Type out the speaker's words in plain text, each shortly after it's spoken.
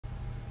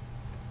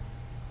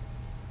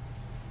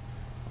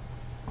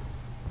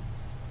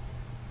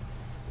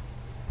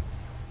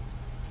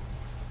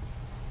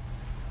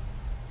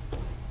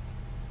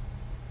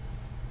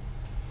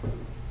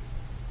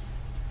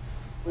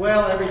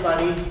Well,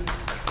 everybody,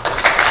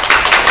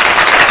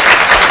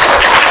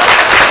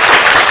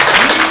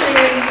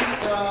 greetings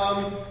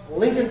from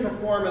Lincoln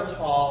Performance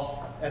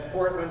Hall at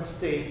Portland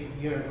State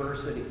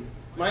University.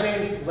 My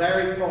name is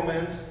Larry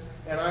Kominz,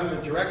 and I'm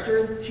the director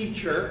and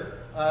teacher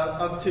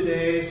of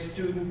today's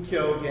student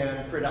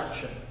Kyogen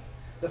production.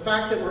 The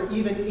fact that we're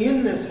even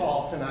in this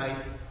hall tonight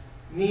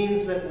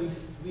means that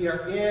we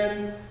are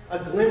in a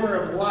glimmer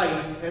of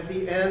light at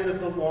the end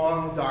of the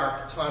long,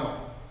 dark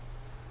tunnel.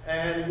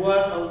 And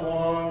what a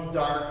long,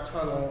 dark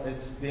tunnel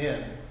it's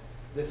been,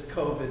 this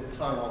COVID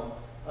tunnel.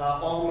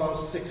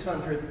 Almost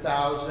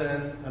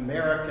 600,000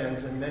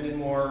 Americans and many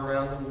more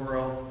around the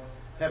world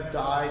have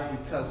died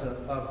because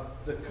of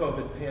the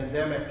COVID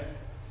pandemic.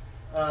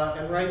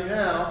 And right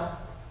now,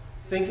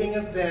 thinking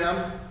of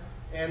them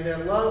and their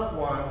loved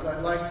ones,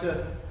 I'd like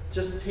to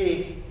just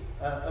take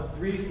a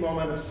brief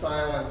moment of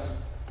silence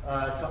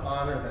to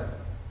honor them.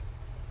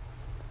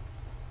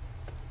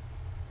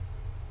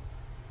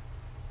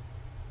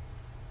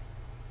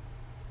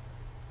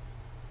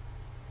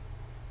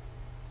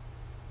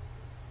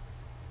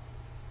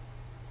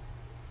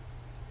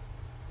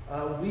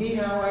 We,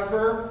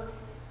 however,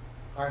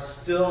 are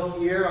still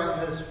here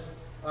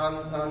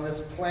on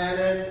this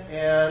planet,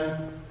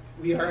 and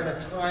we are in a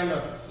time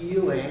of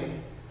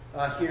healing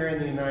here in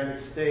the United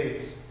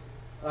States.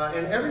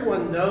 And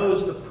everyone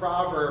knows the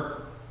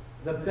proverb,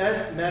 the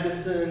best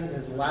medicine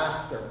is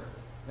laughter.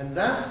 And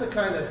that's the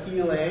kind of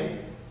healing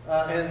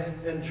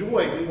and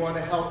joy we want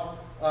to help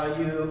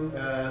you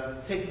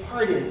take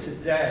part in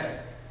today.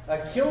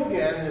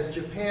 Kyogen is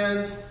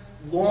Japan's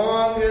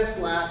longest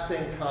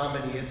lasting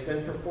comedy. It's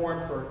been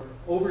performed for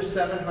over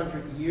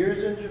 700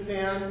 years in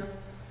Japan.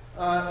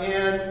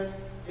 And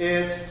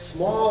it's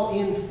small,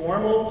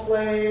 informal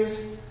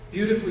plays,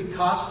 beautifully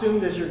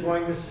costumed, as you're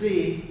going to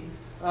see.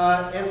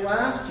 And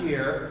last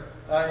year,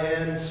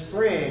 in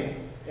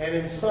spring and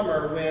in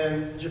summer,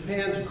 when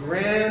Japan's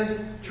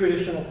grand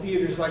traditional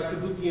theaters like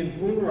Kabuki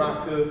and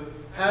Bunraku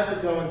had to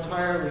go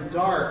entirely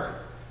dark,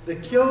 the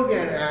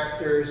Kyogen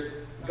actors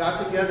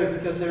got together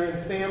because they're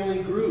in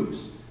family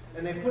groups.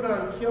 And they put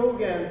on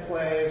Kyogen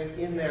plays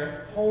in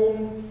their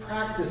home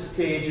practice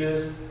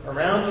stages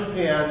around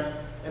Japan,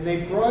 and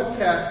they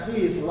broadcast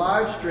these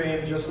live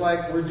streamed just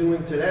like we're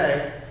doing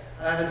today.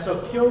 And so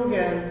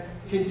Kyogen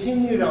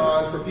continued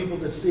on for people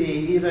to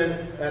see even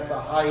at the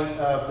height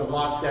of the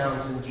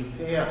lockdowns in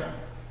Japan.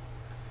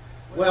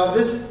 Well,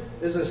 this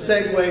is a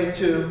segue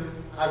to,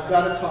 I've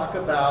got to talk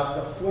about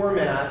the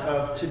format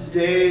of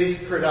today's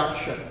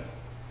production.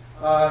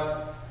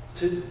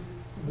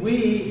 We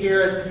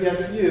here at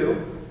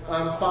PSU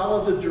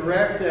follow the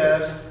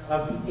directives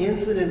of the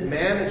incident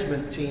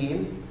management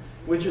team,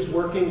 which is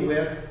working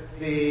with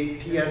the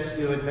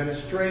PSU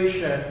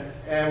administration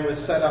and was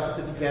set up at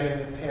the beginning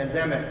of the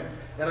pandemic.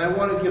 And I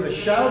want to give a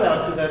shout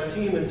out to that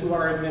team and to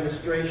our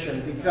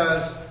administration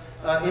because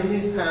in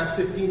these past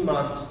 15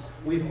 months,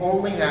 we've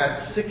only had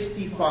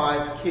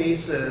 65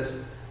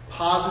 cases,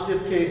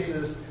 positive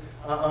cases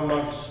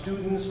among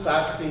students,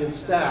 faculty, and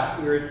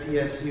staff here at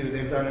PSU.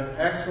 They've done an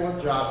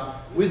excellent job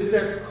with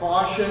their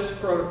cautious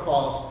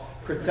protocols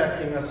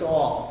protecting us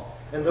all.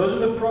 And those are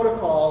the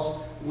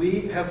protocols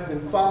we have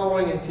been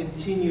following and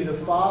continue to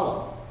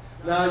follow.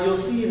 Now you'll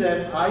see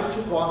that I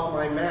took off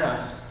my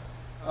mask.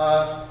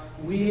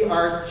 We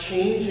are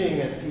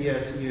changing at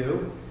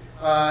PSU,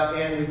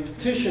 and we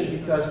petitioned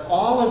because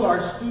all of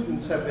our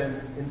students have been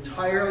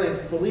entirely and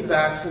fully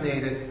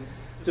vaccinated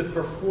to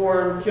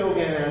perform Kyogen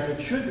as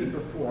it should be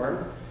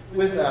performed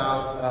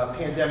without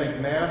pandemic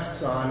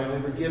masks on, and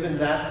we were given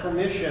that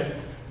permission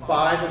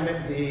by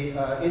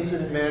the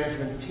incident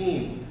management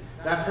team.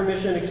 That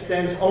permission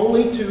extends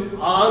only to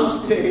on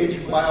stage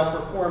while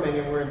performing,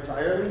 and we're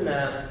entirely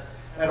masked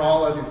at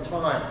all other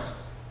times.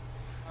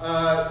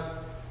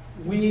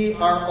 We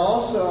are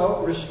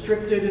also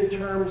restricted in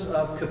terms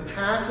of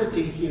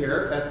capacity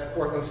here at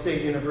Portland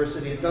State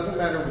University. It doesn't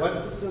matter what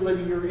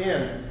facility you're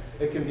in.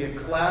 It can be a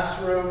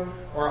classroom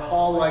or a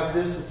hall like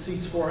this that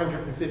seats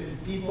 450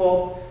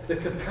 people. The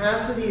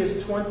capacity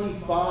is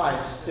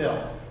 25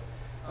 still.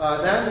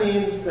 That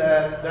means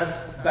that that's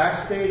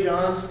backstage,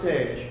 on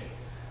stage,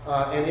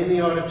 and in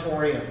the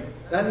auditorium.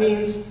 That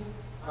means,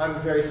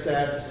 I'm very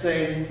sad to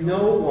say,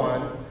 no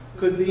one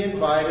could be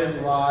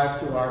invited live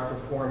to our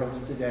performance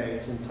today.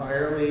 It's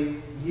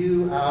entirely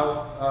you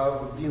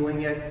out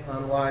viewing it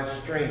on live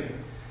stream.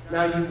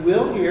 Now you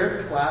will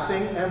hear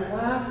clapping and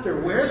laughter.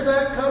 Where's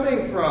that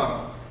coming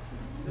from?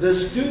 The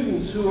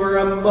students who are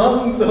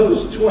among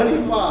those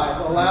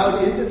 25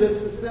 allowed into this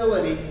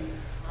facility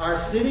are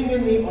sitting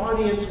in the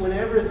audience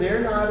whenever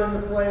they're not in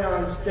the play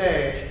on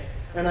stage,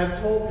 and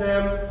I've told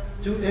them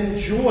to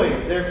enjoy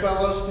their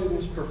fellow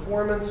students'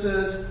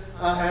 performances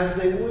as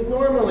they would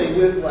normally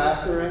with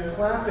laughter and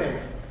clapping.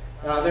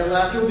 Their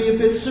laughter will be a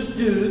bit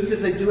subdued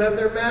because they do have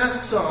their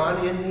masks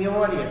on in the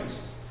audience.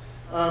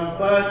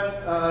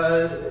 But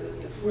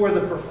for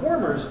the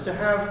performers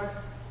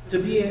to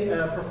be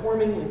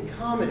performing in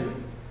comedy,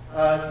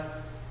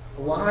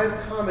 live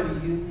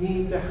comedy, you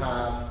need to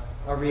have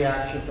a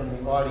reaction from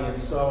the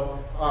audience. So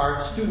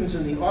our students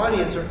in the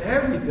audience are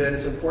every bit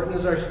as important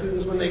as our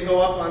students when they go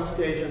up on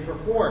stage and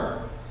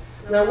perform.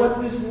 Now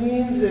what this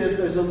means is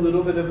there's a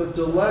little bit of a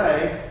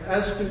delay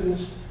as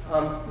students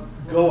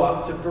go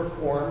up to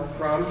perform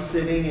from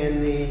sitting in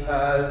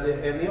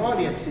the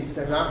audience seats.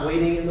 They're not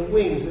waiting in the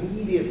wings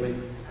immediately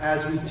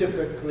as we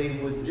typically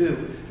would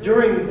do.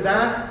 During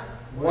that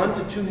 1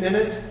 to 2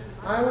 minutes,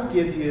 I will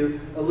give you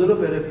a little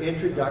bit of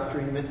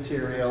introductory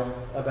material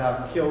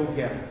about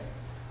Kyogen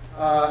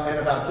and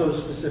about those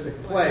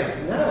specific plays.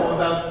 Now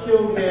about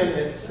Kyogen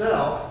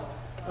itself,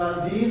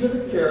 these are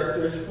the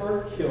characters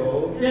for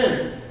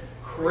Kyogen.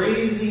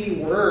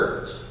 Crazy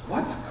words.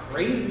 What's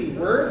crazy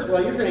words?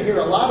 Well, you're going to hear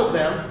a lot of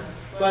them,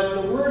 but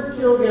the word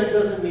Kyogen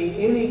doesn't mean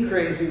any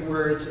crazy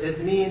words.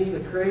 It means the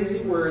crazy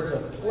words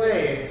of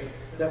plays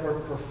that were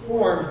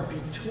performed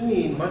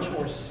between much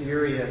more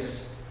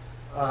serious,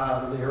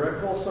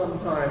 lyrical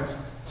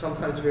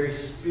sometimes very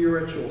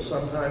spiritual,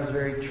 sometimes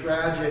very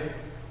tragic,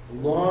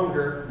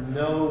 longer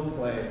no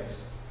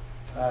plays.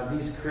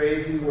 These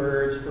crazy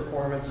words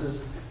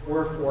performances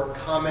were for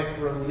comic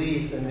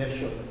relief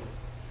initially.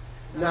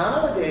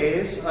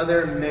 Nowadays,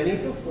 there are many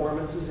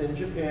performances in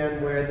Japan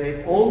where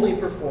they only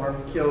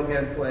perform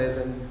Kyogen plays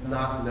and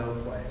not no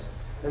plays.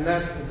 And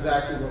that's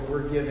exactly what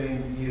we're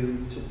giving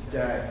you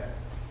today.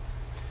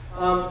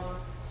 I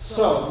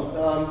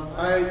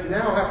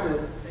now have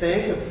to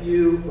thank a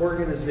few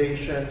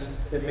organizations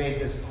that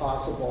made this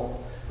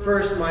possible.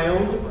 First, my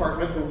own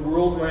department, the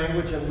World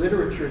Language and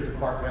Literature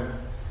Department.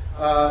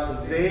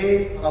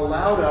 They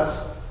allowed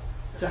us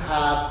to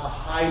have a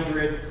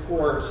hybrid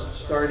course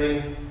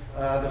starting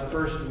the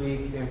first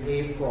week in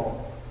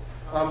April.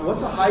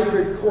 What's a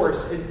hybrid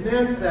course? It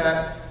meant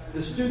that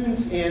the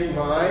students in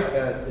my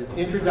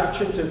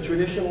Introduction to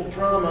Traditional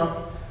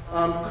Drama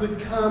could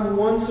come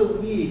once a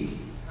week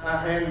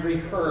and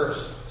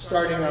rehearse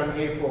starting on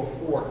April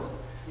 4th.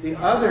 The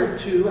other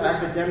 2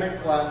 academic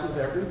classes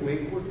every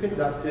week were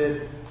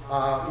conducted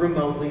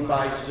remotely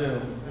by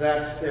Zoom.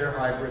 That's their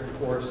hybrid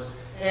course.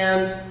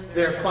 And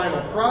their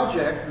final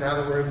project, now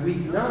that we're in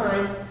week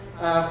 9,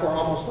 for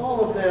almost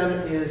all of them,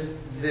 is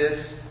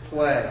this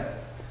play.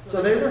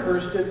 So they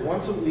rehearsed it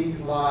once a week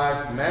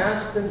live,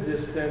 masked and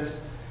distanced,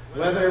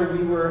 whether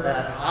we were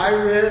at high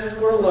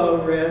risk or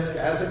low risk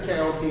as a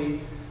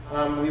county.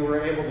 We were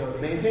able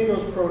to maintain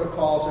those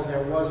protocols, and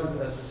there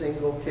wasn't a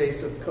single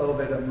case of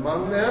COVID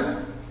among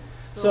them.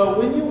 So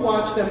when you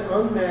watch them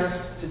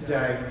unmasked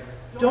today,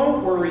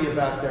 don't worry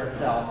about their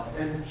health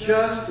and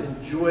just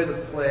enjoy the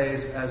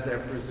plays as they're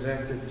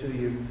presented to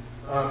you.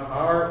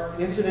 Our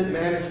incident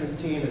management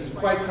team is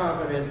quite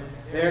confident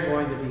they're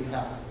going to be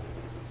healthy.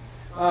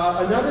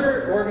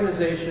 Another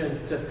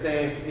organization to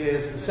thank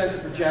is the Center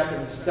for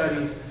Japanese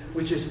Studies,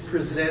 which is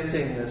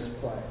presenting this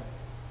play.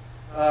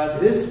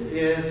 This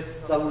is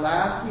the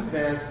last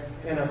event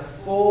in a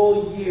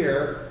full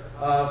year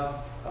of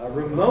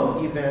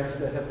remote events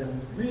that have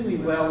been really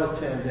well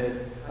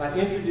attended,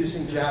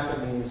 introducing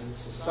Japanese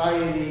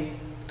society,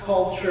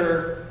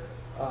 culture,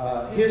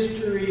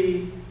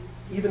 history,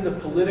 even the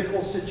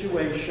political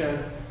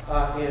situation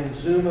in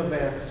Zoom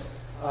events.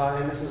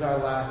 And this is our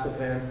last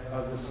event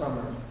of the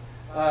summer.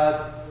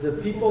 The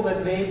people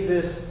that made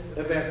this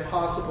event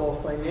possible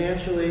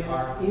financially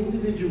are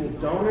individual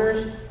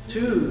donors to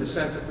the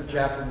Center for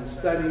Japanese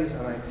Studies,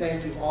 and I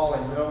thank you all.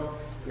 I know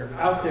you're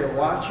out there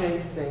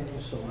watching. Thank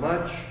you so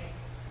much.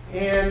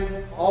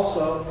 And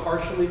also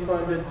partially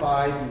funded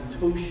by the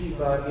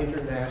Toshiba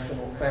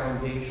International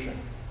Foundation.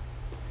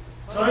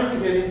 Time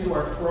to get into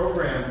our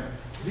program.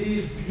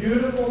 These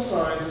beautiful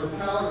signs were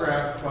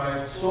calligraphed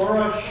by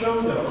Sora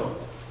Shodo,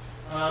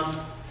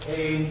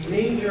 a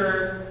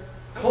major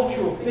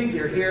cultural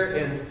figure here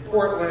in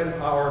Portland,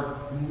 our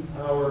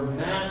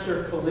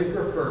master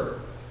calligrapher.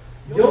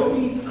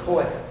 Yogi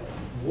Koi,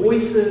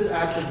 Voices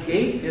at the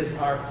Gate, is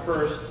our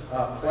first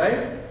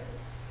play.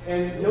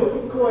 And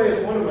Yogi Koi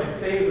is one of my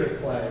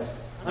favorite plays.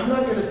 I'm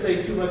not going to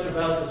say too much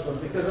about this one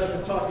because I've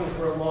been talking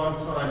for a long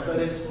time, but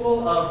it's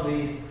full of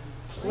the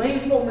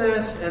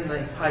playfulness and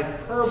the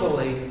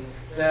hyperbole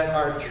that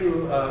are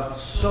true of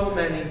so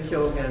many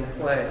Kyogen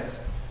plays.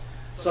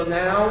 So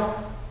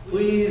now,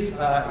 please,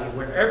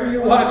 wherever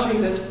you're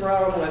watching this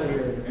from, whether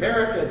you're in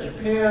America,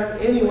 Japan,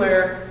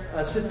 anywhere,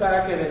 sit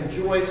back and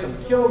enjoy some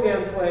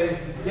Kyogen plays,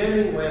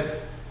 beginning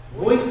with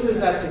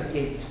Voices at the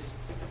Gate.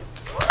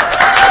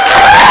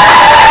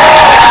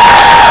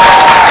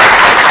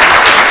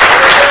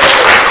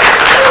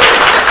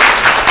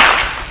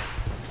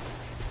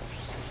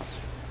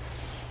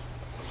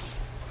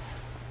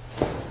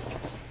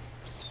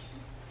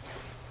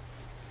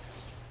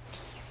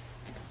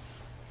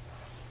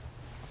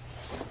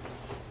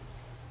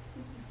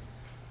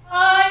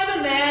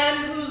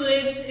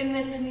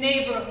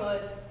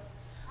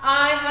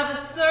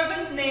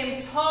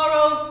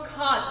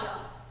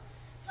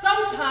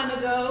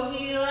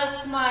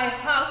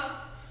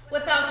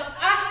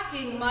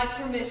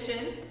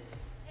 Permission,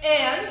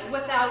 and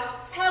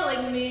without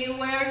telling me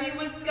where he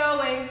was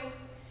going.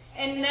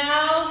 And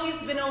now he's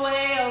been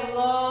away a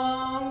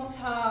long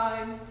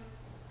time.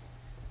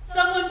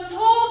 Someone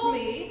told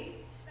me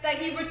that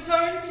he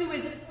returned to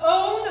his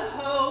own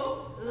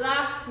home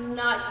last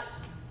night.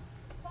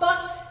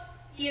 But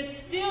he is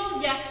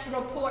still yet to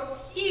report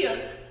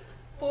here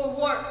for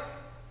work.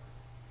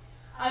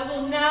 I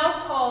will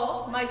now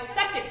call my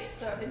second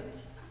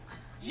servant,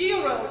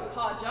 Jiro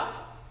Kaja,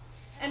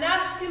 and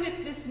ask him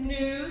if this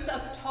news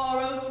of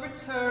Taro's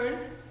return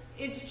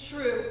is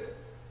true.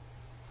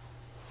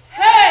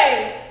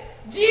 Hey!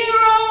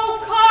 Jiro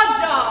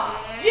Kaja!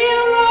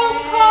 Jiro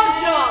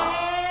Kaja!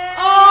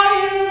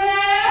 Are you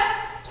there?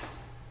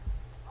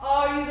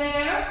 Are you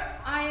there?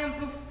 I am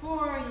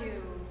before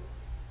you.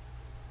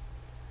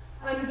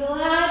 I'm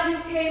glad you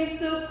came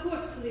so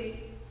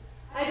quickly.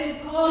 I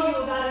didn't call you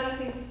about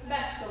anything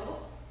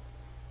special.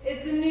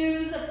 Is the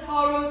news of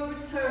Taro's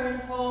return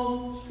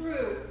home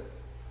true?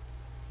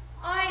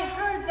 I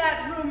heard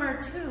that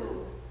rumor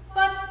too,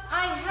 but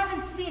I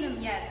haven't seen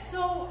him yet,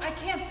 so I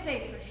can't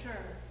say for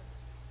sure.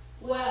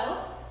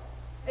 Well,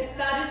 if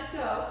that is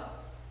so,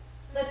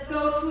 let's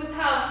go to his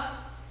house.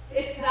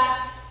 If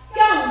that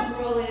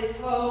scoundrel is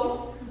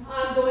home,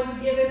 I'm going to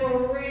give him a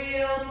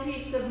real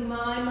piece of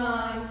my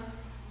mind.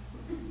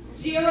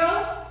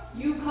 Jiro,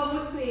 you come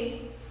with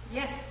me.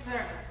 Yes,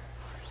 sir.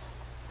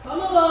 Come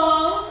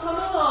along, come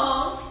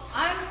along.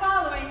 I'm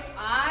following.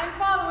 I'm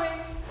following.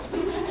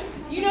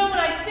 You know what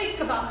I think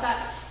about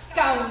that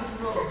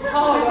scoundrel,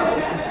 Taro?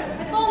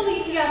 If only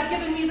he had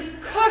given me the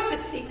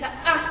courtesy to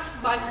ask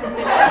my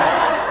permission,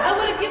 I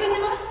would have given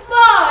him a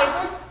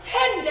 5 or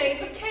 10-day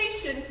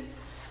vacation.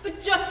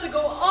 But just to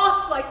go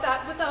off like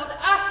that without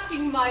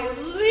asking my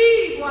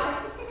leave, why,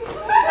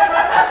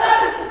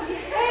 that is the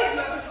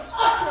behavior of an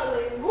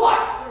utterly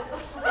worthless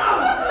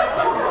scoundrel.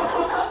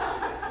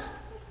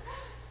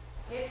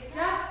 It's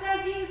just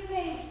as you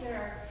say,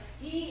 sir.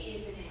 He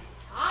is an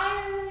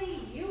entirely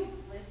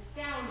useless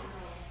scoundrel.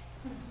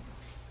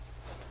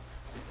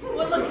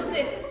 Well, look at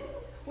this.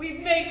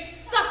 We've made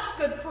such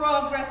good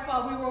progress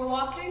while we were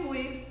walking.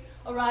 We've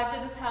arrived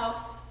at his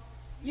house.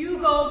 You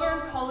go over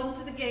and call him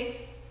to the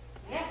gate.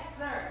 Yes,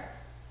 sir.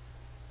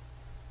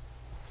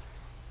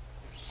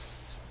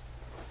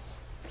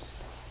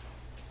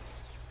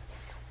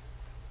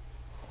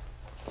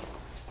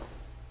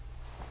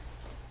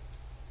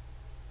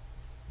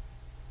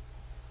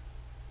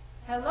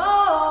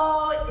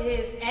 Hello?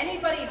 Is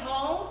anybody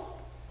home?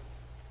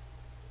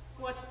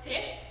 What's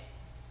this?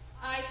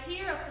 I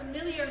hear a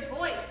familiar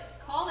voice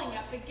calling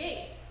at the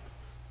gate.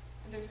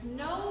 And there's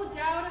no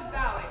doubt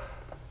about it.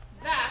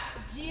 That's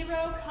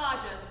Jiro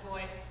Kaja's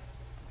voice.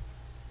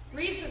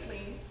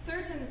 Recently,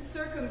 certain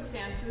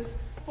circumstances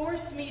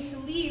forced me to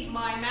leave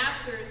my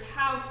master's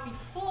house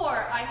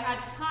before I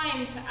had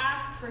time to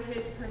ask for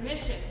his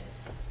permission,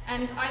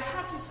 and I've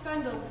had to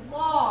spend a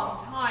long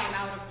time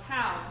out of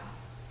town.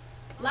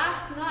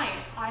 Last night,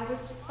 I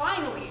was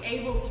finally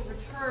able to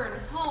return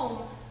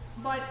home,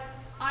 but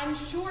I'm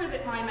sure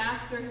that my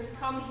master has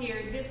come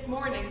here this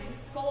morning to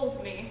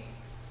scold me.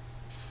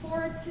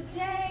 For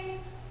today,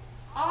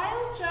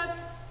 I'll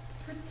just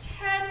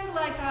pretend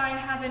like I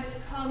haven't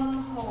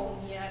come home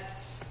yet.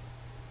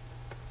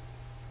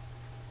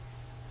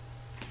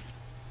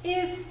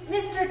 Is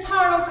Mr.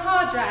 Taro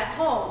Kaja at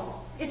home?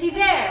 Is he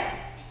there?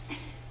 Mr.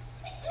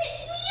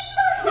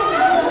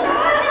 Taro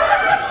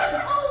Kaja is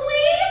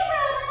away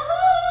from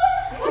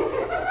home.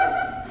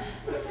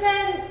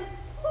 Then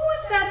who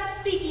is that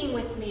speaking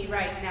with me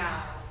right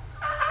now?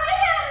 I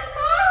am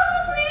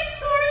Taro's next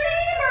door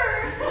neighbor,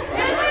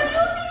 and I'm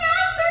looking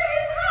after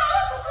his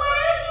house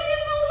while he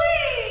is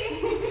away.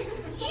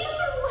 If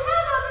you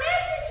have a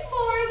message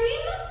for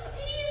him,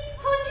 please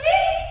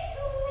convey it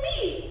to me.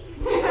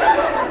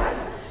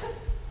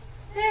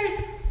 There's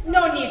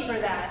no need for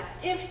that.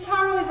 If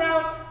Taro is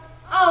out,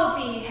 I'll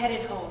be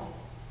headed home.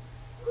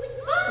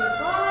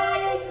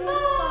 Goodbye.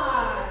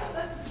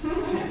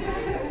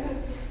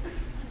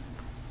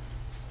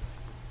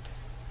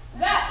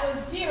 That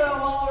was Jiro,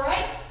 all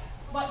right,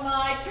 but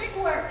my trick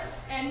worked,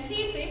 and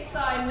he thinks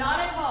I'm not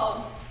at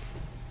home.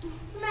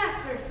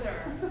 Master, sir,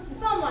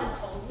 someone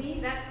told me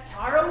that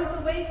Taro is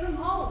away from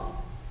home.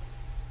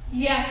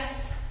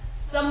 Yes,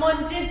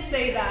 someone did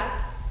say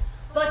that,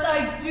 but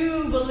I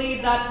do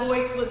believe that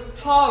voice was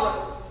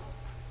Taro's.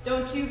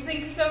 Don't you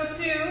think so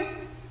too?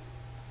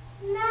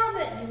 Now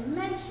that you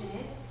mention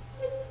it,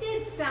 it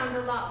did sound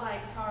a lot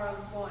like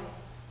Taro's voice.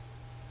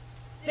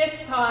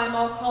 This time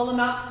I'll call him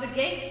out to the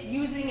gate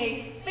using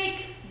a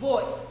fake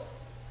voice.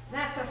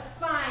 That's a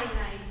fine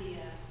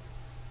idea.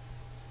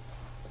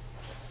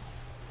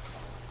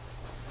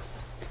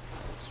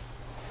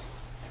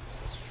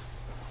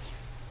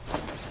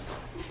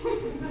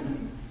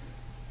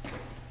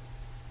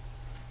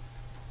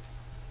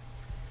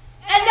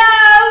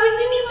 Hello, is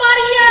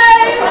anybody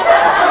home?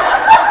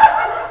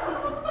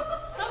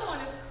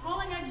 Someone is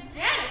calling again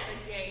at the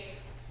gate.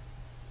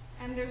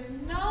 And there's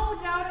no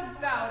doubt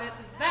about it,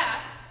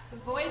 that's the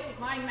voice of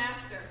my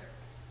master.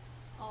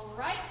 All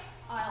right,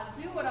 I'll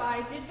do what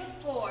I did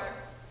before.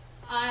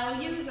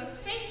 I'll use a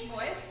fake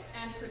voice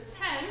and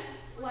pretend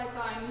like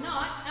I'm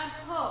not at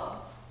home.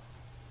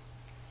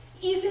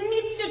 Is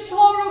Mr.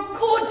 Taro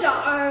Kaja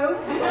home?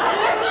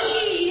 If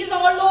he is,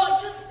 I'd like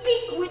to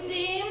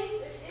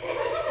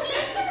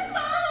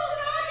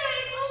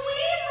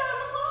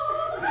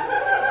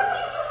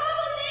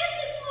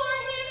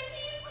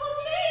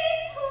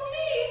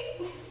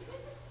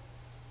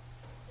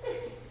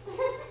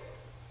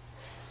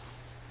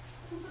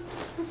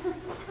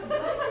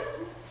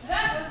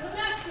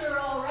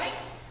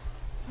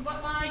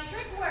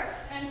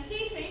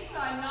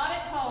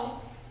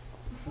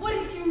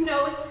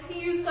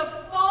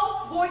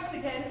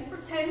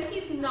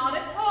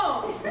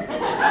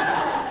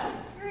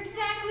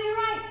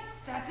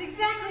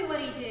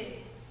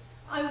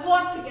I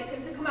want to get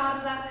him to come out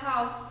of that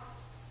house.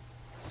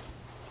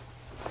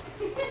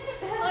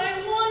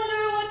 I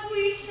wonder what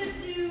we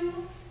should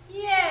do.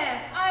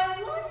 Yes,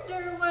 I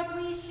wonder what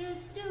we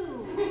should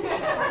do.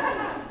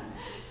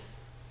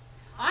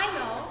 I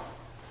know.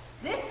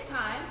 This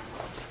time,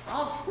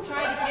 I'll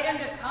try to get him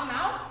to come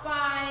out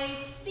by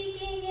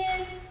speaking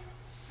in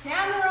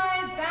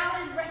samurai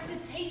ballad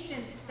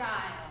recitation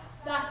style.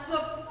 That's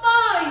a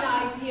fine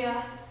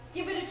idea.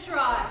 Give it a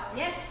try.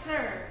 Yes,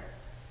 sir.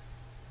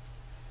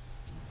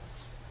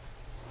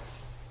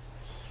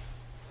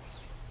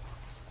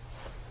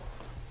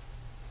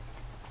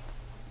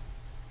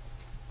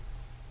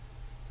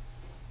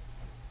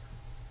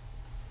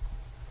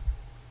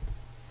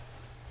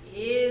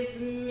 Is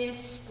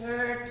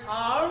Mr.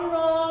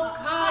 Taro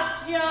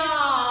Kaja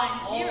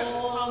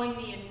Jiro's calling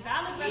me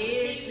invalid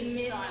recitation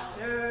Is style.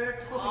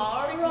 Mr.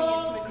 Hoping to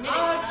trick me into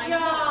Taro admitting that I'm Kaja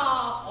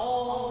home.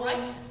 All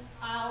right,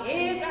 I'll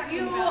sing If back you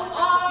invalid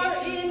are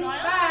recitation in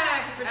style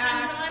fact to pretend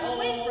at that I'm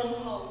away from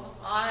home, home.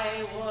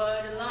 I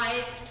would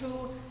like to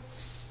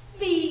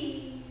speak.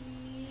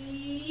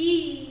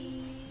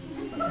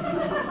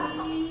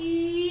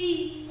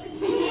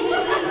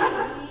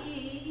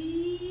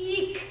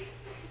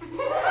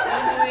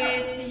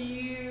 With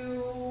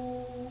you.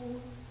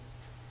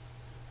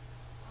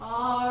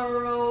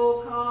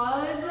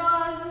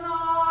 Harukaja's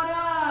not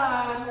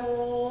at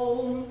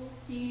home.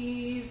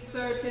 He's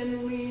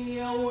certainly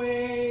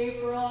away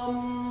from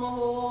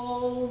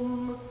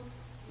home.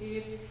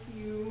 If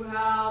you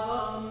have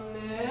a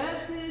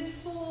message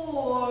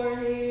for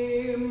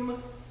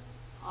him,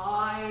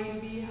 I'd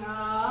be happy.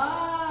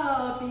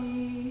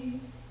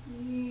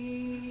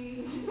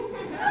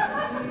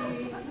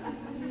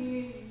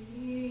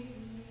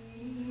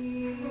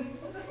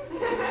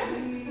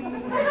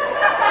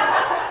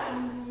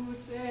 To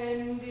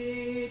send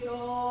it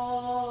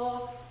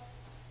off.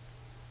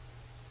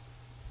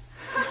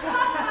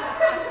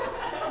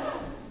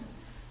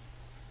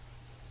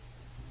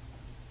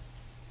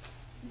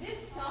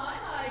 This time,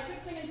 I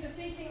tricked him into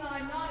thinking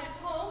I'm not at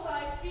home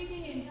by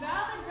speaking in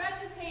ballad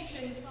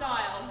recitation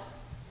style.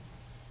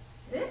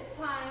 This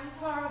time,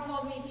 Taro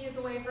told me he is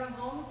away from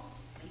home,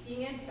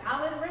 speaking in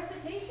ballad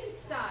recitation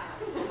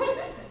style.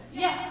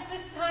 Yes,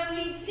 this time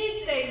he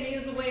did say he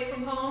is away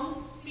from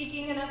home,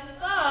 speaking in a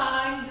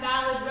fine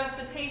ballad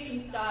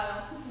recitation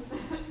style.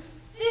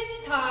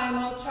 This time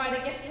I'll try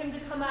to get him to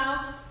come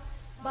out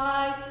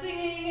by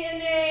singing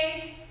in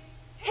a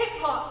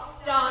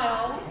hip-hop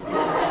style.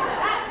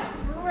 That's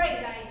a great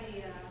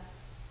idea.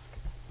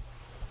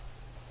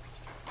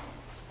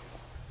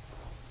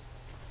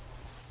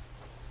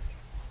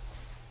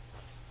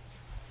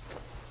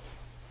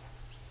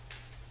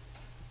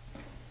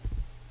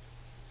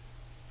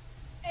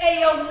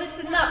 Ayo,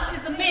 listen up.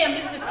 Is the man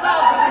Mr.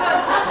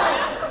 Tawakaja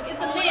home? Is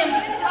the man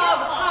Mr.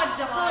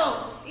 Tawakaja home?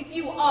 If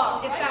you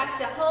are, get back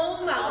to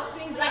home. I'll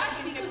sing like to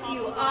speak with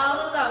you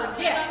all alone.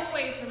 Yeah. I'm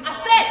away from I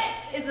home. said,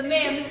 is the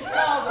man Mr.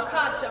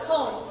 Tawakaja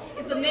home?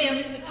 Is the man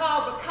Mr.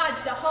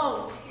 Tawakaja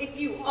home? If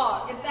you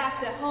are, get back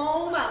to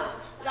home.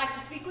 I'd like to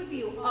speak with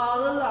you all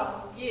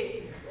alone. Yeah.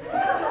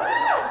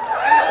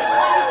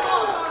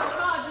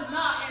 Raj is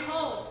not at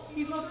home.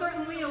 He's most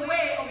certainly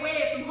away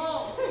from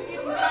home. If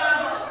you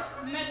have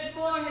a message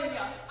for him,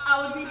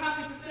 I would be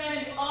happy to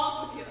send it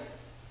off with you.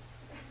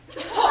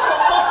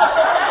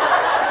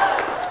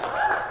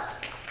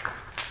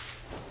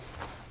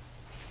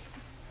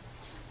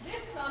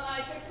 This time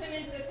I tricked him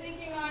into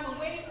thinking I'm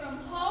away from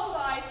home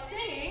by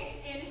singing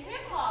in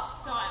hip-hop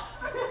style.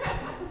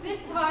 This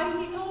time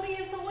he told me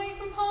he's away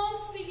from home,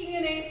 speaking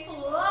in a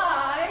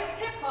fly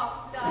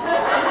hip-hop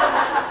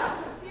style.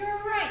 You're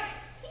right.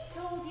 He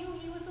told you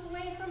he was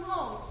away from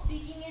home,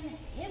 speaking in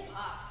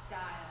hip-hop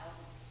style.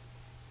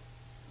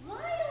 Why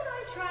don't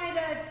I try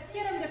to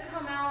get him to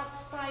come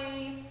out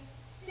by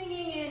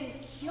singing in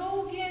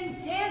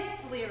Kyogen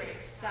dance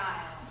lyric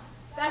style?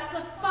 That's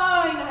a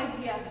fine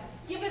idea.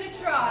 Give it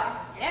a try.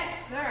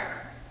 Yes, sir.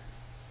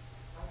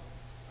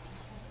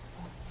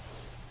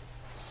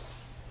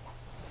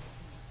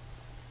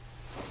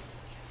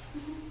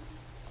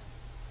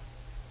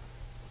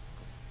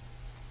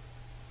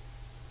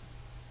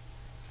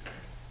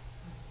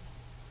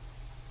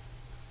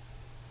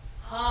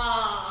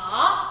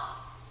 Ha!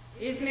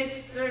 Is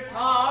Mr.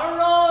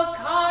 Taro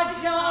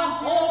Kaja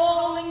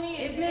home?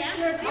 Is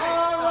Mr.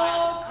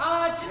 Taro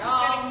Kaja This is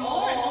getting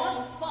more and home?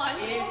 more fun all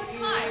the If you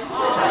time.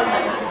 are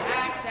in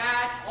fact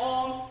at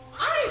home,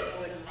 I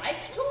would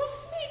like to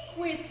speak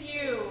with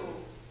you.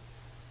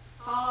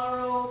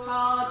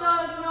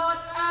 Harukaja's not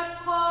at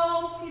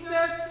home. He's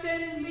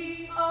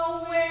certainly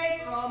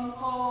away from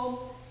home.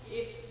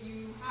 If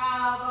you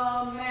have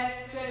a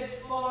message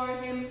for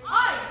him,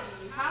 I'd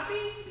be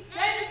happy to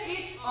send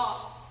it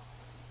off.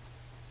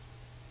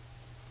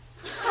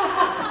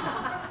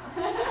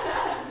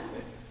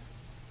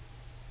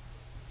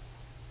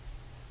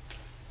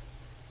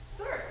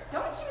 Sir,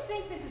 don't you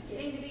think this is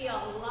getting to be a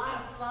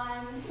lot of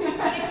fun?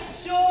 It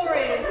sure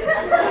is.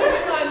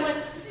 This time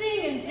let's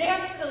sing and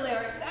dance the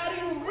lyrics,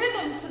 adding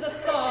rhythm to the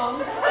song.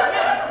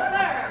 Yes,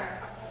 sir.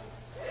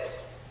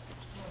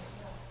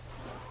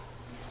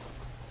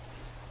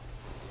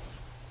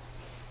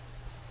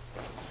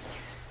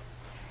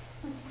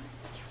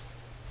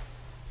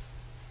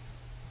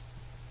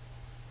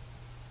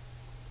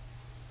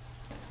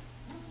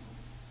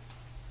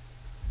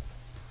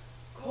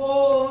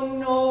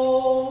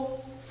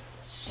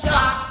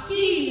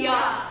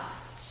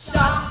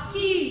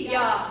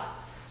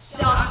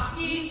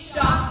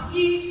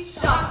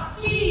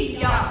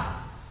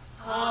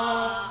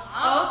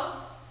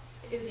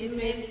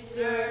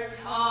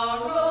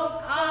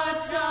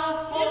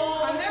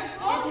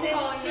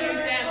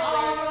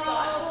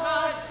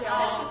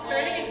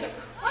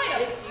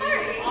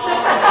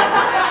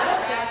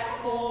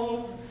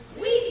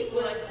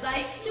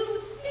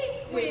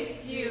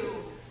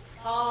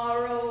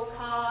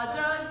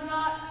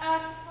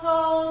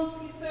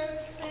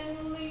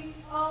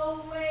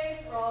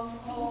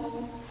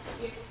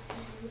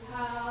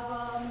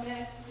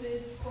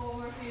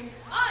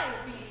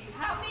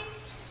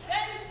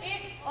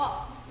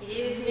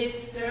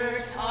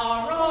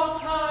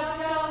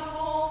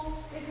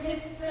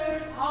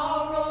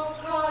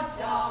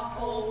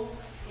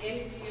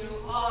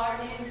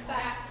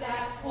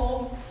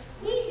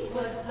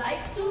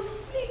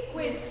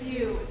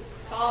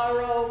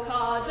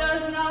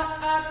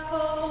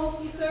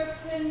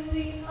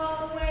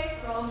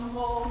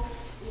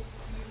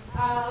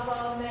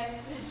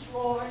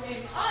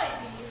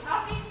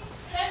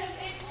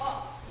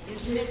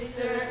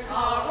 Mr.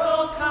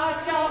 Taro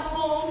Kaja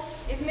home?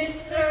 Is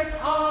Mr.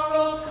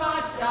 Taro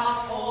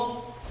Kaja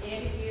home?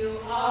 If you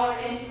are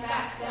in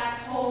fact at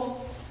home,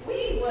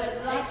 we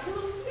would like to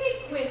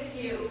speak with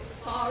you.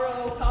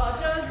 Taro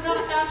Kaja's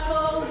not at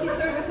home, he's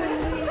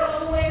certainly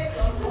away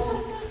from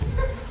home.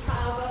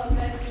 Have a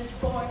message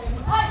for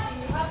him, I'd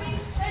be happy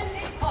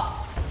sending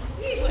off.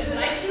 We would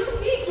like to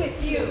speak with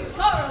you.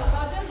 Taro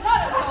Kaja's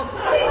not at home.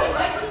 We would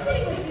like to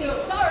speak with you.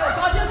 Taro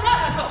Kaja's not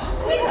at home.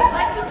 We would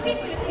like to speak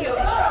with you.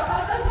 Taro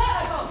Kaja's not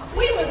at home.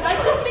 We would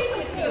like to speak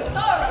with you.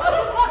 Taro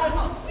Kaja's not at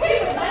home. We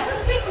would like to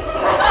speak with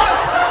you. Taro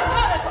Kaja's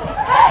not at home.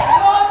 Hey,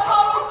 you're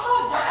Taro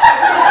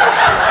Kaja.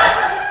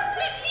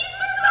 He's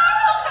the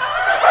Taro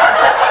Kaja.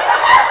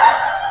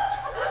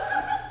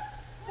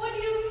 What do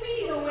you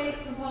mean away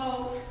from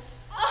home?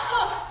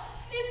 Oh,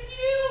 it's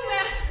you,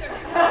 Master.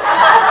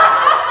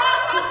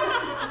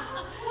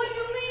 What do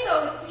you mean,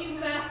 oh, it's you,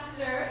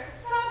 master?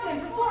 Stop him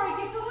before he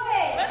gets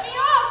away. Let me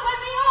off, let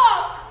me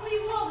off. We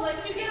won't let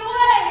you get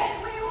away.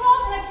 We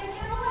won't let you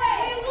get away.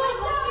 We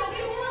won't let you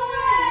get away.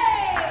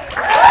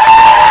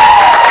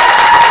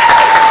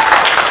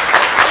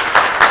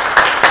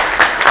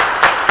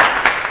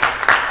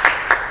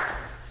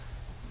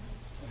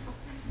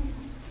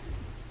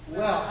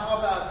 Well, how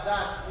about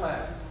that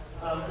play?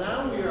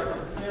 Now we are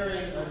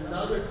preparing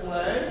another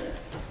play.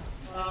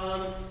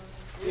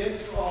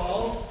 It's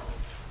called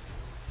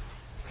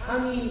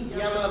Kani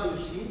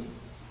Yamabushi,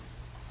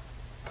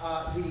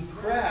 the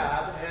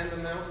Crab and the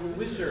Mountain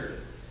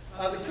Wizard.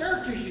 The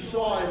characters you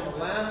saw in the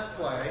last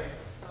play,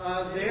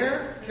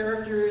 they're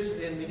characters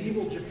in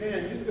medieval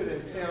Japan you could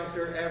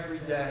encounter every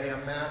day, a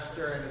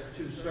master and his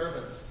two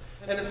servants.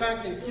 And in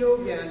fact, in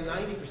Kyogen,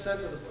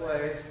 90% of the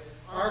plays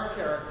are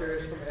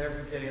characters from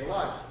everyday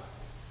life.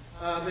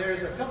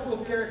 There's a couple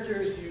of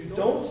characters you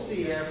don't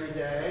see every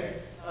day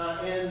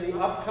in the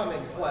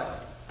upcoming play.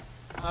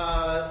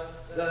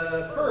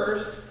 The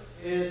first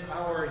is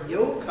our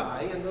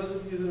yokai, and those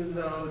of you who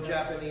know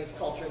Japanese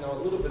culture know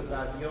a little bit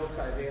about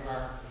yokai. They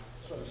are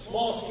sort of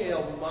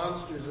small-scale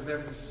monsters of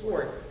every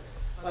sort.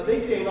 They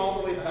date all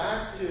the way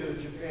back to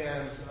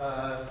Japan's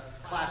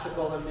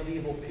classical and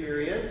medieval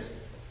periods.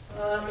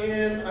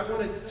 And I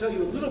want to tell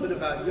you a little bit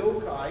about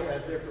yokai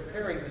as they're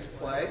preparing this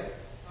play.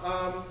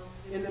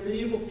 In the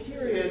medieval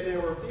period, there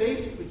were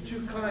basically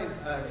two kinds,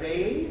 a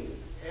rei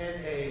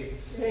and a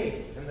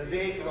sei. And the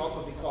rei could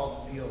also be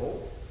called ryo.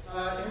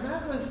 And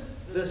that was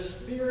the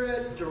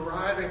spirit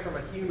deriving from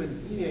a human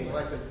being,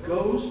 like a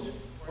ghost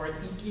or an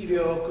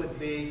ikiryo could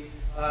be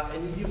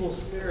an evil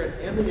spirit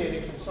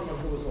emanating from someone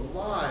who was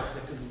alive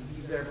that could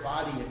leave their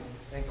body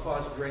and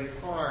cause great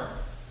harm.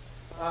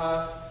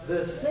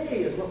 The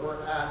sei is what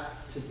we're at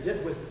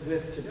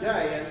with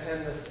today,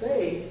 and the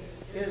sei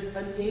is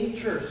a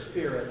nature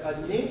spirit.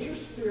 A nature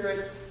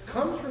spirit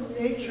comes from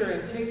nature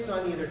and takes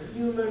on either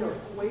human or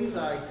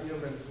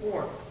quasi-human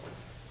form.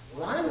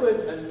 Why would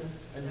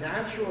a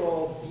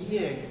natural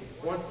being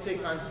want to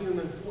take on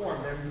human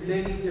form? There are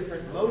many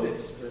different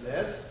motives for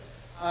this.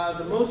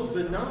 The most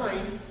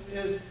benign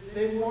is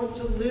they want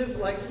to live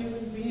like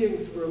human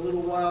beings for a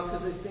little while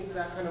because they think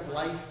that kind of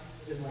life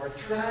is more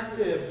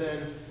attractive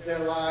than their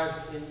lives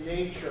in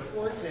nature.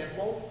 For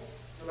example,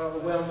 a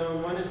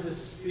well-known one is the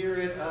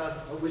spirit of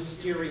a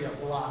wisteria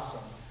blossom.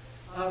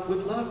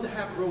 Would love to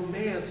have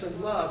romance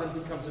and love and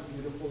becomes a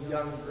beautiful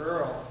young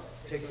girl,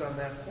 takes on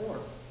that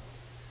form.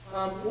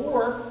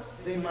 Or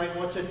they might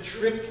want to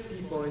trick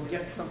people and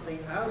get something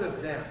out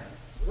of them.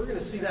 We're going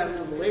to see that a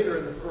little later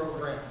in the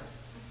program.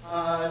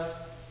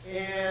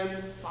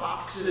 And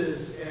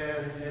foxes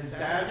and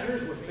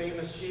badgers were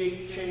famous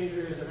shape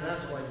changers, and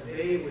that's why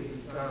they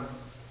would become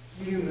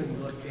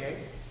human-looking.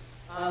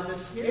 The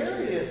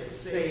scariest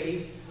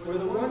sei were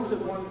the ones that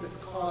wanted to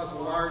cause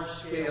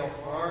large-scale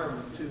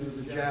harm to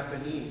the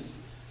Japanese.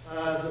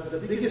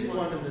 The biggest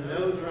one in the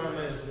No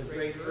drama is the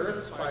great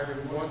earth spider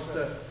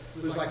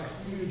who's like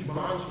a huge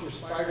monster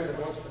spider that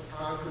wants to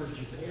conquer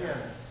Japan.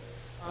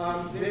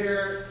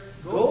 Their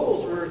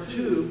goals were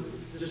to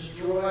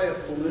destroy a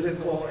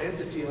political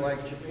entity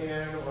like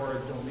Japan or a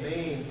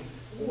domain,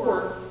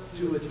 or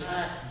to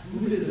attack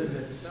Buddhism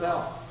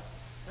itself.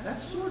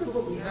 That's sort of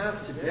what we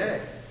have today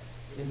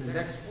in the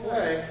next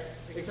play,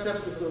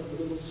 except it's a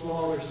little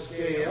smaller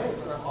scale.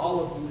 It's not all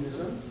of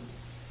Buddhism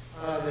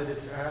that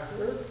it's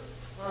after.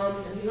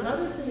 And the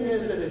other thing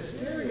is that as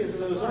scary as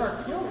those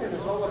are, Kyogen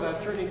is all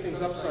about turning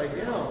things upside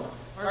down.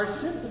 Our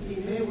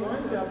sympathy may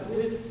wind up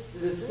with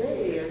the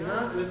sei and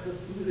not with the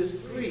Buddhist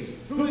priest.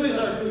 Who is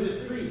our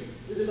Buddhist priest?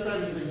 This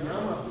time he's a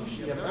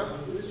Yamabushi, a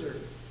mountain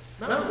wizard.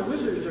 Mountain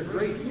wizards are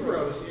great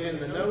heroes in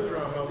the No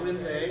drama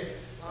when they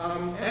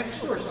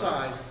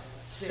exorcise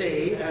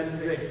sei and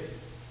rei,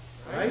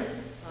 right?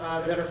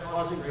 That are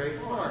causing great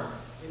harm.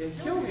 In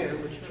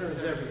Kyogen, which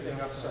turns everything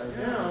upside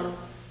down,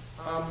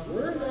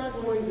 we're not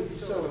going to be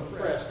so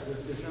impressed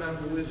with this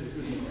mountain wizard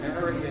who's an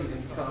arrogant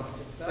and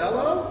confident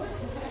fellow.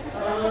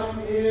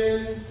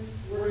 And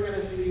we're going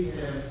to see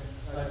him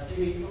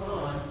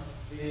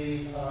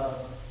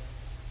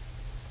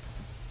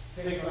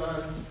take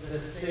on the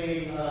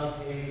sei of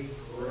a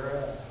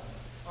crab.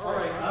 All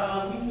right,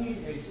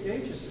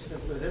 stage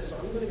assistant for this, so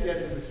I'm going to get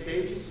in the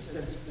stage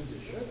assistant's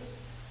position,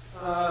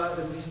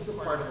 at least for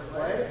part of the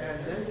play,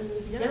 and then we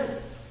will begin.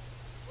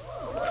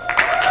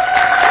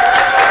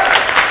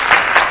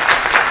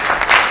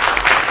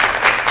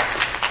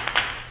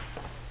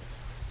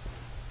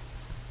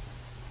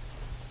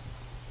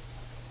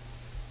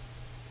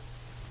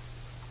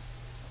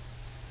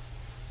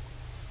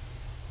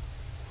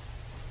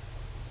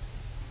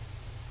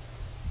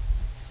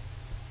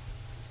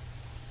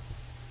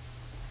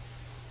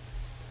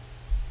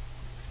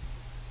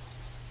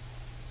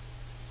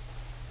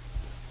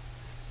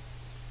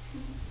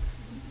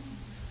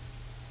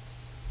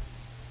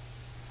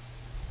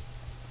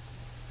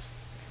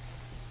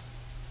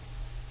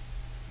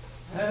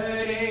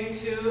 Heading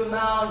to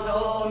Mount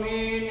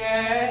Omine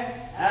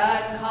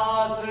and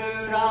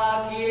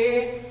Kazuraki.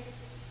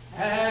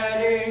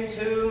 Heading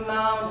to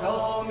Mount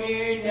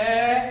Omine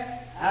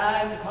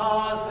and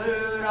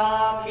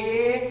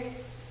Kazuraki.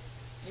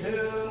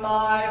 To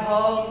my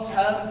home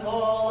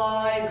temple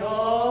I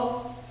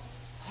go,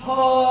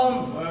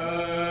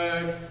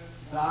 homeward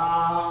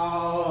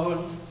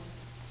bound.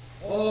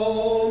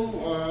 Homeward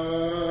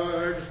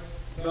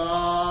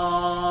bound.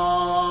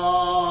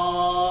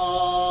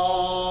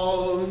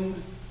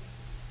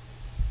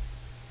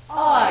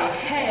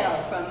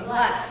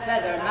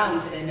 Feather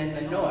Mountain in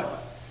the north,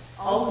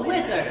 a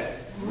wizard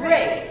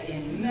great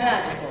in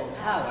magical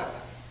power.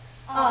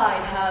 I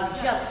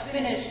have just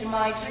finished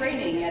my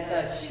training at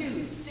the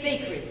 2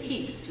 sacred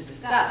peaks to the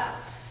south,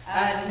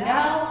 and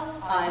now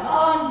I'm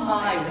on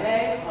my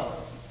way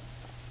home.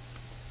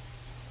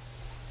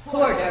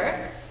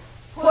 Porter,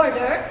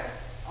 Porter,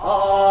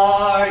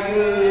 are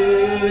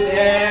you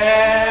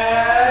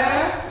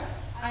there?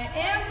 I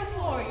am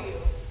before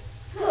you.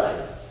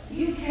 Good,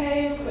 you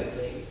came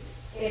quickly.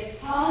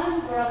 It's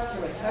time for us to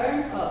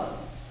return home.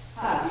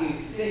 Have you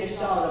finished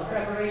all the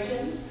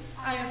preparations?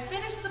 I have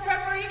finished the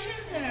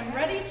preparations and am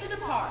ready to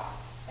depart.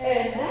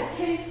 In that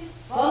case,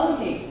 follow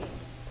me.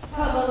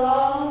 Come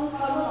along,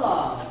 come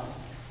along.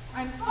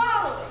 I'm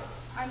following.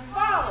 I'm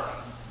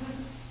following.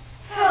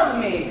 Tell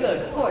me,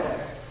 good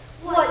porter,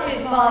 what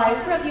is my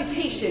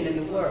reputation in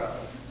the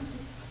world?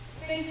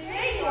 They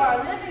say you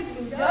are living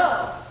through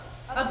dough,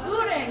 a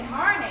Buddha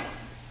incarnate.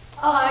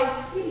 I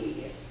see.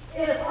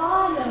 If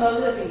I am a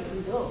living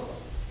Kudo,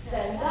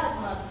 then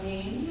that must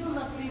mean you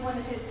must be one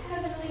of his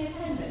heavenly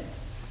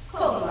attendants,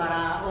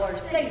 Komara or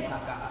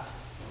Seitaka.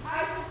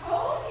 I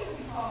suppose you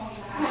can call me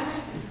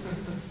that.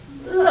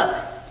 Look,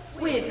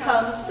 we've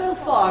come so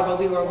far while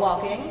we were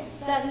walking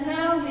that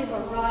now we've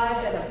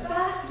arrived at a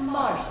vast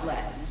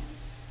marshland.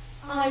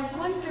 I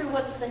wonder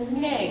what's the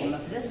name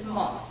of this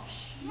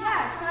marsh.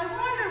 Yes, I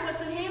wonder what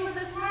the name of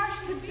this marsh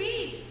could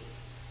be.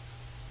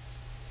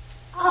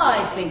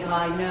 I think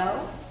I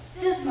know.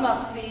 This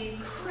must be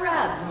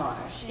Crab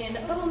Marsh in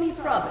Omi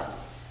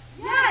Province.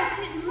 Yes,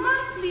 it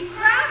must be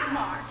Crab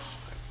Marsh.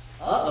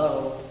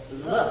 Uh-oh,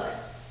 look.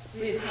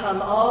 We've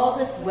come all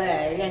this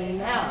way, and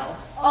now,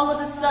 all of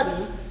a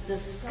sudden, the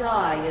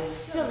sky is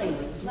filling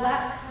with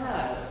black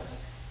clouds.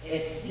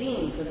 It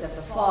seems as if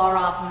the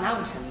far-off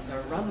mountains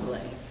are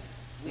rumbling.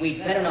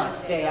 We'd better not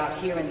stay out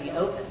here in the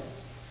open.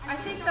 I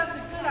think that's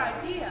a good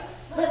idea.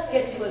 Let's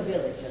get to a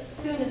village as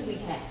soon as we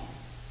can.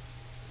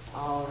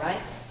 All right.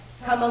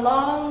 Come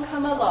along,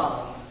 come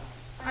along.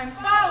 I'm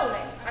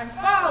following. I'm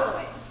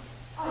following.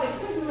 I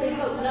certainly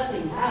hope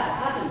nothing bad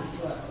happens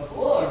to us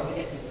before we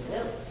get to the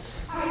village.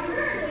 I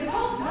certainly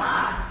hope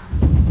not.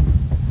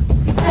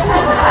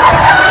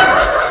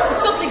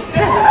 Something's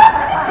there.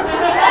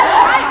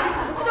 Right.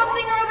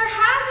 Something or other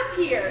has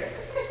appeared.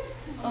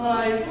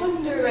 I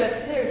wonder if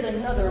there's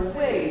another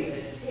way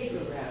to take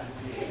around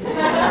here.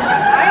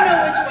 I know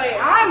which way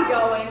I'm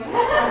going.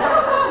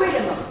 Wait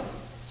a moment.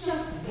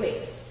 Just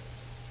wait.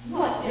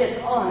 What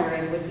dishonor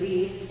it would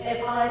be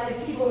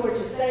if people were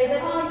to say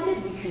that I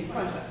didn't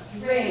confront a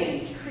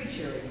strange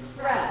creature in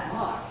Crab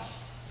Marsh.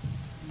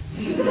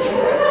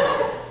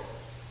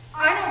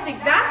 I don't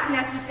think that's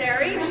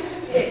necessary.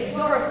 If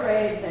you're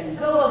afraid, then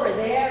go over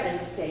there and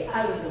stay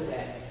out of the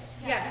way.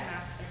 Yes,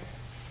 Master.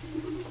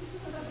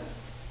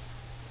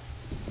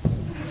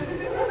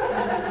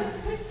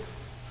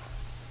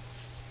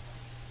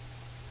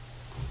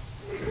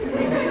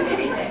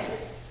 Hey there.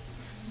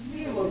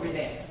 You over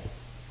there.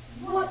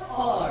 What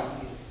are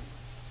you?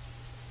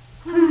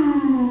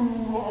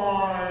 2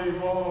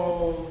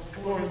 eyeballs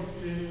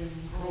pointing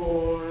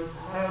towards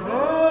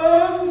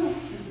heaven.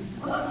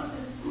 What?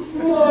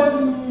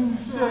 1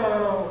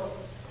 shell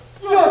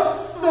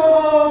just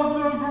above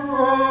the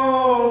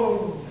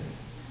ground.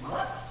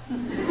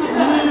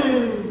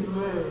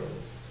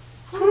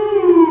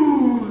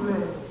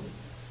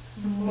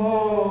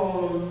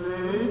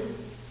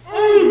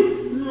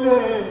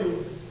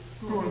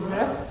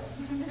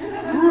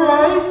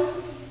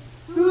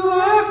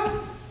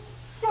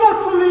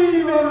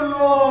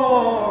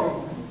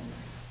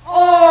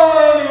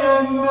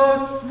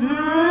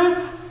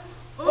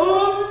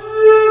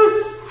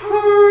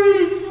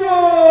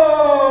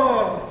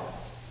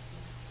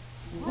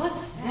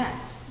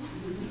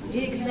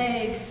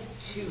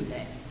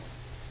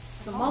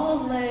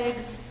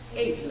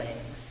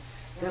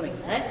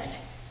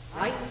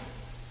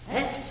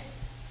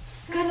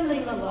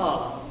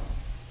 along.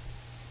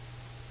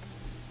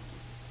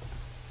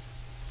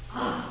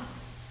 Ah,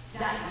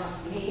 that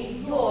must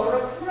mean you're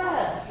a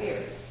crab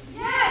spirit.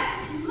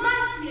 Yes, it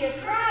must be a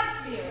crab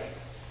spirit.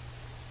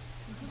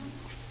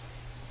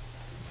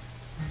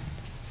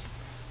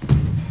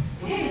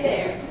 Hey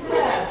there,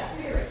 crab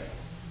spirit.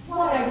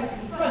 Why are you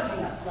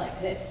confronting us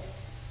like this?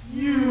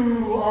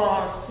 You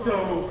are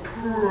so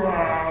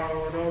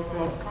proud of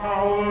the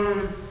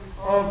powers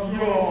of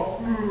your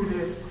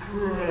foolish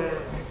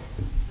crab.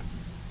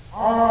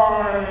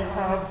 I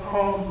have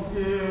come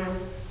here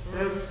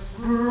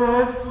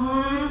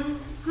expressly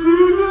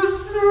to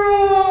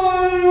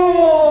destroy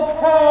your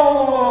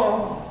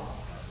power.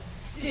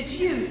 Did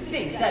you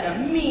think that a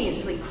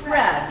measly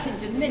crab can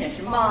diminish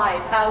my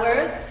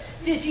powers?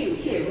 Did you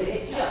hear what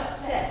it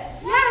just said?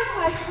 Yes,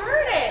 I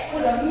heard it.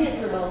 What a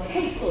miserable,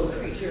 hateful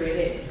creature it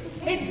is.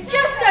 It's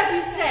just as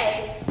you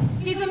say.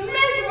 He's a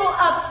miserable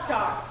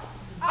upstart.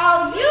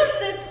 I'll use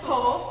this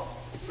pole,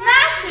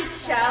 smash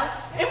its shell,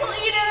 and we'll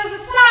eat it as a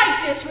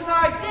side dish with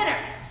our dinner.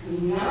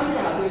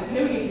 No, there's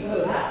no need to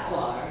go that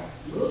far.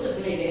 We'll just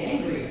make it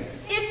angrier.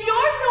 If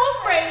you're so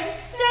afraid,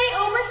 stay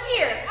over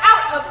here,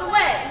 out of the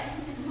way.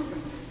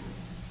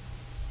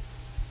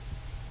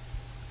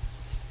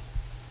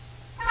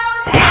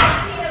 How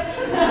nasty of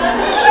you!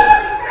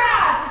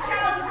 Crab to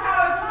challenge the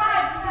power of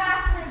time to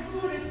master's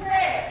Buddhist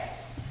prayer.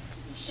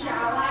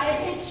 Shall I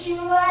hit you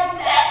like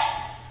this?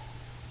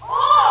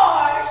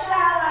 Or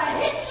shall I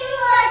hit you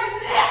like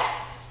this?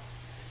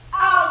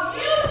 I'll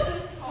use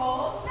this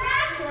pole,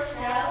 smash your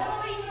shell, and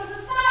we'll eat you as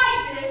a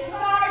side dish with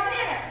our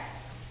dinner.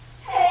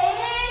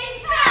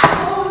 Take that!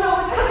 Oh no,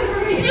 it's coming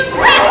for me! You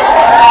rest!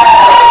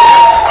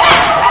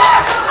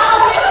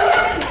 I'll hit you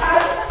this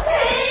time.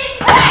 Take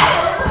that!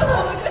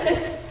 Oh my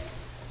goodness!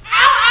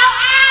 Ow, ow,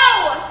 ow!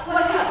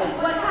 What happened?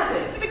 What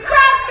happened? The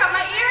crab's got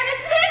my ear in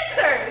his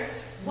pincers!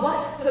 What?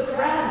 The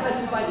crab has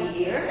you by the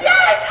ear?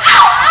 Yes!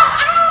 Ow, ow,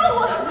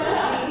 ow!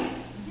 See,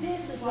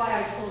 this is why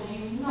I told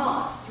you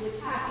not to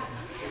attack it.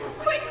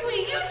 Quickly,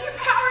 use your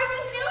powers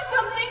and do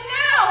something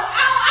now!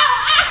 Ow,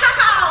 ow,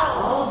 ow!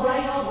 All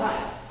right, all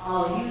right.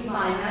 I'll use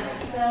my magic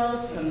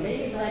spells to make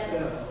it let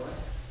go.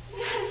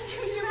 Yes,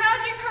 use your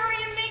magic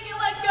hurry and make it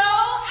let go!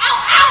 Ow,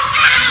 ow,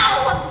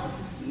 ow!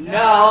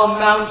 Now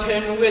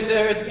mountain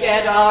wizards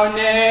get our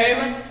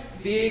name,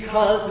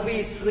 because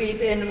we sleep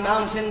in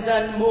mountains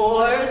and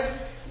moors.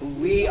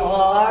 We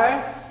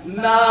are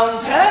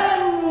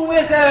mountain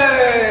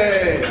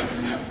wizards!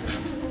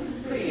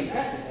 Pretty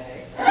impressive,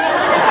 eh?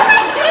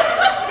 Impressive,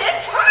 but this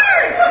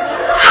hurts!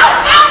 Ow,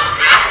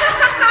 ow,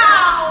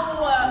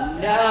 ow!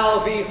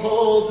 Now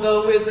behold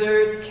the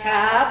wizard's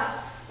cap.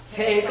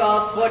 Take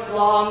a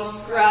foot-long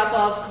scrap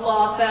of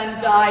cloth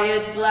and dye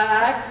it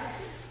black.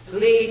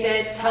 Pleat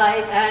it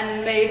tight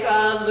and make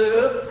a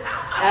loop,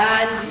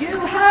 and you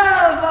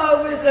have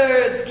a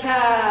wizard's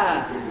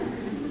cap.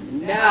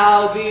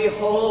 Now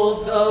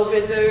behold the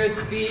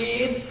wizard's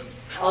beads,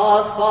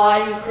 a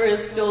fine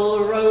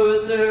crystal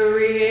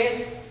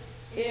rosary.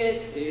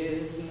 It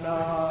is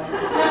not.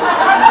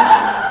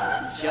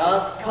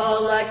 Just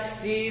collect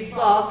seeds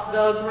off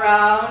the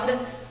ground,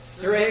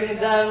 string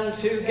them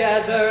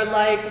together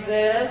like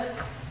this,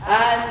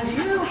 and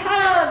you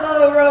have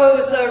a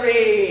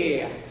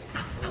rosary.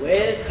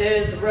 With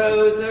this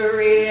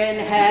rosary in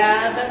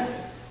hand,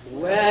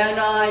 when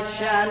I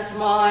chant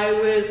my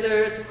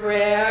wizard's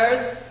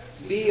prayers,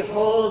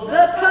 behold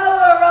the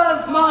power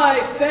of my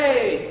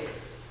faith.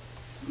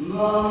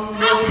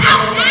 Mumbo,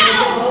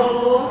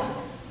 mumbo,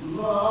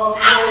 mumbo,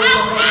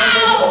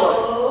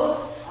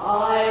 mumbo,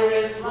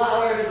 iris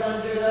flowers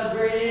under the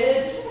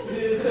bridge.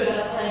 Who could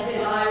have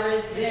planted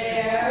iris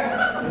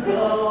there?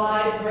 Though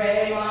I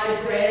pray, my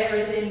prayer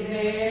is in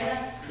vain.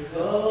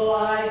 Though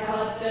I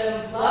cut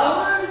them,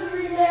 flowers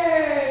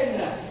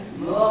remain.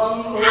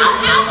 Mumbo,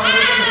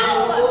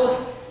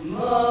 mumbo,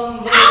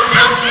 mumbo,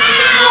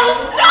 Ow!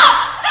 Stop!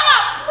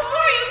 Stop! The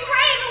more you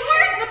pray, the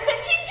worse the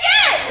pitching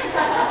gets!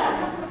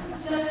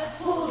 just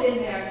hold in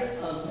there just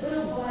a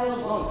little while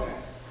longer.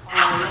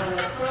 I'll run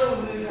a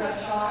Pro-Mudra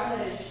charm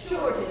that is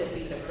sure to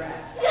defeat the crab.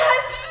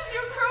 Yes, use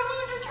your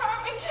Pro-Mudra charm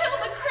and kill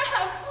the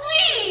crab,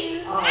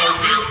 please! I'll Ow,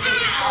 use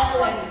this ow,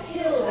 spell ow! and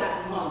kill that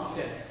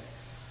monster.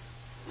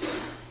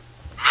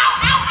 Ow,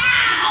 ow,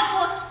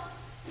 ow!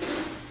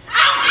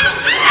 Ow, ow,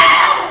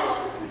 ow!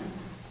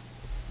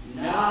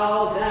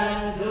 Now then,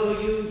 though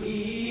you be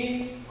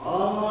a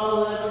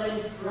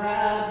malevolent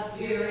crab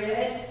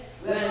spirit,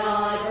 when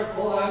I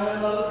perform the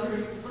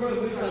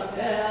Mudra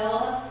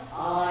spell,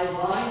 I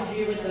bind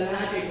you with the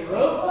magic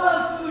rope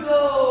of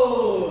Fudo.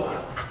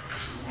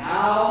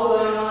 Now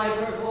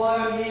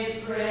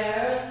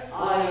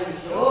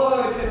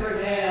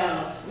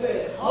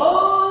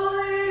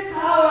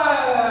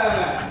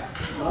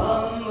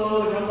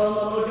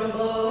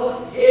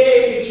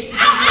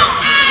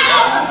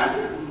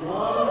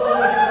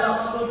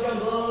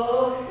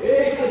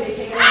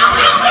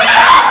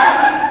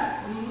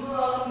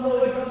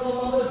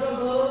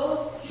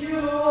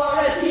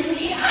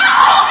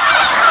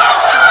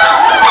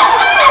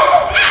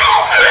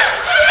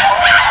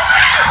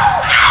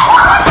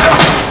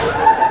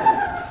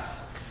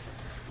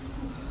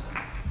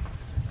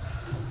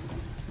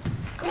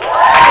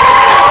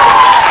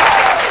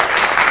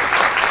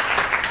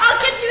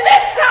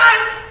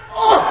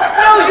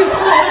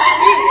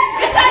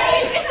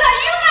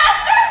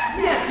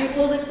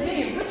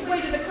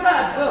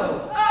grab go?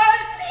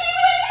 He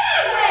went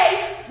that way!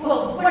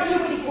 Well, what are you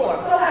waiting for?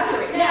 Go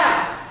after it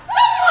now!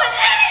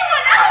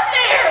 Anyone out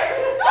there!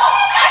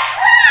 Only that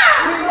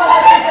crowd! We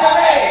won't let you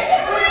away!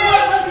 We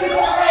won't let you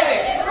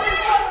away! We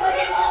won't let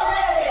you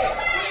away!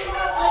 We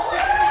won't let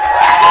you away!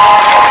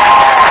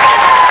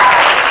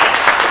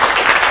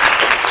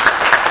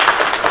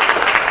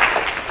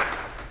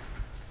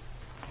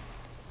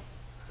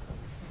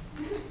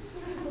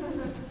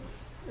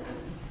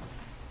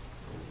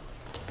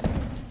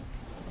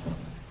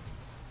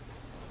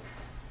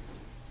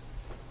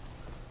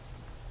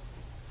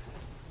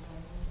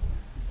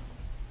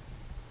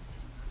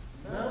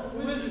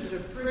 Mountain wizards are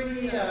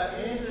pretty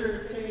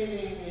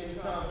entertaining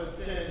and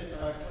competent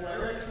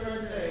clerics,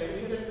 aren't they?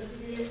 We get to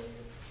see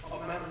a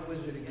mountain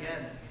wizard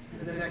again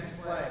in the next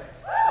play.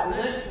 The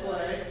next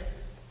play,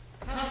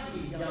 Happy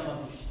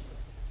Yamabushi,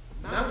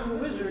 Mountain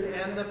Wizard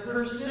and the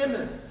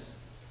Persimmons.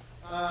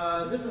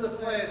 This is a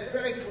play that's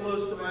very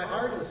close to my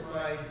heart. It's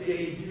my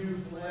debut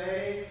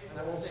play.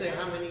 I won't say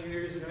how many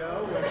years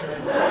ago when I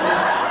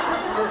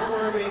was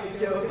performing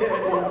Kyogen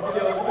in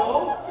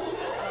Kyoto.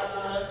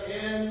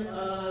 And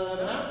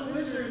Mountain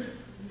Wizards,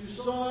 you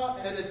saw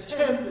an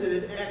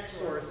attempted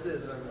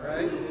exorcism,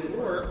 right? It didn't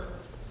work.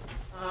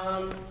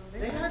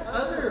 They had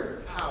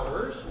other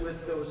powers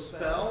with those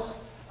spells.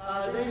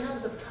 They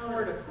had the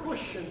power to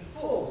push and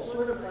pull,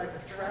 sort of like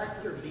a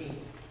tractor beam.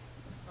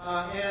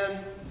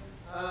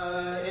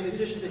 In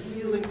addition to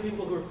healing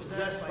people who are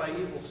possessed by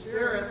evil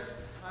spirits,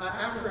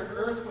 after an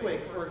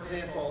earthquake, for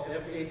example,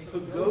 if a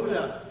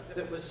pagoda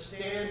that was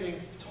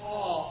standing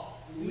tall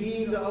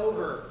leaned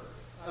over,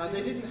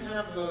 they didn't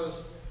have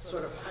those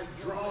sort of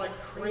hydraulic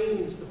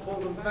cranes to pull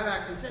them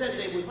back. Instead,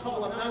 they would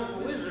call a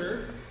mountain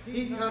wizard.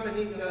 He'd come and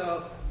he'd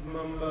go,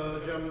 mumbo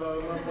jumbo,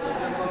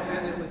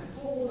 and it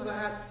would pull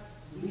that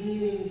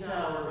leaning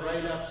tower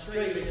right up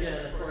straight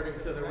again, according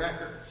to the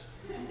records.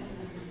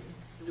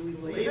 Do we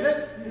believe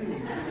it?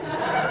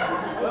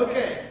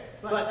 Okay,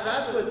 but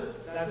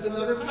that's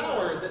another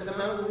power that the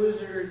mountain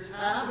wizards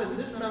have, and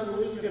this mountain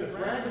wizard is going to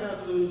brag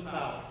about those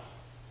powers.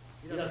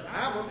 He doesn't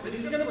have them, but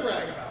he's going to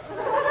brag about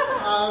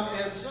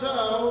them. And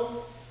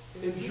so,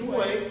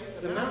 enjoy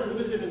the Mountain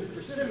Wizard and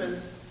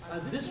Persimmons.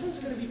 This one's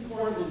going to be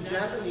performed in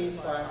Japanese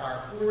by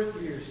our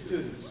 4th year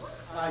students.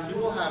 You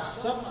will have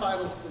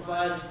subtitles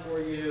provided for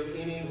you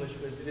in English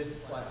with this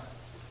play.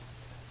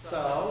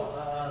 So,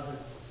 I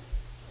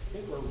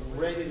think we're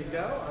ready to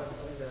go. I'm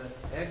going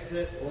to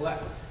exit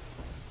left.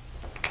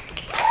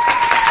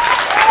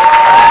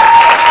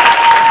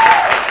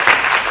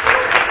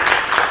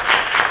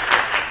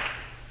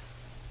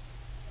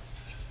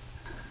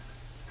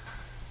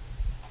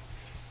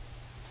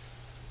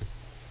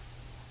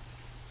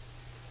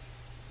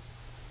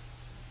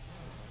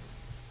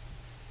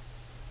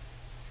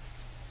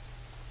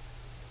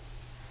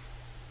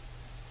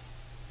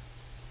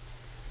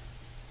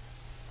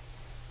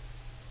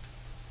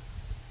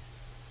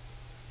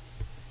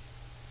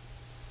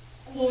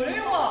 これ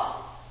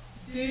は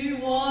出羽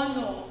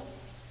の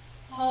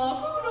羽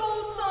黒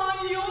さ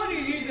んよ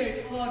りで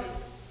たる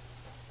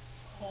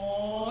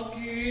影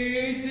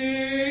で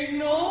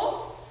の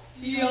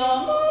山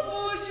伏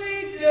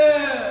で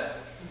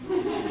す。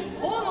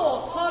この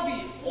度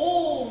大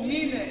峰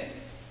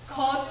葛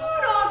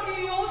城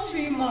をし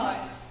まい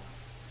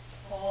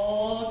た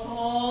だ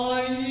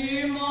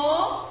いま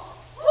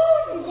本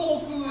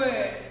国へ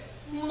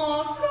ま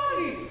か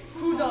り下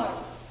る。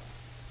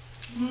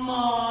ま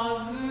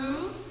ず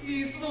急い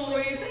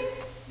で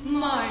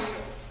参る。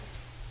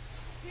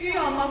いや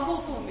ま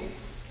ことに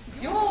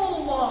行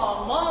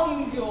は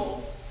万行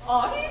あ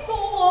りと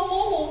は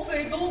申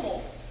せど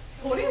も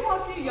とり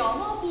わけ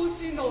山伏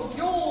の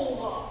行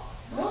は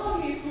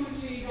何伏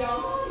山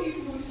に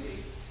伏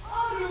あ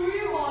るい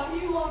はい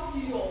わき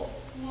を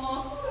枕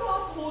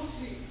とし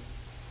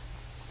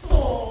そ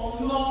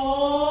の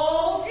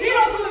記録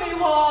に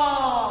は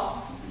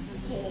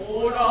空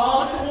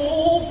飛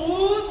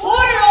ぶ鳥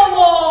も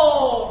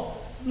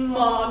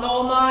間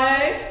の前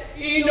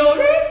祈り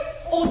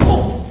落と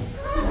す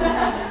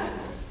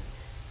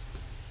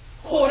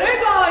これ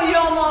が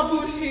山伏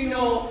の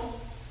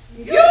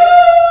行力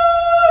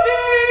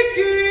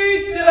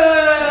です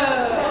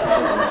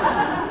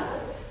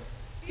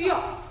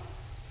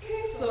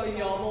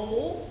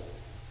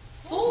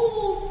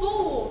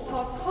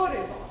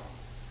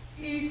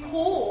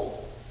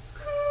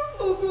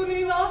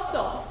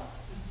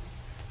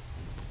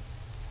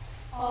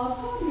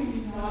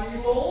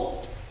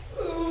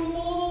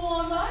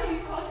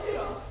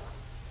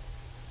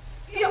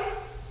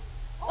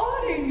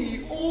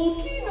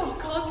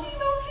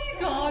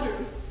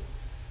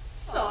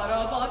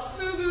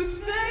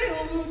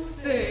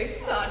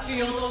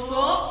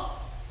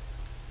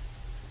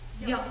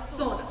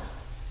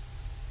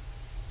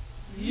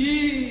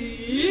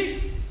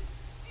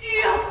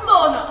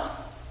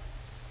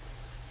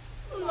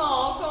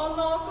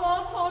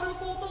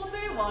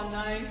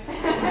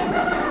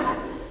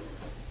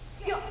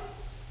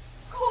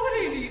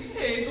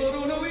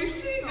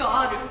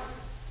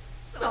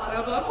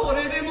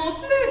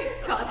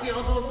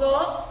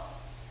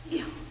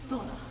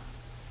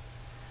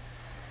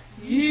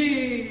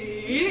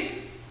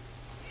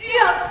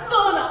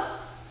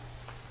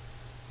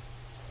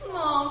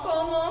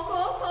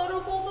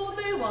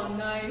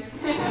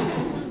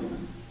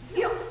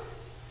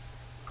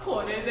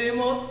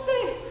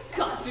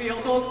ち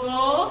落とそう。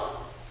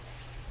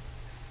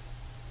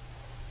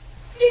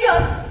や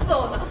っと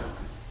な。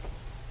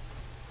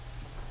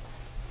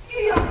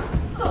やっ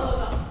とな。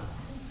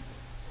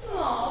なかな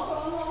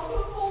か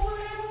これ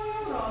もよ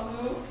らぬ。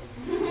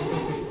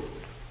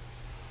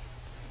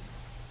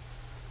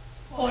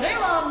これ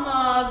はま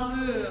ず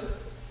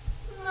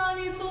何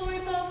とい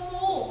たそ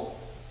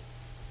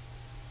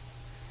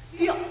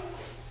う。いや、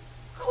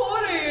こ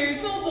れ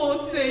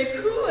登って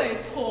食え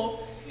と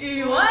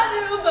言わ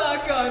ぬば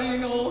かり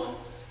の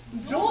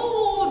上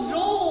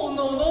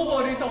の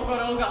登りとこ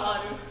ろがあ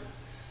る。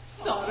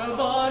さら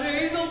ばあ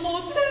れ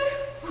登って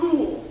食お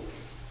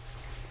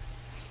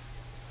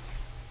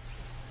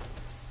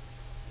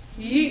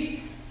う。い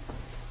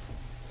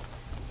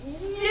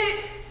え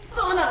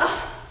とな。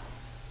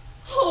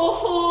ほ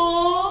ほ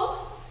ー、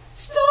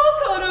下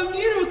から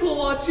見ると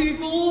は違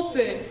う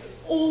て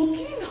大き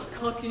な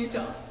柿じゃ。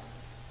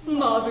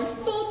まず一つ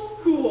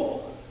食お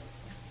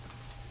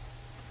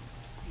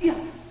う。やっ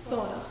と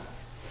な。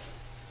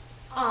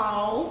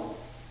あお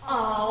あ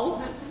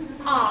お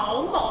あお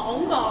まお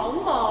まお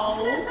まお。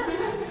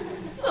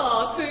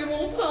さても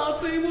さ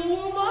ても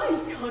うまい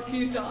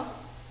柿じゃ。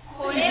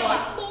これは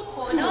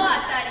この辺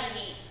り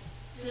に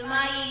住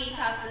まいた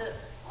す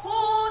工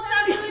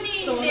作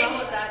人でご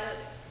ざる。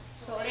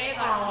それが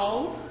し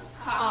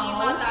柿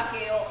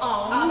畑を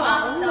余っ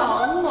た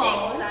もんで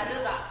ござる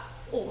が、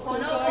この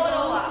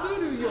頃は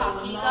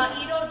柿が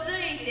色づ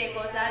いてご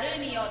ざる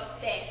によっ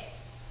て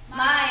毎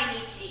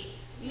日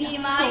見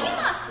舞い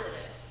まする。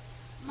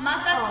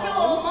また今日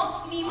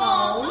も見も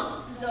う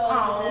と存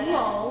ずる。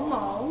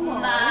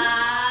ま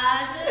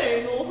ず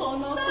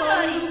そろ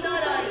りそろ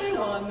りと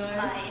参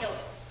ろう。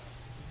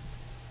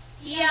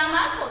いやま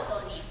こ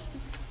とに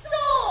総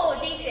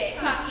じて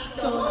柿と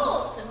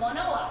申すもの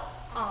は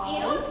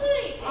色づ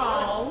いてお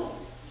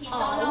り、人の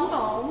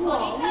取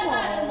りたが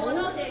るもの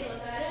でご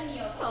ざるに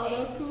よってかよ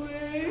う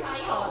に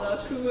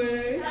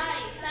さ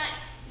いさ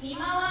い見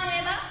回れ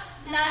ば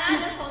なら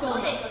ぬこと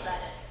でござ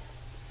る。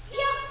いや、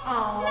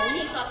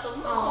何かと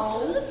申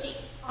すうち、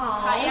は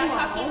や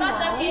柿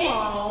畑へ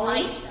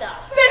参った。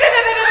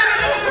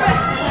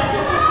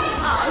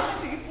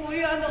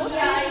い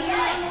やいや、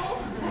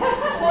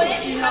これ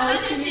に旗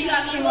主が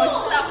見もっ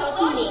たほ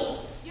どに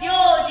領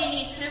事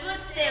につぶっ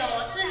てお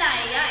つな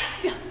いや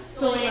い。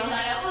どれか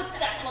ら打った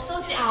こ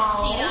とじゃ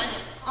知らぬ。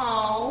あ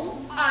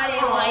れ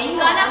はい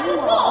かなこ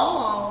と。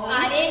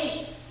あれに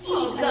い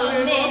か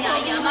めな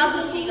山伏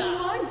が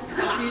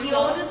柿を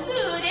盗ん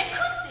で食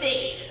ってい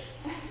る。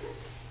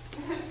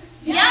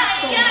やい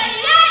やいやい、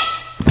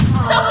そこ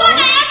の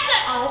やつ。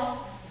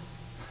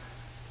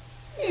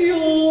よ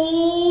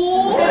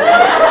ー、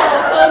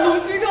旗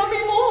主が見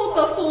もうた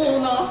そう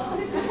な。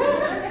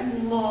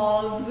ま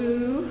ず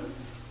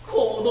こ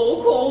の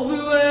小杖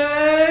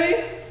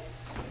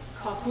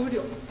閣僚。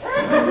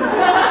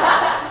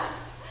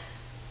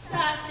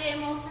さて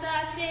もさ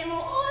ても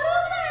愚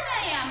か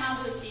な山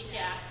伏じゃ。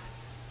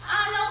あ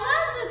のわ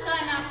ずか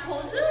な小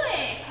杖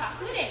へ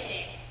隠れて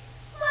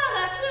我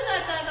が姿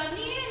が見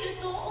える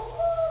と思う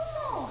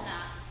そうな。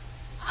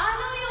あ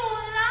のよ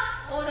う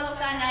な愚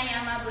かな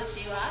山伏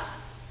は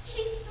ち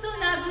っと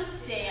なぶっ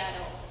てや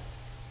ろう。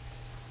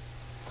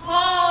はあ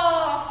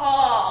は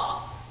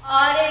あ、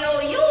あれを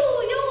ようよう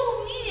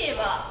見れ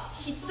ば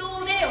人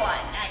では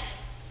ない。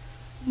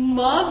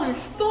まず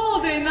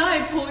人でな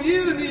いとい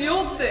うに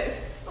よっ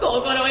て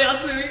心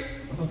安い。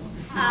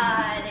あ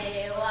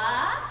れは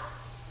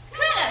カ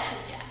ラス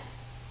じゃ。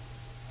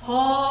はあ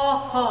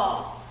は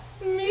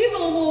あ、み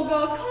どもが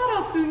カラ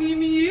スに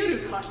見え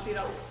るかし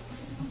ら。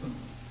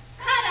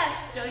カラ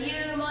スと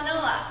いうもの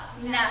は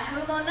鳴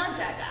くもの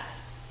じゃが、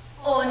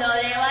己は鳴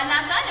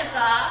かぬか。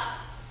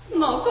鳴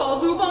か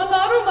ずば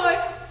なるまい。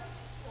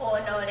己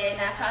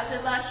鳴かず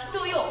ば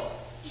人よ。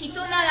人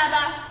ならば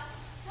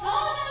その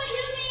弓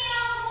矢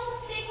を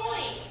持ってこい。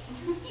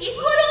い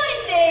ころ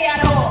えてや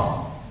ろう。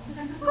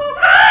こ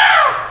か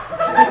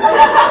なん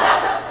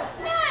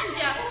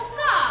じゃこ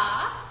か。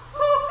こ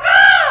か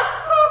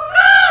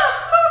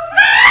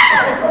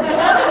な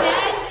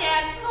んじゃ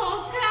こ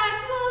か。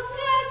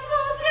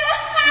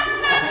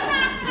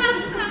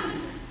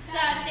さ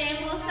て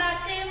もさ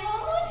ても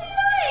面白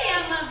い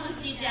山伏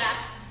じゃ。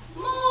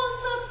もう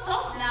そっと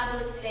な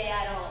ぶってや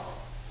ろう。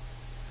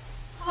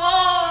はあ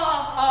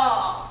は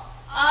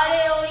あ、あれ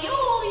をようよ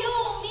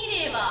う見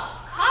れば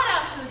カ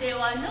ラスで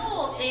は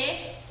のうて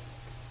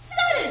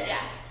猿じゃ。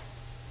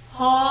は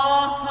あ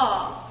は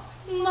あ、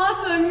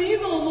またみ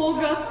ども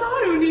が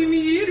猿に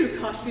見える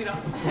かしら。猿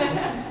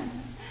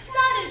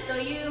と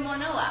いうも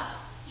のは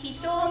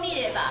人を見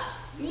れば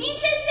見せ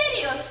せ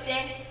りをして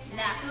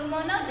鳴くも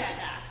のじゃ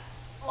が、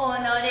己は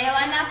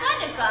鳴か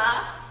ぬか。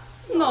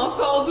鳴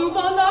かず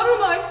ばなる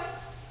まい。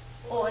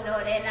己鳴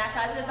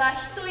かずば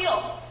人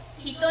よ。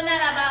人な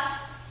らば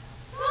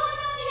その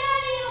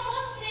槍を持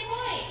ってこ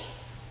い。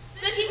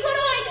突き黒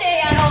いて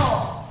やろ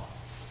う。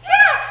キ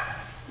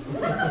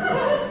ャなん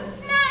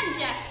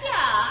じゃキャ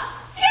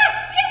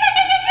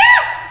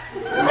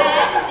な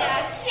んじゃ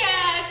キャ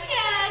キャ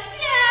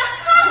キャ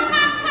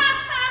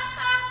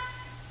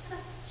さ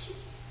ち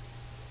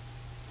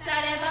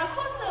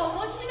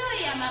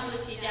山伏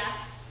じ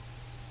ゃ。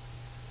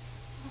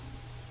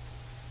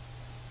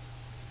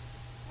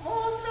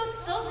もうそっ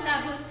と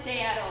殴って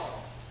やろう。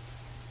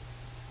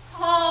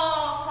ほう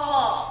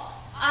ほう、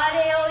あ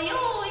れをようよ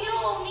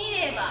う見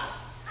れば、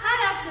カ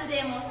ラス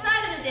でも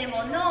猿で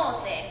もの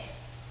うて、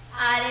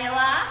あれ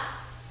は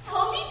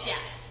飛びじゃ。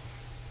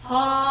は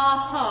あ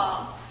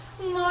はあ、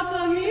ま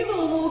た身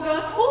ども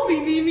が飛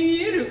びに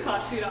見えるか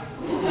しら。飛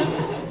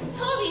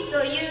び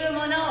という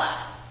もの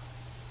は、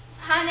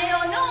羽を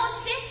のう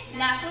して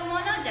鳴くも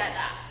のじゃ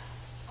が、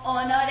己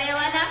は鳴か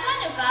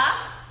ぬか？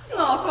鳴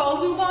か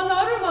ずば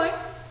なるまい。己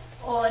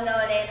鳴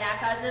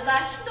かずば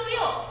人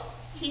よ。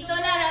人な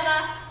ら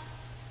ば、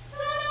そ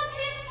の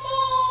鉄砲を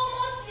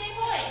持って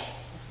こ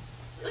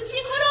い。撃ち殺え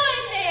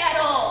てや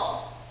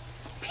ろう。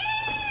ピー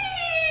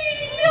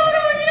よろ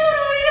よろ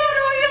よ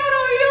ろよろ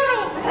よろ。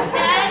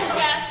なんじ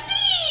ゃ、ピー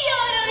よ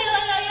ろよ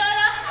ろよろ、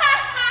はっはっ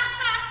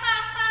はっはっ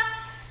は。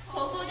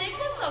ここで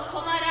こそ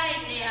困ら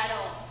えてや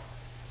ろう。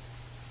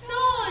そう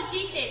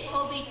じて飛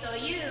びと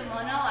いう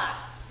もの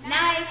は、泣い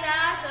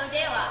た後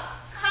で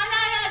は必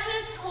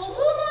ず飛ぶもの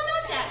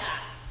じゃが、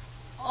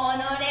己は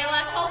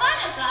飛ば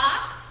ぬ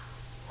か？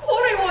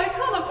これはい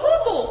かなこ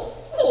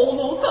と。こ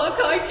の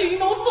高い木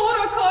の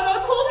空か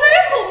ら飛べ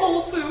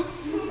と申す。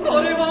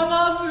これは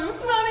まず何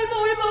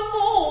といた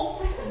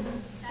そう。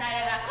さ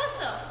らばこ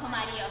そ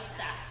困りよっ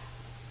た。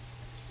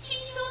ちっ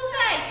と書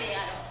いてや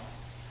ろ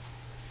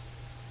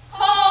う。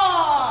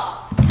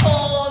ほう、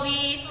飛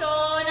びそう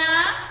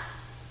な、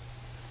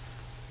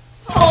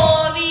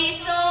飛び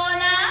そう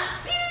な、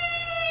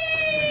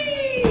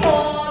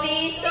飛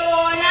びそう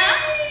な、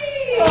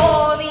飛びそうな、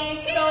飛び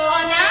そう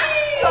な、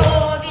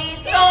飛び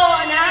そう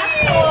な、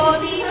飛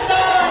びそうな、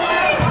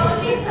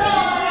飛びそうな、飛びそう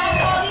な、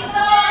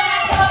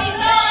飛びそう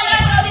な、飛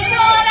びそ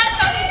うな、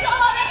飛びそう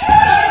な。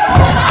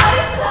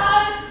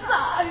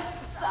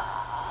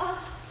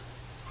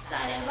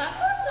さればこ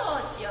そ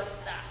落ちよっ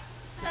た。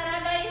さ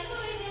らば急い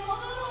で戻ろ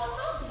う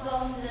と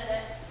存ずる。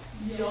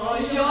いや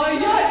いや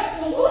いや、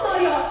そこ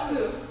なやつ。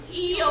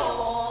いいよ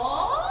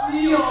ー。い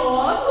や、あ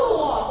と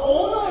は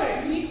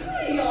己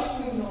憎いやつ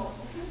な。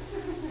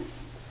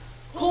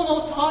こ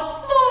のたっ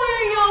とえ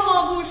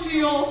山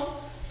伏を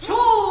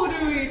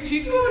鳥類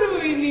竹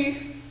類に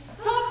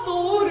たっ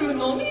とおる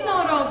のみ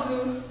なら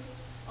ず、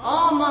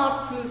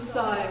天津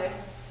さえ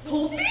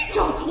飛びじ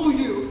ゃと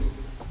いう。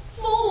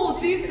そう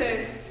じ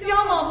て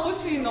山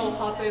伏の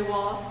果て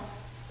は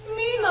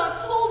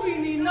皆飛び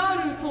にな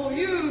ると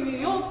いう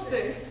によっ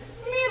て、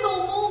身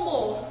ども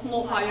も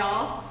もは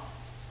や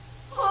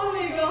羽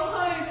が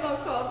生えた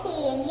かと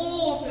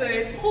思う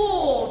て通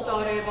っ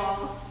たれば、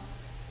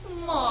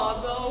ま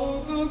だ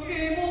動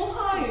けも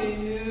生え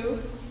ぬ。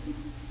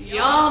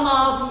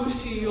山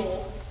伏よ、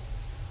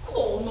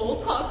こ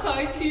の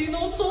高い木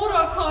の空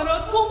か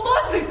ら飛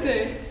ばせ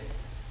て、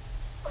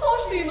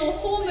腰の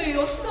骨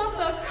をした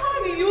たか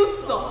に言っ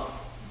た。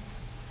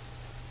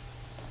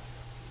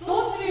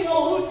そっち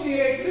のうち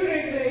へ連れ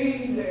てい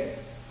いん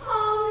で、看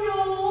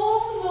病を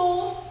の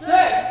せ。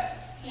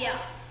いや、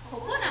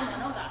ここなも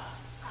のが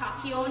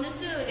柿を盗うで食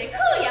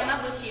う山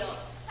伏を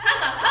歯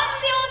が看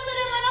病する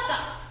ものか？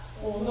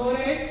そう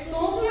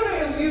する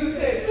よ言う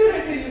て連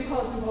れて行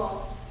かず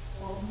ば、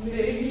目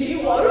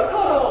に悪か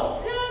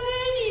ろう。ため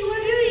に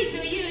悪い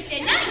と言う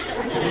て何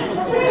とする？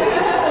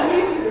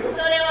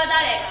それは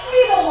誰が？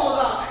身どもが。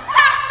はっはっ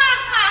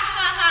はっ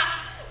はっは。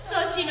そ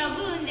ちの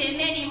分で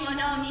目に物を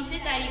見せ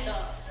たりとむか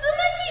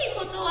しい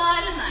ことは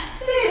あるまい。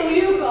手と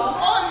いうか、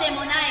恩で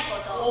もないこ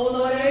と。己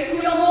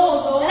悔やも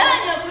うぞ。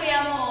何の悔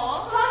や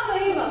もう？たった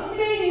今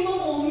目に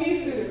物を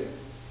見ず。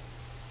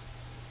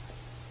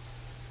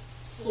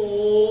そ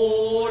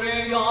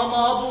れ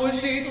山伏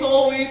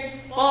といっ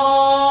ぱ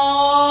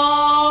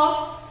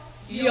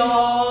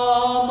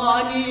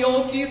山に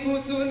置き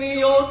伏すに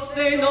よっ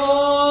て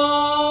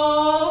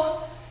の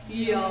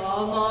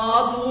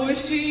山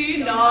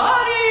伏な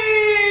り。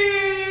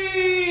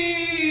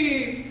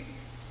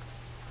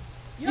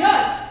やい、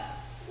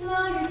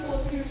何と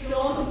急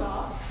所んだ。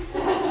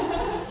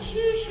抽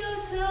象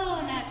そう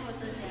なこ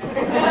とじゃ。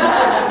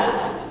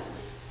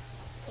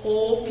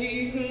と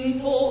金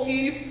と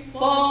一杯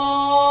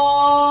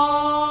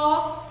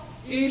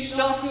一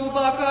尺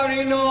ばか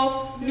り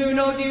の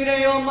布切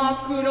れを真っ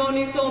黒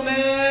に染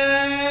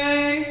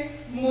め、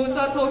む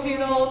さとひ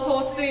らを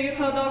取ってい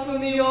ただく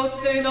によ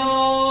っての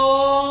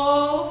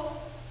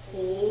と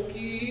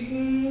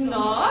金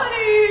な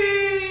り。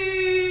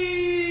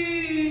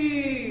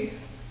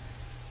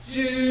数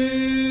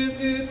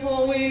珠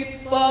と一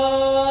杯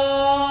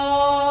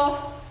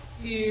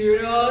い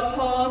らた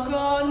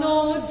か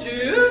の数珠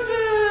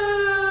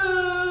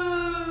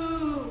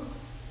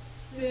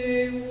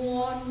で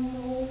はの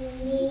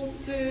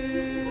て、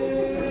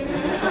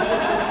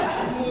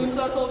む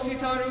さとし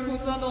たる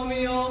草の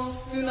実を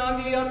つな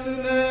ぎ集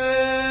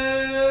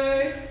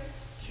め、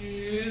数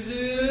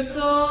珠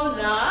と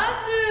名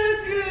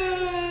付く。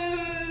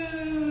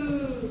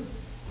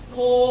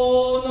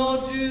この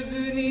数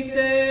珠に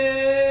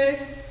て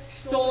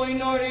一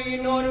祈り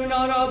祈る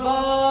なら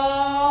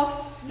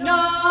ば、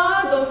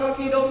何度か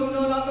既読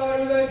のなか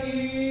るべ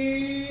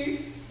き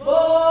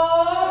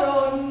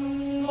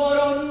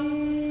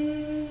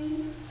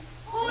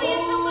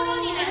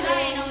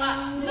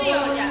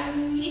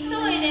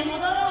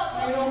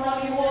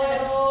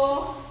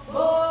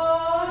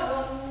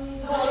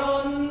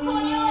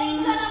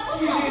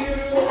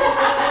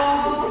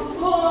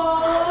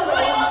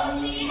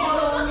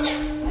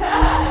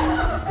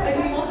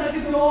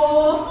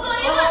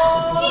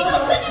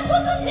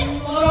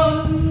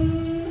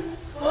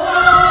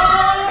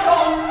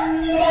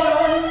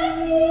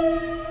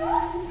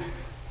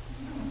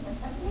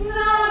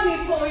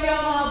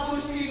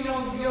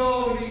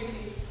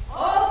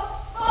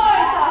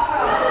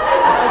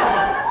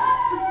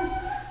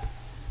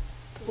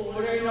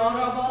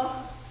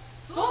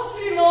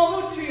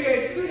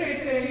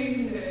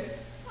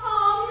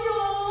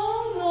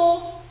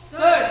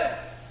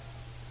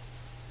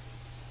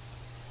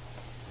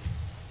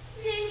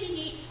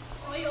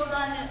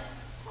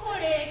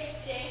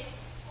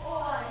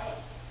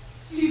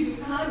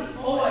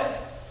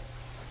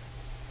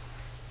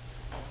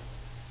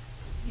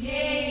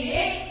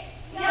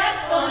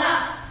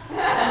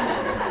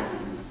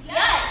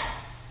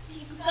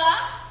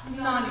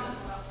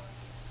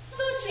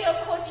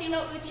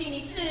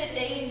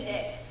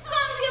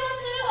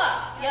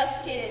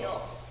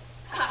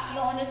気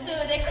を盗んで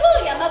食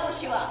う山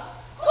伏は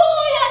こう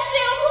やって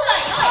おくが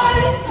よ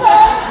い。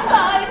大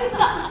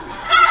だ。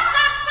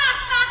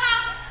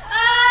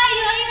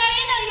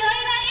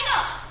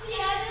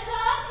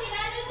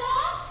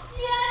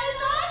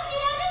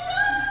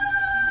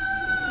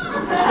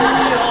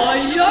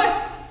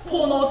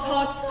この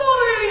たっと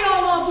い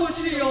山伏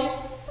を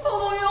こ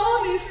のよ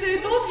うにして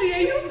どちへ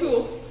行く。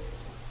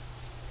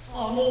あ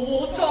の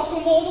横着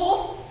者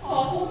あ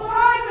そば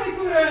えてく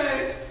れ。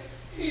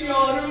や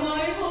るまい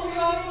ぞや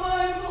るま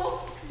いぞ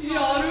や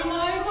るま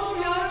いぞ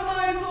やるまいぞやるま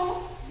いぞ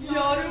や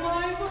るま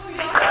いぞ。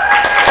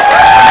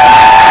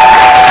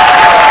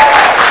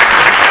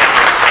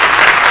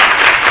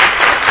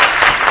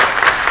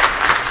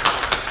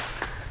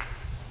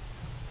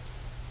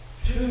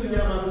Two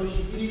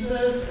Yamabushi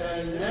pieces,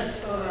 and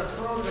next on our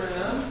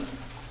program,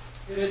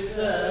 it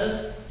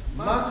says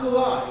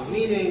makuai,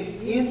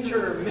 meaning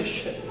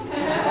intermission.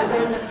 We're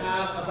going to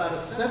have about a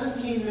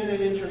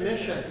 17-minute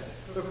intermission.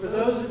 But for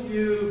those of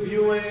you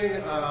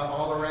viewing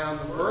all around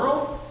the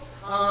world,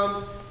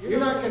 you're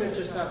not going to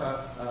just have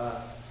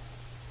a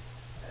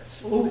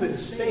open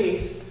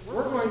space.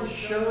 We're going to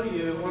show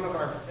you one of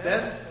our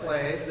best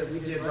plays that we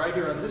did right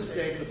here on this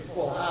stage with the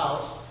Full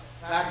House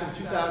back in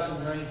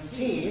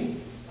 2019.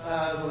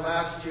 The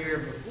last year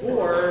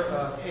before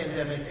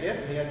pandemic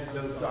hit, we had to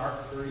go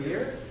dark for a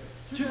year.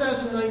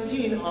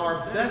 2019,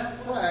 our best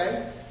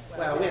play,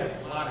 well, we had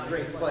a lot of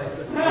great plays,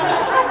 but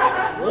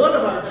one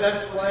of our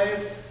best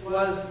plays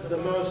was the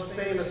most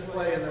famous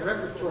play in the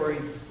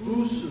repertory,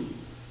 Busu.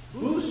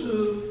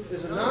 Busu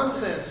is a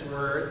nonsense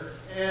word,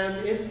 and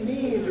it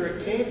means, or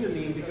it came to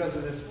mean because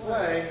of this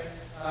play,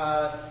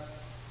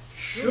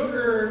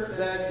 sugar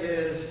that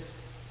is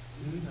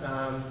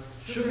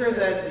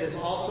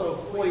also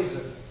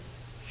poison.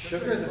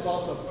 Sugar that's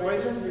also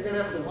poison. You're going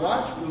to have to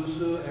watch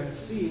Busu and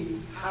see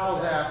how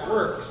that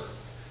works.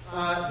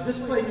 This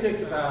play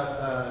takes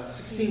about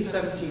 16,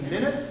 17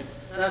 minutes.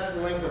 That's the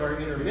length of our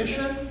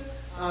intermission.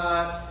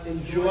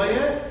 Enjoy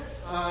it.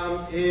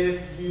 If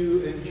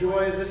you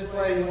enjoy this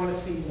play and you want to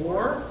see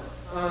more,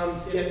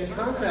 get in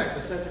contact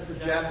with the Center for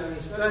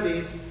Japanese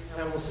Studies,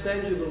 and we'll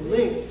send you the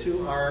link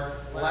to our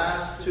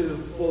last two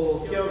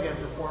full Kyogen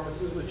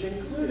performances, which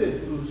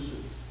included Busu.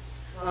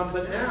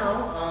 But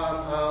now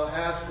I'll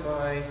ask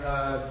my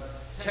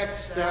tech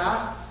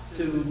staff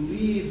to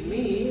leave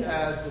me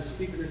as the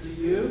speaker to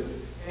you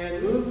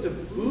and move to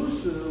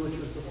Busu, which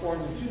was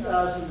performed in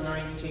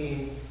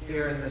 2019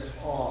 here in this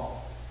hall.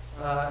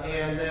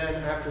 And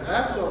then after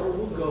that's over,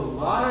 we'll go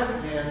live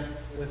again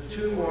with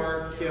two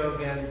more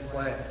Kyogen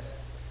plays.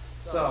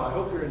 So I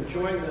hope you're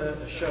enjoying the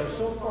show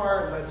so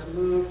far. Let's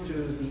move to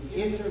the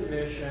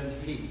intermission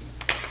piece.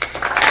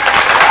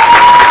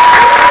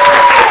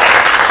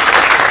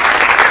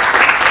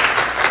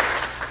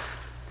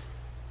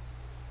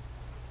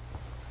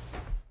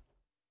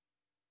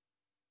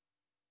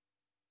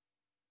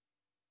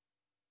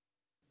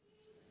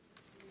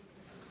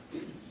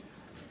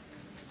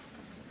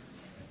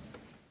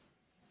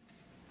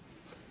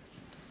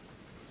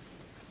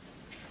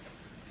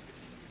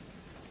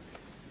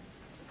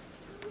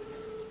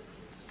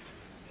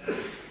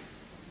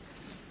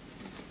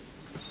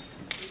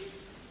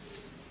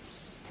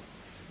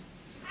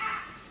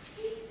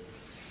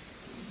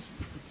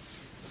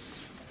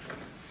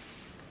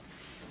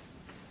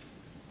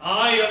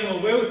 I am a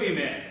wealthy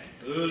man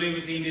who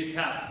lives in this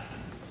house.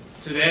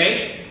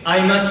 Today,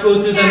 I must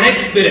go to the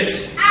next village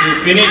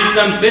to finish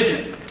some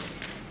business.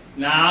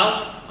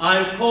 Now,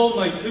 I'll call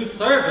my two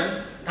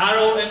servants,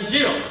 Taro and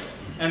Jiro,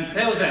 and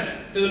tell them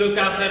to look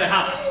after the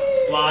house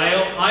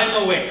while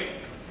I'm away.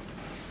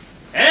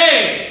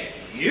 Hey,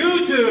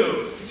 you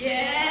two!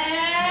 Yes!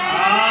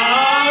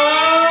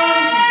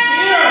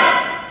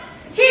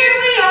 Here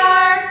we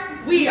are!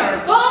 We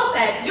are both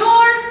at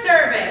your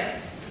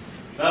service.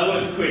 That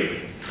was quick.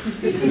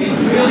 It's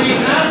really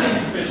nothing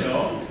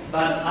special,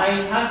 but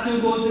I have to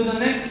go to the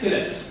next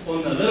village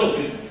on a little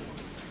business.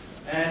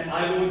 And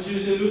I want you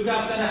to look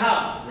after the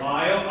house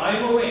while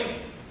I'm away.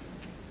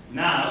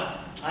 Now,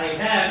 I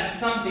have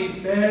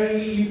something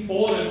very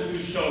important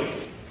to show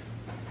you.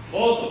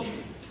 Both of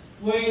you,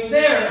 wait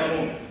there a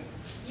moment.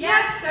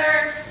 Yes,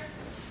 sir.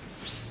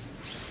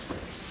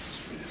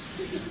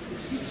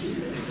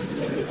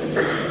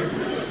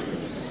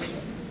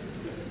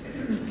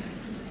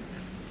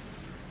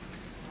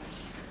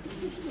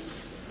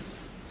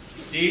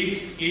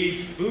 This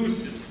is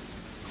Busu.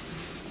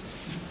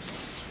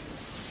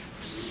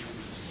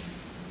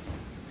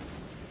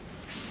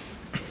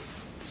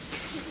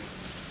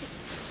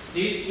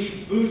 This is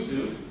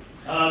Busu,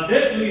 a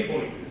deadly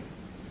poison.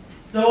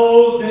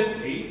 So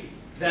deadly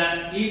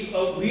that if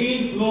a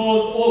wind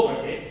blows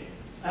over it,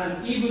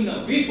 and even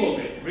a whiff of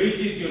it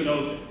reaches your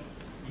noses,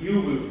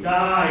 you will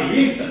die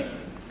instantly.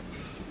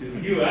 Do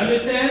you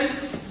understand?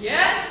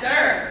 Yes,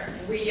 sir.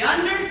 We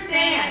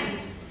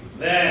understand.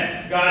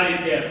 Then, guard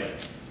it carefully.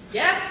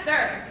 Yes,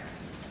 sir.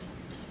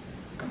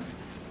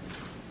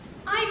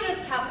 I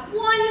just have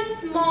one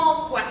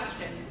small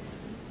question.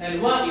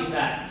 And what is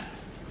that?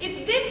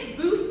 If this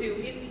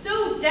Busu is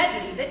so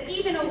deadly that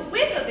even a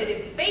whiff of it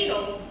is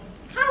fatal,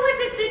 how is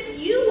it that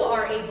you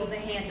are able to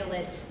handle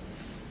it?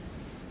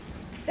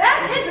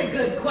 That is a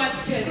good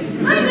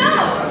question. I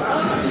know.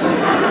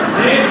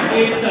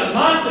 This is the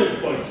master's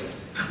poison,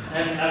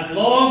 and as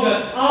long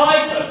as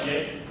I touch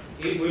it,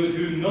 it will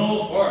do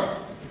no harm.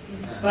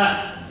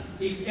 But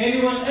if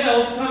anyone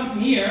else comes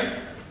near,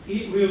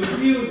 it will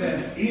kill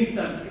them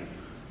instantly.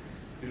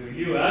 Do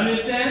you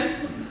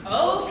understand?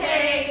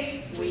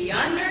 Okay, we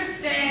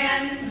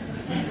understand.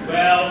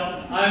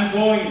 Well, I'm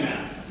going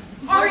now.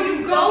 Are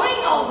you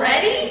going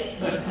already?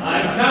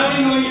 I'm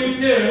counting on you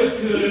two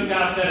to look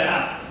after the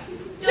house.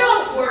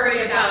 Don't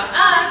worry about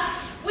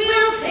us.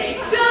 We'll take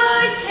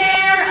good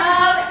care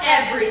of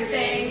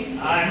everything.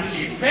 I'm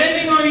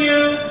depending on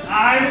you.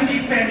 I'm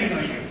depending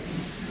on you.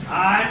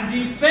 I'm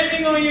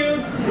depending on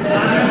you.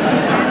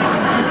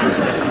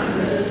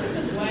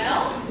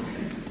 Well,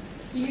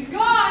 he's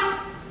gone.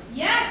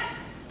 Yes,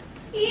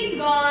 he's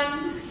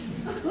gone.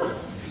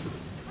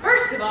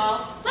 First of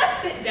all,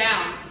 let's sit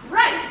down.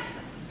 Right.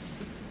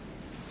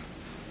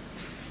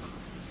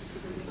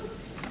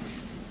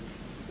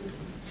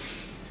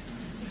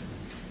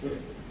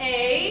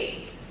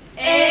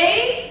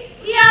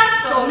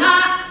 Yato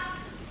na.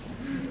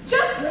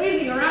 Just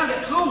lazing around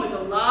at home is a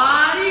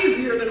lot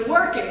easier than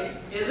working,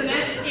 isn't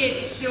it?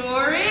 It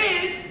sure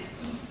is.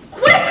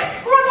 Quick!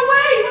 Run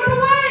away! Run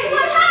away!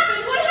 What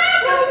happened? What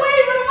happened? Run away!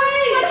 Run away!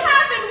 What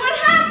happened? What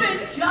happened?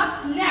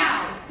 Just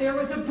now, there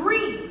was a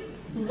breeze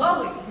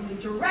blowing from the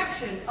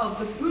direction of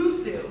the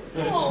Busu.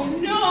 Oh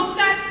no,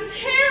 that's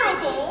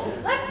terrible.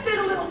 Let's sit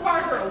a little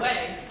farther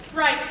away.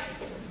 Right.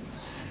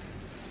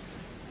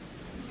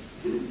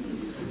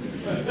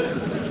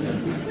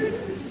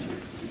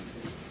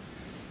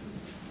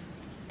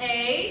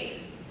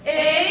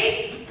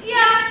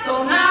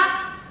 Yato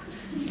na.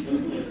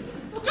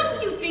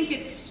 Don't you think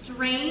it's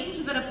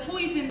strange that a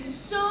poison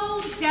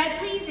so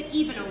deadly that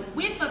even a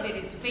whiff of it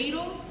is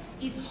fatal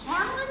is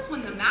harmless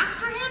when the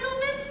master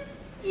handles it?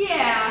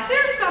 Yeah,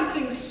 there's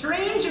something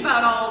strange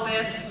about all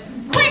this.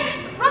 Quick!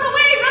 Run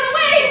away! Run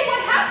away!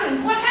 What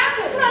happened? What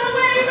happened? Run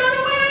away! Run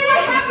away!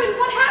 What happened?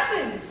 What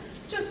happened?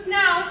 Just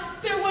now,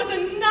 there was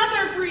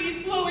another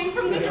breeze blowing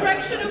from the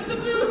direction of the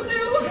Busu.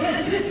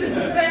 This is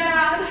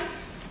bad.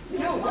 You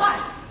know what?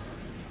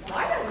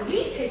 Why don't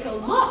we take a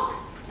look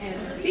and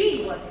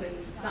see what's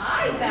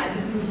inside that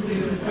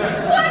Busu?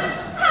 What?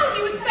 How do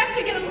you expect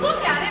to get a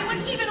look at it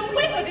when even a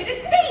whiff of it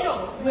is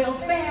fatal? We'll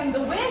fan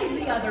the wind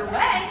the other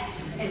way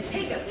and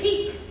take a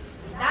peek.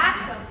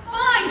 That's a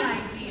fine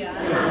idea.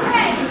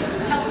 Hey,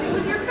 help me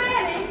with your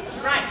fanning.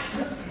 Right.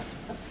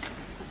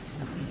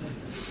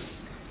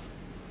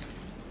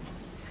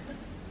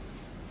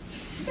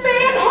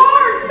 Fan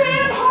hard!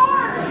 Fan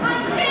hard!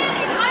 I'm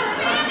fanning! I'm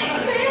fanning!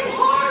 Fan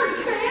hard!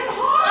 Fan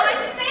hard!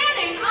 I'm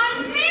fanning! I'm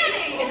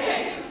fanning!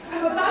 Okay,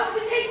 I'm about to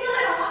take the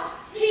lid off.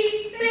 Keep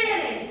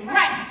fanning.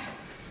 Right.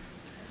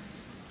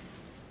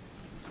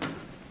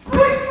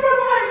 Quick, run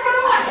away! Run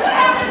away! What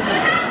happened? What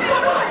happened?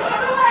 Run away!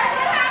 Run away!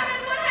 What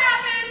happened? What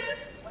happened?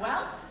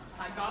 Well,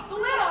 I got the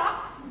lid off.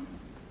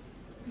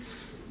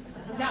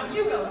 Now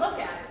you go look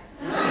at it.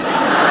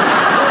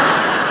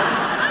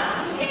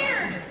 I'm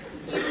scared.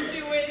 You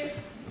do it.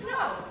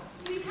 No,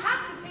 we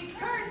have to take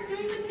turns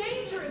doing the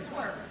dangerous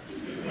work.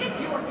 It's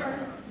your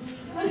turn.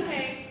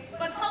 Okay,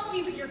 but help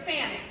me with your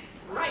fanning.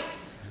 Right.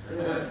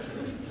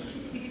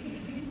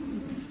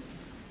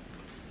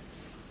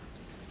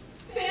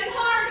 Fan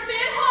hard!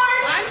 Fan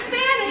hard! I'm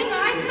fanning.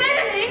 I'm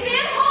fanning.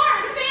 Fan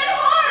hard! Fan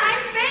hard!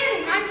 I'm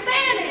fanning. I'm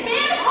fanning.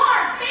 Fan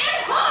hard! Fan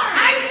hard!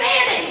 I'm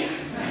fanning.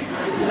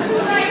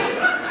 Right.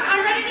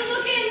 I'm ready to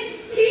look in.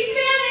 Keep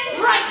fanning.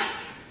 Right.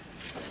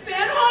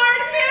 Fan hard!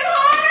 Fan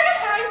hard!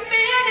 I'm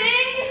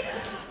fanning.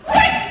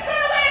 Quick!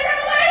 Run away! Run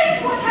away!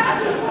 What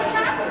happened? What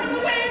happened? Run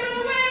away!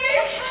 Run away!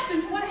 What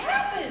happened? What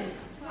happened?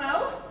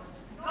 Well,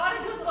 got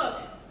a good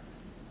look.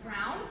 It's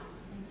brown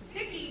and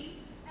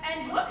sticky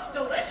and looks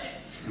delicious.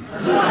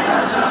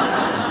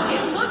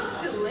 It looks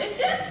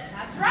delicious.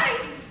 That's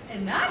right.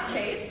 In that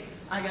case,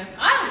 I guess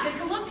I'll take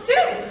a look too.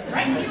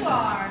 Right you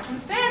are.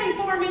 Keep fanning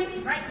for me.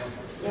 Right.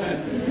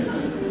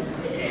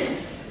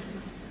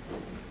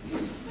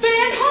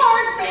 Fan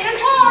hard. Fan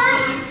hard.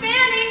 I'm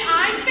fanning.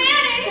 I'm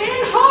fanning.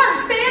 Fan hard.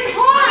 Fan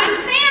hard. I'm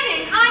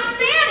fanning. I'm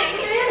fanning.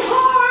 Fan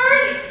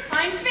hard.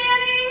 I'm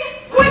fanning.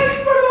 Quick,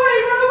 run away.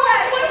 Run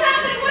away. What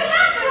happened? What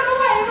happened? Run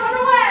away. Run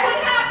away.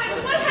 What happened?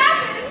 What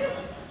happened?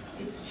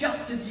 It's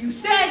just as you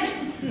said.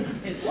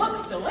 It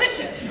looks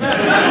delicious.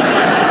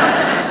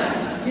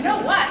 You know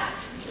what?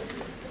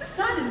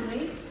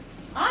 Suddenly,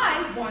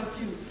 I want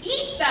to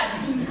eat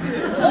that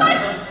Busu.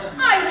 What?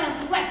 I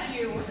won't let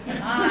you.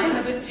 I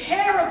have a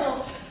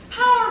terrible,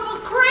 powerful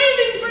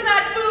craving for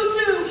that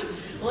Busu.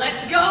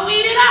 Let's go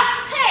eat it up.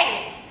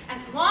 Hey,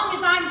 as long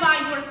as I'm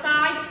by your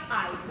side,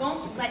 I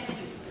won't let you.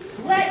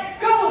 Let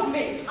go of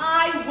me.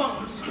 I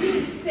won't.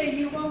 You say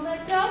you won't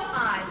let go?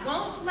 I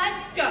won't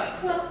let go.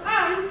 Well,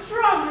 I'm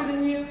stronger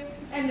than you,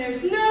 and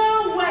there's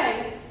no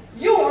way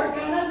you're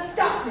gonna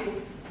stop me.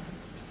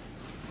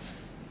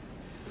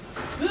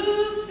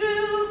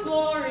 Busu,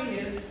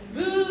 glorious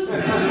Busu.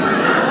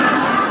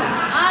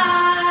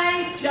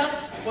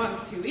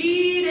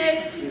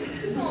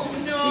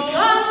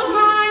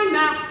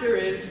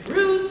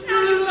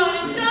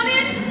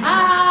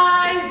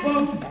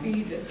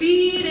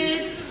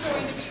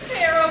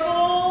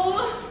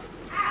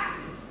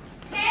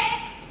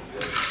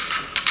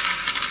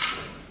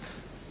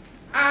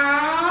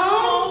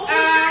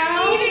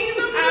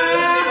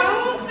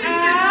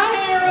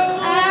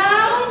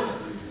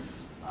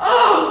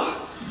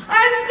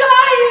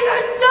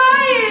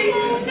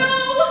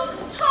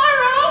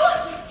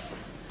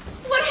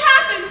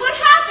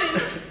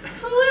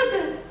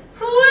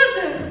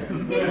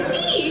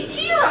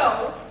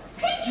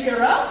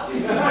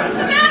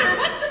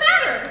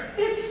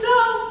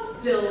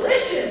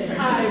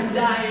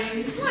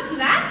 dying. What's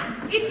that?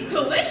 It's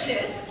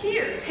delicious.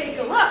 Here, take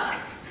a look.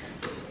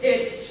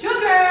 It's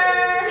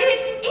sugar.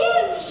 It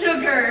is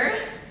sugar.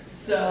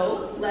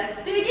 So,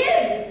 let's dig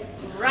in.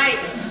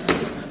 Right.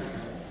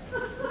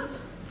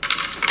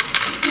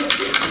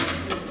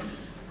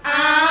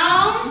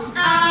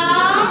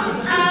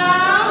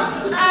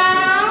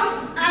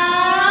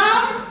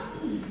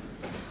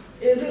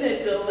 Isn't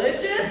it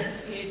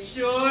delicious? It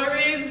sure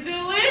is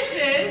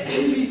delicious.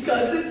 And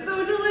because it's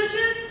so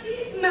delicious,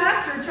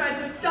 Master tried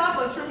to stop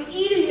us from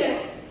eating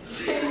it,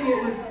 saying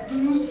it was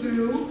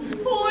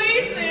PSU.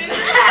 Poison.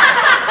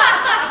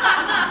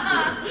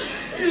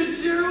 It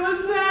sure was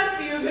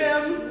nasty of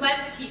him.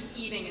 Let's keep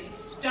eating and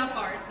stuff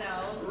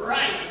ourselves.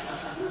 Right.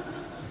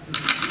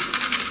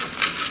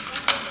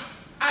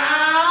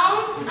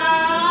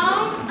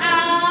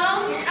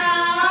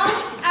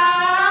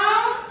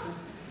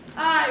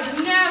 I've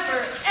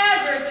never,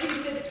 ever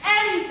tasted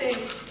anything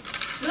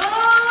so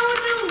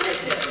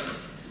delicious.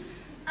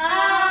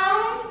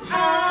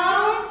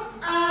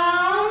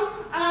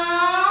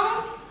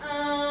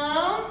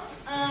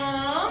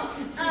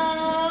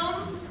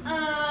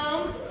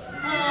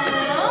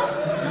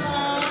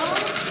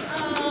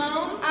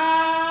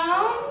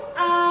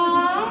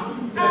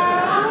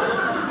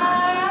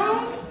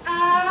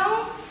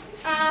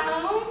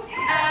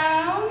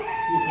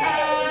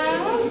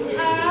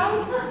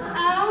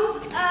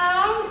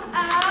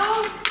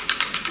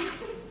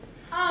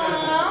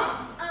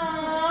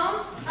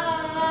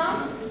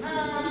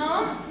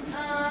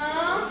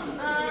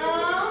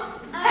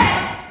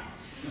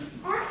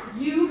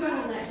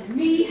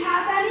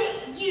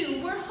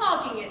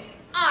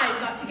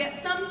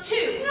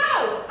 Too.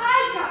 No,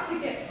 I've got to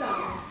get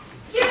some.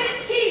 Give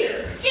it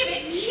here. Give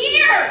it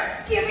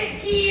here. Give it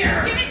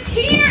here. Give it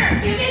here.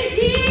 Give it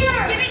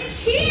here. Give it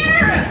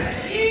here.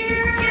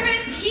 Give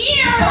it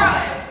here.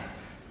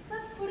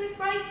 Let's put it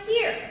right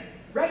here,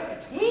 right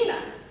between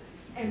us,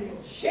 and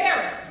we'll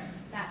share it.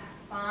 That's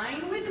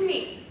fine with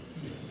me.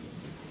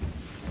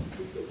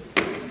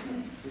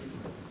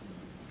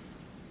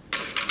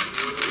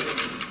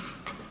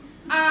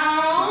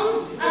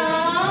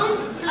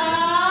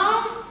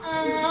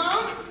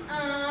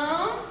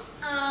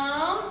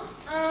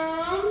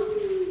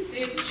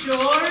 This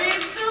sure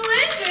is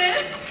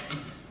delicious.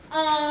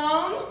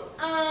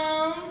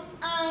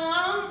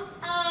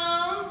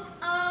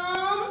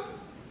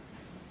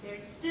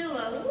 There's still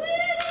a little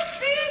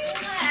bit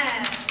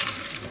left.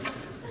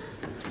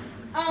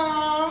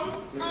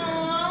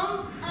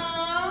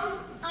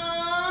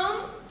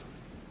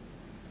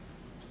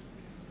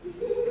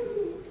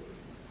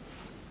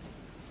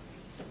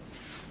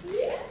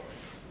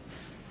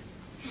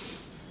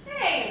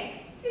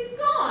 Hey, it's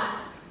gone.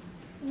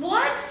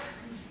 What?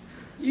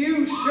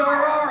 You sure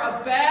are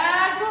a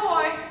bad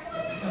boy.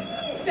 What do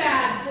you mean,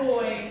 bad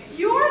boy?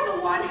 You're the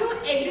one who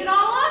ate it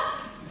all up.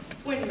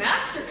 When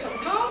Master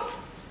comes home,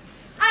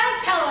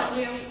 I'll tell on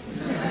you.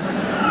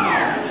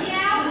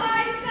 Yeah,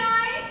 wise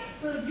guy?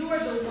 Well, you're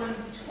the one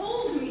who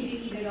told me to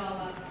eat it all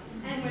up.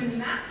 And when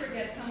Master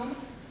gets home,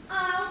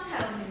 I'll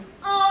tell him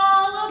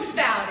all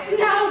about it.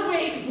 Now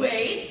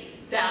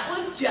wait. That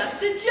was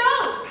just a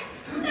joke.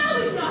 Now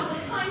is not the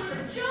time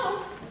for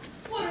jokes.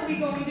 What are we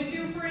going to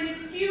do for an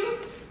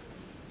excuse?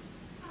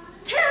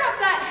 Tear up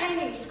that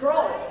hanging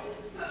scroll.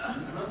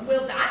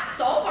 Will that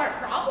solve our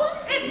problem?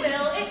 It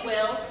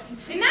will.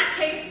 In that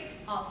case,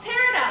 I'll tear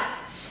it up.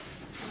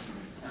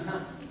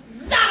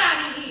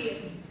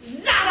 Zadadi,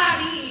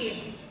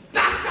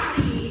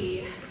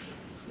 basadi.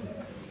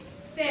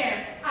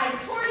 There, I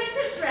torn it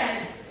to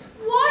shreds.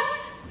 What?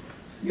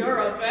 You're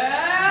a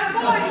bad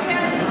boy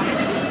again. What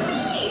do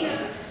you mean?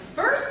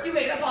 First you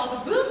ate up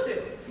all the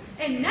busu,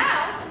 and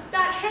now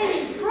that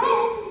hanging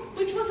scroll,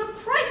 which was a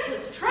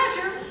priceless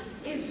treasure,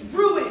 is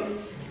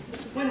ruined.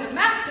 When the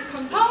Master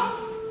comes home,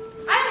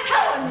 I'll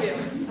tell on you.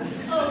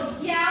 Oh,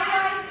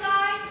 yeah, wise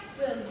guy?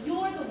 Well,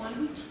 you're the one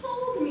who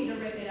told me to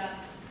rip it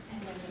up.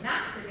 And when the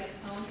Master gets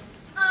home,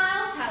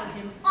 I'll tell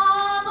him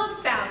all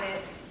about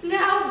it.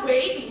 Now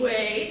wait.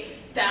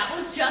 That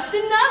was just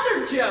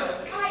another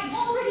joke. I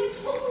already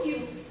told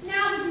you,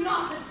 now is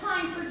not the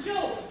time for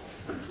jokes.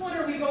 What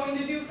are we going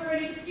to do for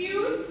an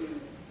excuse?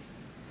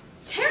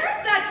 Tear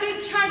up that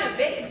big china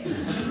vase.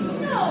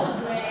 No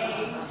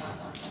way.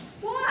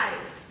 Why?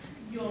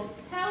 You'll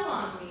tell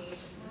on me,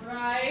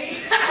 right?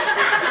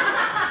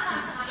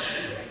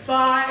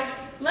 Fine.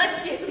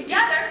 Let's get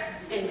together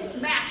and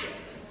smash it.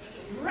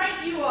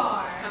 Right you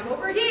are. Come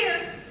over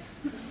here.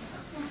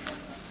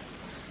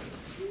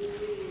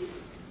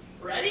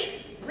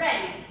 Ready?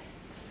 Ready.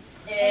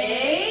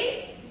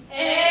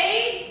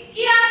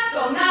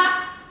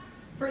 Yatona.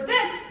 For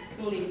this,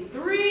 we'll need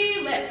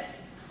 3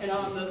 lifts. And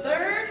on the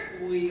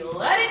 3rd, we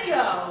let it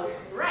go.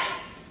 Right.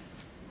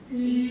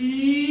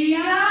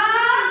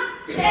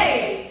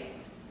 Hey.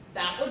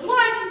 That was 1.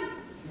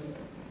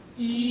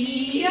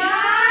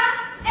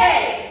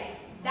 Hey.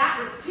 That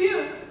was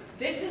 2.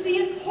 This is the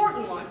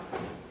important one.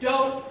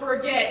 Don't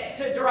forget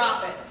to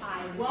drop it.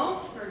 I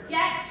won't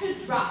forget to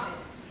drop it.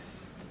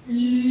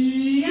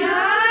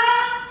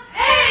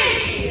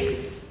 Hey.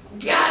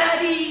 Gotta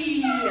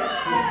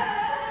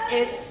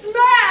it's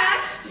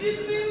smashed.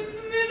 It's in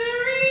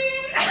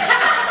smithereens.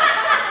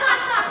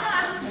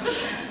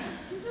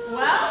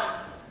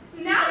 Well,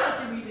 now what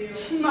do we do?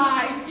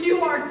 My,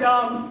 you are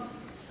dumb.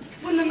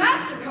 When the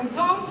master comes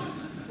home,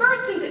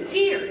 burst into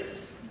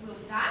tears. Will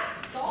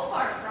that solve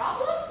our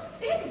problem?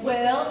 It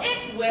will,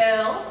 it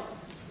will.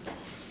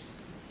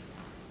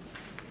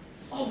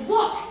 Oh,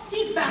 look,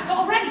 he's back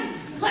already.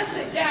 Let's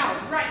sit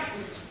down. Right.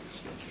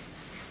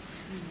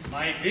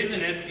 My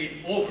business is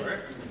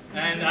over,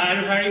 and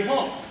I'll hurry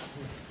home.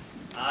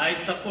 I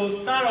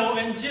suppose Taro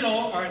and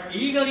Jiro are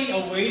eagerly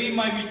awaiting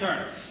my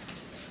return.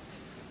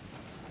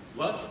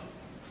 What?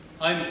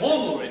 I'm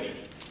home already.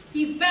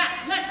 He's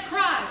back. Let's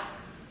cry.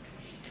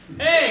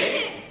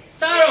 Hey!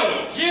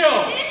 Taro!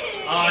 Jiro!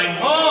 I'm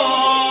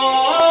home!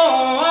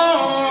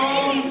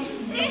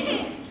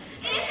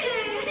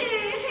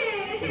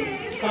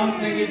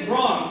 Something is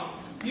wrong.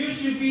 You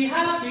should be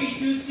happy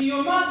to see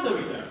your master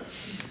return.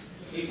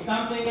 If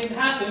something has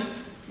happened,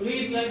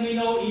 please let me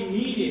know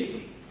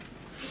immediately.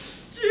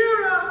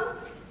 Jiro,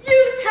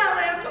 you tell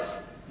him.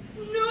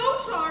 No,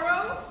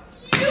 Taro.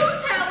 You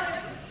tell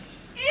him.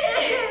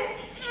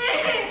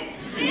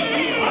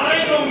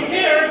 I don't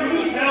care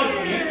who tells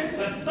me,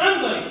 but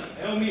somebody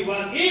tell me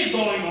what is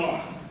going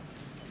on.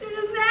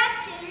 In that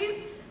case,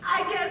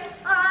 I guess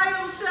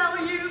I'll tell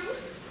you.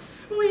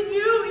 We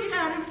knew he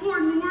had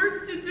important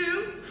work to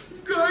do,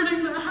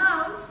 guarding the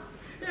house,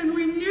 and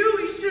we knew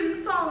he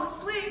shouldn't fall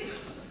asleep.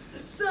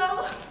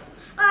 So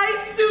I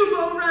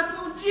sumo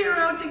wrestled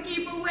Jiro to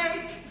keep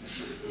awake,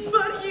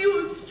 but he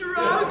was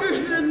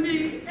stronger than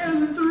me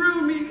and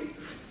threw me.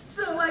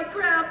 So I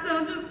grabbed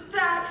onto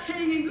that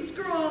hanging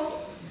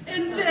scroll,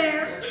 and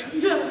there,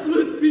 that's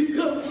what's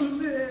become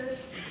of it.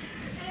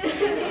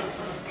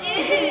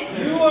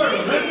 You are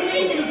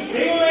wrestling to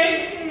stay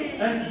awake,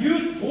 and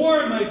you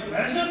tore my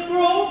precious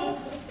scroll?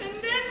 And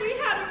then we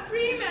had a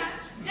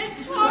rematch, and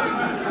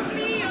Taro threw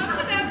me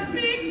onto that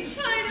big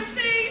china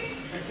vase,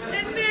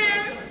 and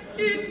there,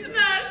 it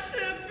smashed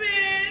to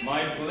bits.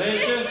 My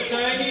precious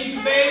Chinese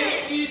vase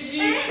is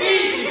in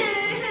pieces.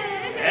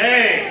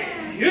 Hey,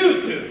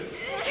 you two,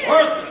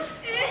 worthless,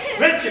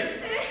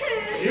 wretches,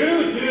 you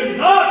do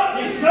not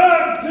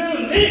deserve to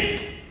live.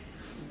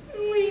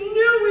 We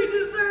knew we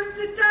deserved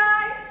to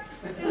die,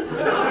 and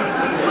so we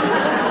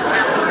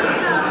killed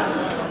ourselves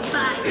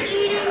by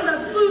eating the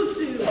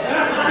busu.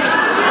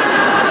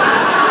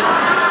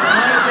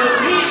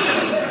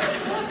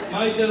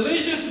 My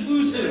delicious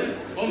busu,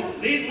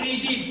 completely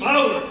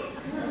devoured.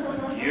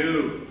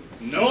 You,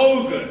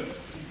 no good,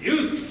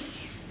 useless,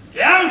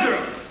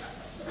 scoundrels.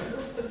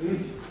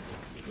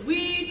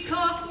 We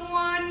took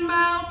one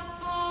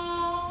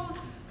mouthful,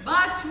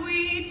 but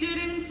we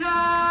didn't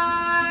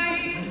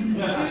die. 2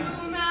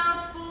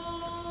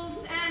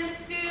 mouthfuls, and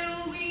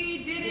still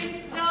we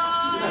didn't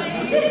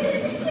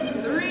die.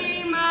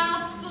 3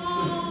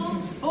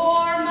 mouthfuls,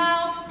 4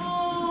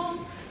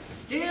 mouthfuls,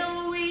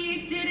 still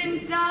we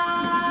didn't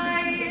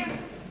die.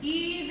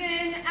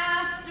 Even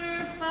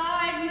after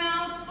 5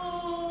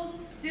 mouthfuls,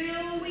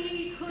 still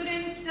we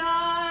couldn't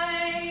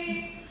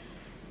die.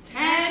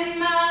 10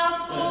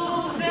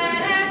 mouthfuls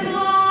and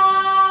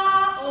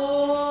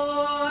more.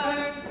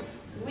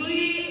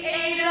 We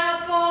ate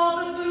up all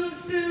the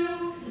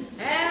busu,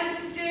 and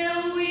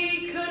still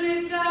we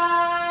couldn't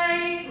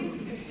die.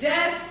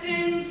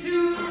 Destined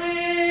to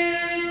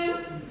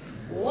live.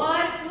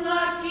 What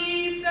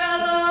lucky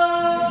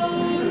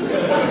fellows.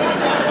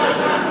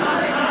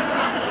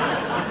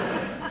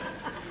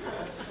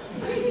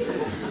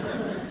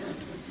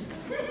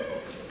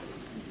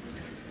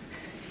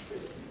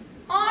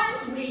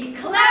 Aren't we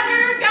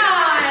clever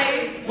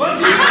guys? What?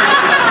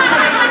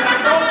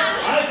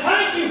 I'll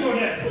punish you for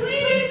this.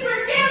 Please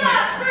forgive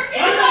us,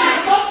 forgive Somebody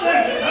us. stop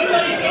them!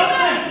 Somebody stop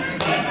them!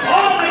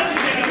 I'll let you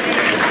get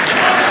away.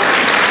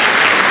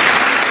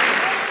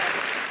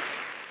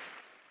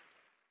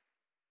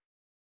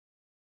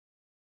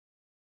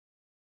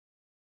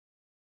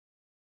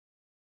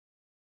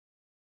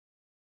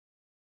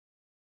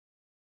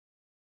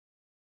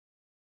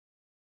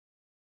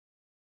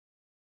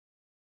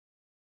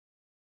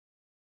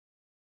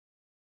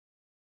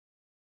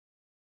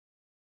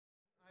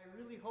 I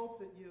really hope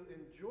that you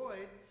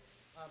enjoyed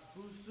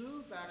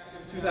Busu back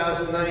in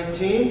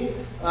 2019.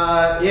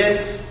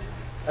 It's,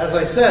 as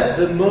I said,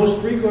 the most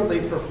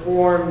frequently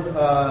performed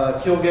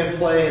Kyogen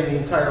play in the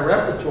entire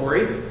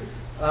repertory.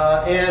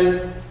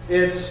 And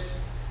it's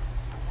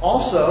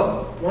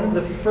also one of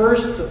the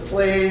first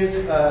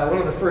plays, one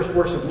of the first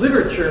works of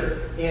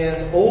literature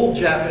in Old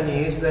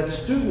Japanese that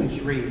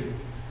students read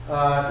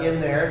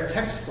in their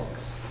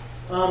textbooks.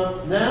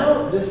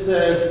 Now, this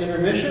says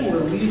intermission. We're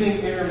leaving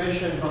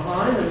intermission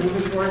behind and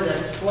moving to our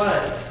next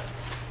play.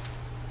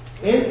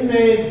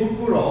 Enme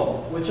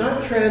Bukuro, which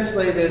I've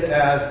translated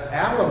as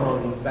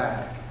alimony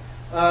bag.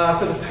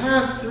 For the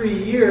past 3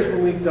 years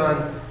when we've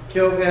done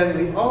Kyogen,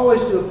 we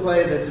always do a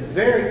play that's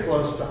very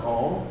close to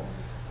home,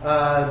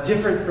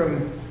 different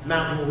from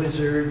mountain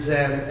wizards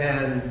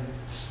and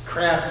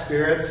crab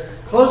spirits,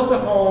 close to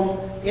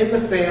home, in the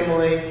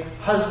family,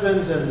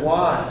 husbands and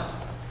wives.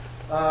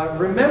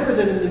 remember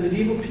that in the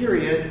medieval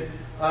period,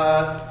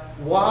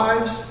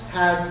 wives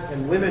had,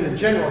 and women in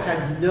general,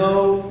 had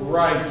no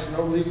rights,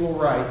 no legal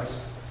rights.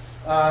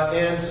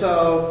 And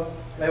so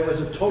it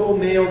was a total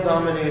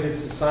male-dominated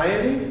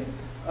society.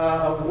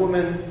 A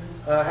woman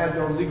had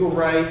no legal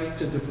right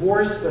to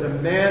divorce, but a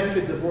man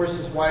could divorce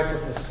his wife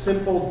with a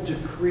simple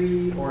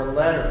decree or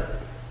letter,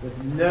 with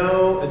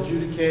no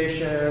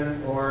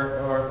adjudication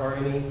or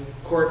any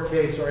court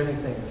case or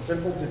anything, a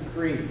simple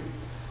decree.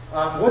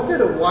 What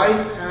did a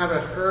wife have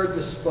at her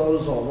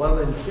disposal? Well,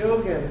 in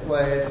Kyogen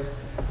plays,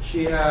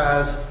 she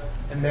has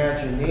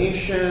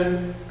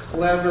imagination,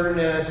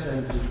 cleverness,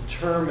 and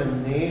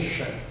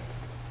determination.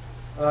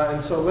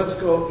 And so let's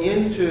go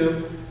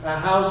into a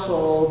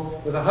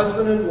household with a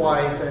husband and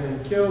wife, and in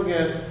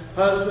Kyogen,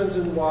 husbands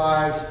and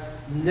wives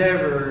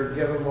never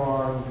get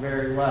along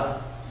very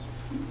well.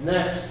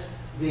 Next,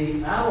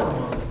 the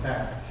alimony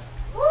pact.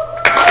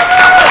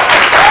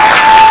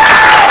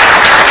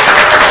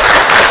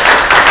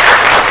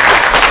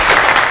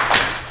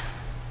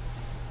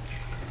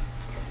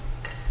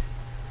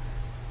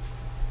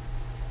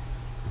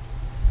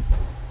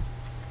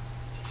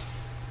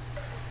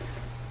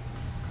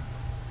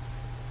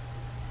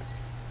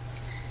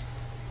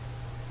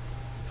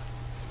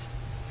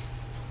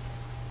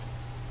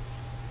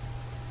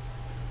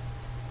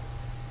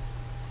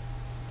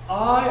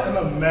 I am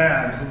a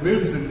man who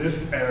lives in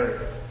this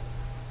area.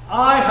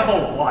 I have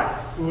a wife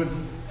who is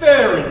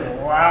very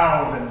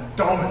loud and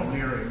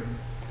domineering,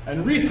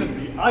 and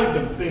recently I've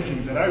been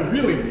thinking that I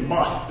really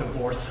must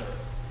divorce her.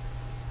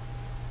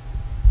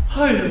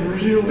 I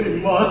really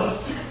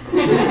must.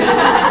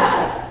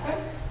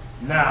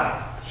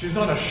 Now, she's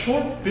on a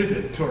short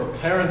visit to her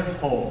parents'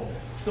 home,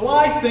 so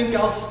I think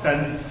I'll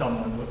send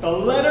someone with a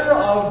letter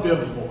of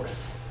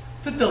divorce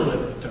to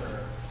deliver to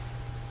her.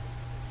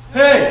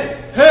 Hey!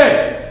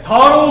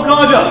 Taro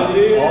Kaja!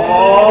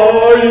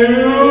 Are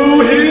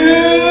you here?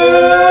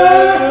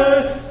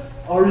 Yes.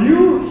 Are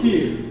you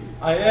here?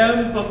 I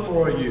am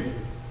before you.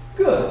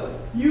 Good.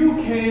 You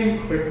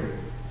came quickly.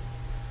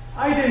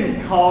 I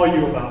didn't call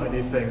you about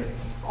anything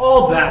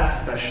all that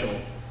special.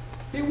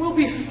 It will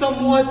be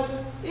somewhat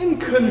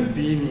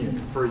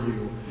inconvenient for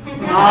you.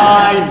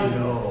 I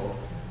know.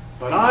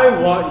 But I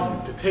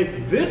want you to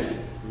take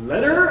this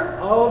letter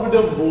of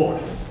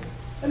divorce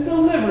and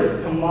deliver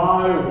it to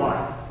my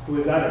wife,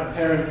 who is at her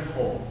parents'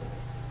 home.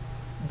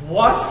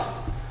 What?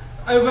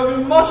 I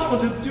very much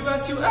want to do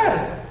as you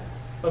ask,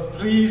 but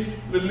please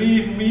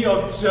relieve me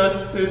of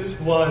just this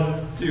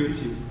one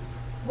duty.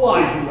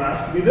 Why do you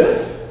ask me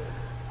this?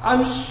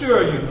 I'm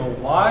sure you know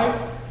why.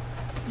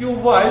 Your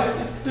wife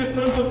is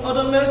different from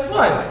other men's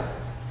wives.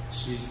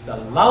 She's the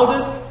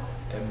loudest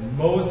and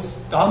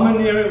most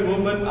domineering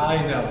woman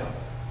I know.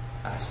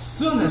 As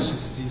soon as she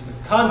sees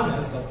the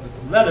contents of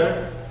this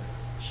letter,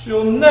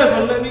 she'll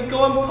never let me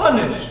go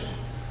unpunished.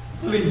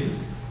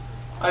 Please,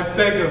 I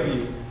beg of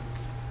you,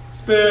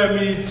 spare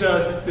me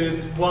just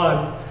this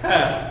one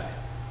task.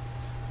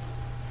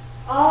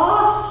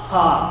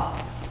 Aha!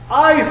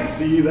 I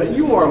see that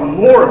you are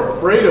more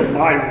afraid of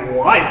my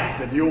wife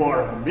than you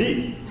are of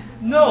me.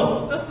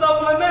 No, that's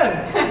not what I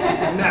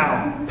meant.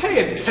 Now,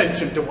 pay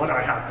attention to what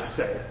I have to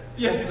say.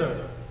 Yes,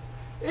 sir.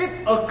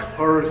 It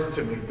occurs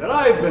to me that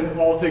I've been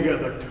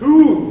altogether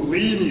too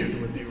lenient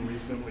with you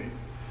recently.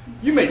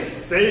 You may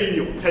say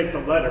you'll take the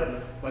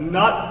letter, but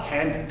not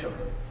hand it to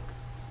her.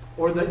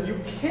 Or that you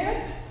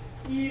can't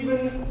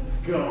even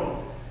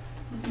go.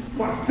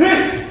 But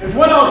this is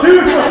what I'll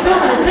do to a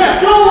servant who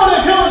can't go when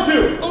I tell him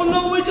to! Oh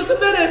no, wait just a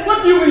minute!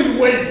 What do you mean,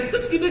 wait?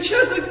 Just give me a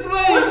chance to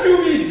explain! What do you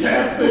mean,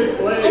 chance to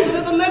explain? I'll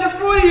deliver the letter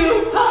for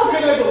you! How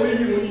can I believe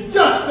you when you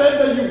just said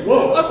that you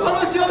won't? I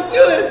promise you I'll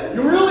do it!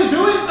 You really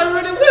do it? I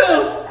really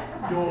will!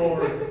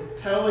 You're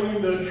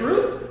telling the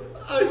truth?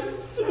 I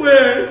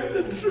swear it's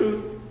the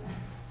truth.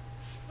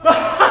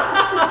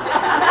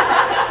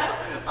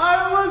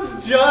 I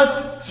was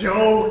just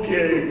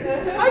joking.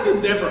 I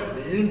did never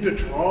mean to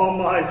draw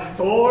my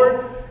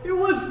sword. It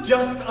was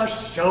just a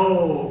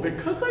show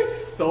because I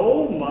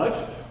so much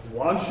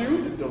want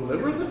you to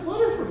deliver this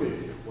letter for me.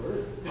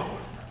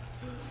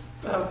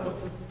 That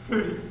was a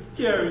pretty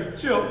scary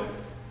joke.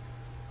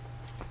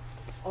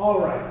 All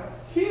right,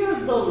 here's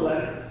the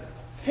letter.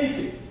 Take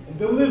it and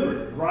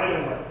deliver it right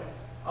away.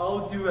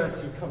 I'll do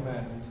as you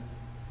command.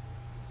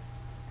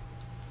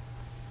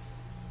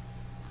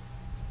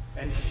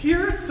 And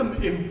here's some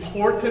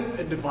important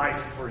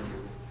advice for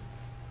you.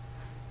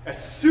 As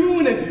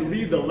soon as you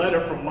leave the letter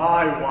from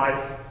my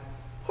wife,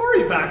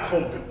 hurry back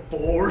home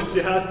before she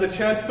has the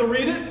chance to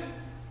read it.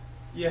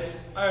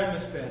 Yes, I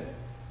understand.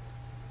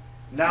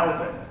 Now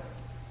then,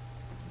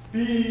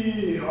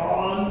 be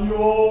on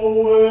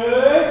your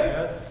way.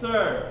 Yes,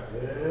 sir.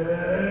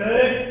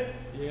 Hey.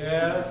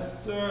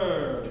 Yes,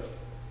 sir.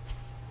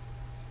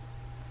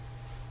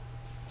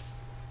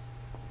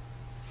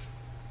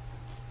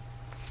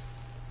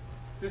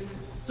 This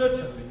is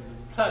certainly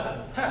a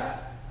pleasant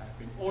task I've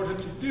been ordered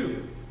to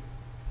do,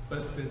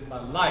 but since my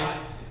life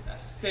is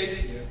at stake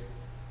here,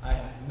 I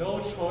have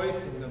no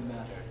choice in the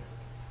matter.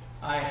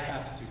 I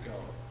have to go.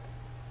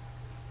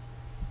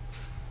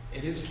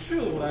 It is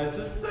true what I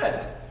just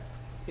said.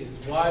 His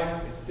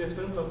wife is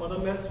different from other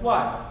men's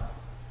wife.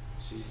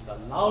 She's the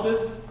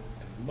loudest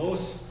and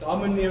most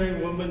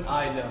domineering woman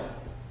I know.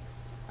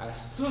 As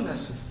soon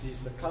as she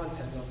sees the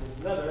content of this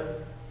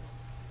letter,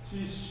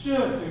 she's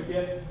sure to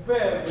get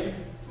very,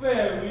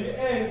 very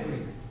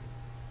angry.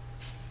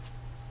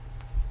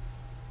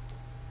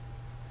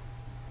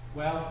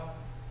 Well,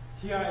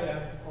 here I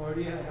am,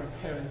 already at her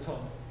parents'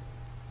 home.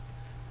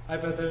 I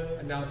better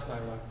announce my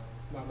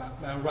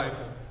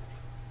arrival.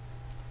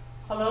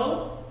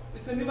 Hello?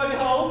 Is anybody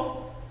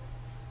home?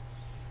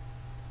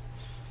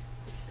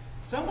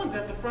 Someone's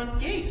at the front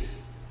gate.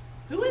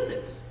 Who is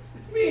it?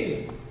 It's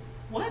me.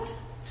 What?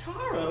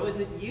 Taro, is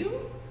it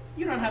you?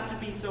 You don't have to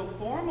be so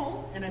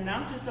formal and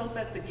announce yourself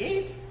at the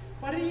gate.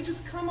 Why don't you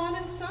just come on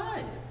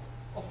inside?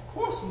 Of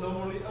course,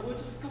 normally I would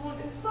just go on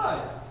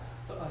inside,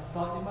 but I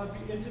thought you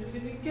might be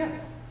entertaining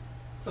guests.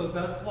 So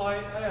that's why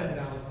I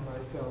announced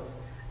myself.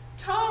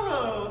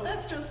 Taro,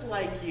 that's just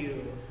like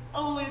you.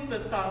 Always the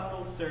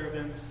thoughtful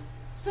servant.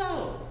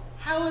 So,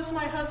 how is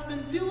my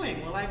husband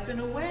doing while I've been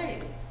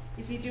away?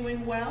 Is he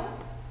doing well?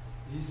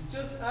 He's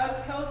just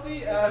as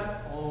healthy as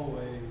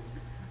always.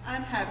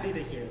 I'm happy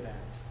to hear that.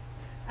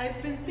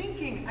 I've been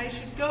thinking I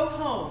should go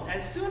home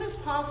as soon as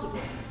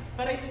possible,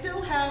 but I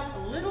still have a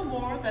little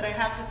more that I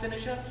have to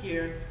finish up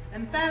here,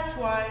 and that's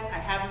why I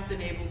haven't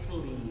been able to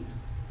leave.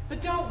 But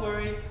don't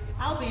worry,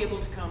 I'll be able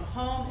to come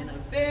home in a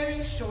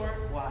very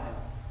short while.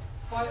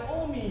 By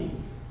all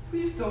means,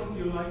 please don't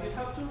feel like you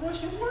have to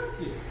rush your work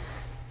here.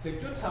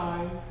 Take your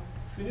time,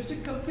 finish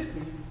it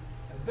completely,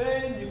 and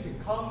then you can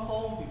come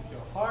home with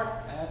your heart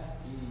at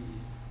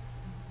ease.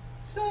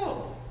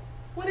 So,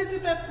 what is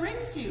it that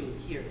brings you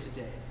here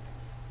today?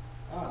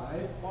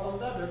 I brought a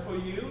letter for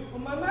you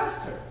from my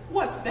master.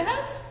 What's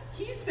that?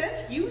 He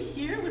sent you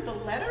here with a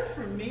letter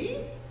for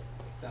me?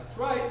 That's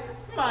right.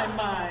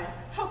 My,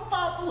 how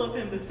thoughtful of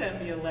him to send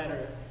me a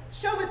letter.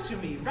 Show it to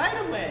me right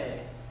away.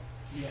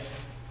 Yes,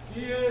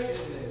 here it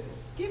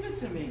is. Give it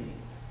to me.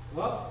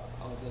 Well,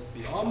 I'll just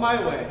be on my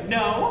way.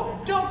 No,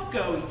 don't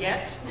go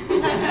yet.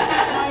 You'll have to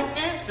take my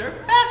answer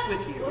back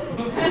with you.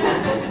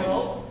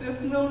 No,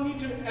 there's no need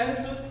to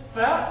answer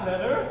that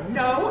letter.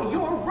 No,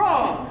 you're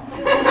wrong.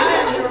 I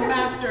am your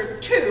master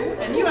too,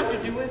 and you have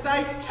to do as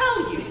I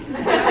tell you.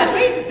 Now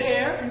wait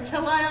there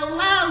until I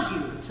allow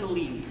you to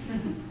leave.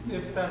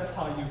 If that's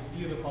how you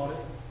feel about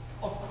it,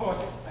 of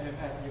course I am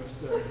at your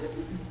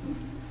service.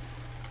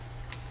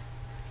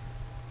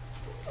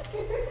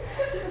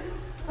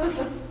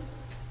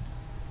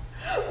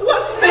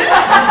 What's this?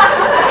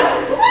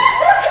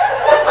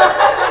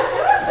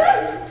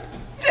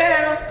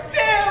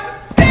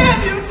 Damn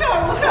you,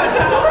 Taro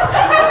Kaja!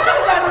 This is a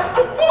letter of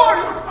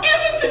divorce,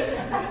 isn't it?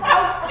 How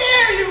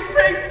dare you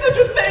bring such a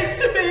thing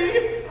to me?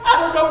 I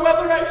don't know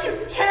whether I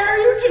should tear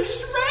you to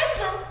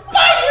shreds or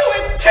bite you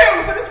in two,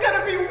 but it's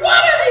gonna be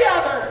one or the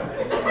other!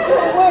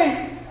 No, wait!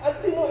 I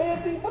didn't know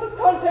anything but the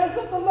contents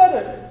of the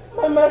letter.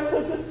 My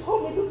master just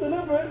told me to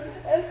deliver it,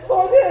 and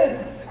so I did.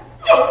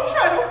 Don't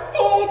try to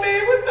fool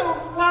me with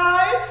those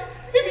lies.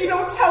 If you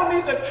don't tell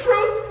me the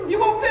truth, you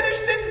won't finish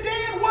this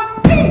day in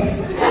one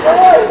piece. All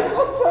right,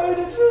 I'll tell you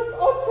the truth.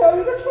 I'll tell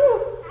you the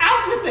truth.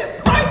 Out with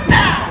it, right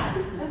now.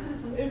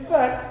 In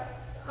fact,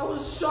 I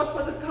was shocked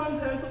by the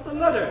contents of the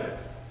letter,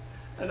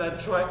 and I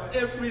tried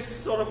every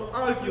sort of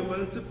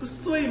argument to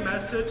persuade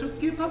Master to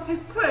give up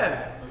his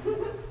plan.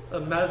 The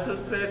Master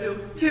said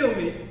he'll kill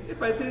me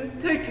if I didn't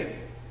take it.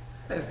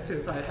 And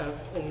since I have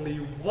only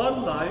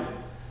one life,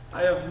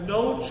 I have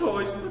no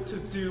choice but to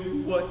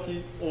do what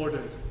he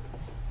ordered.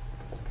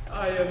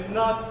 I am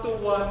not the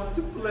one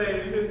to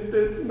blame in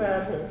this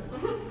matter.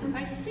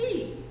 I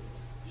see.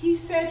 He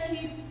said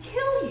he'd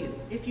kill you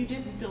if you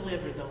didn't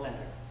deliver the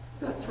letter.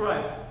 That's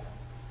right.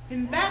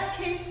 In that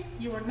case,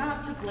 you are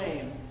not to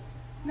blame.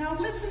 Now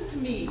listen to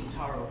me,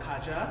 Taro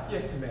Kaja.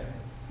 Yes, ma'am.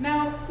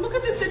 Now, look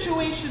at the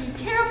situation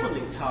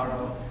carefully,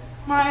 Taro.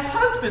 My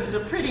husband's a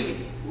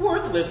pretty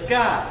worthless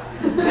guy.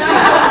 If you go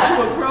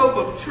to a grove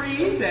of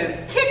trees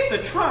and kick the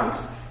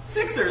trunks,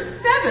 6 or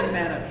 7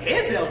 men of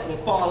his ilk will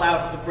fall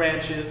out of the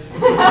branches.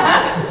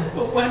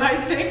 But when I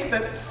think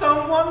that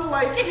someone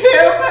like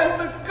him has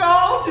the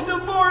gall to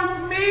divorce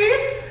me,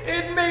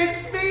 it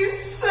makes me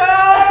so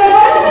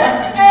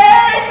angry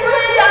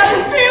I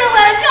feel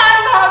like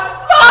I'm on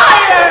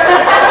fire!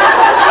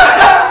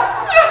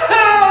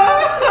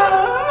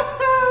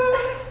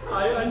 I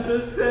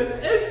understand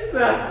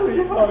exactly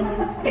how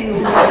you feel.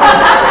 In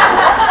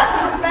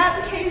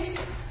that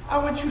case, I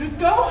want you to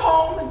go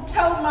home and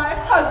tell my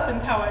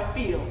husband how I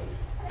feel.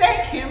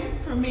 Thank him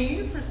for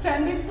me for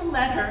sending the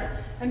letter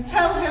and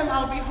tell him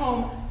I'll be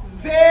home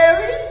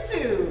very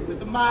soon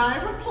with my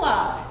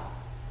reply.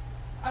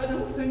 I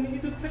don't think you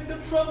need to take the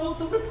trouble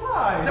to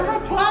reply. The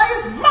reply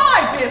is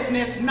my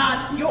business,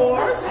 not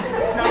yours.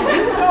 Now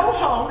you go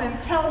home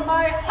and tell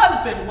my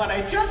husband what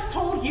I just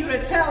told you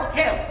to tell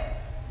him.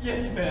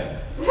 Yes, ma'am.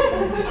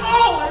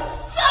 Oh, I'm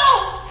so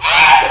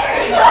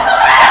angry!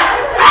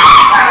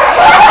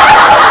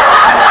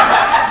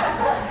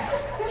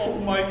 Oh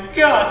my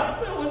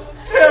God, that was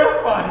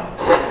terrifying.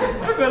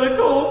 I better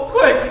go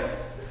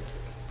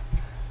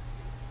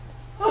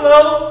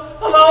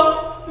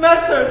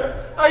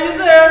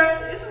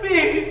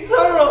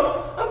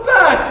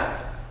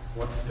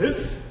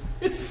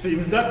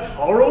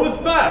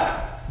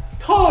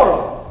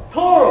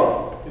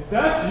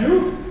that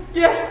you?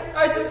 Yes,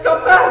 I just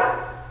got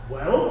back.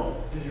 Well,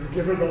 did you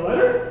give her the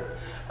letter?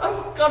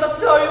 I've got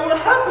to tell you what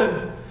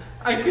happened.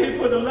 I gave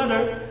her the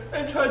letter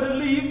and tried to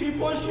leave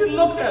before she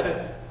looked at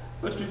it.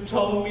 But she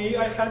told me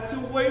I had to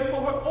wait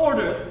for her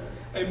orders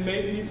and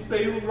made me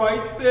stay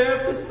right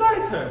there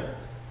beside her.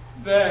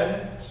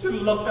 Then she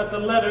looked at the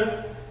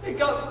letter and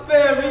got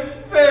very,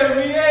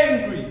 very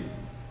angry.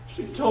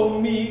 She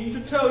told me to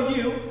tell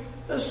you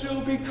that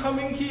she'll be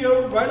coming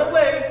here right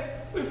away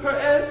with her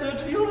answer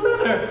to your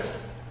letter.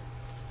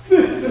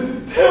 This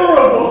is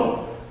terrible!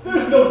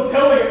 There's no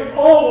telling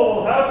all what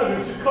will happen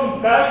if she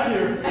comes back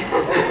here.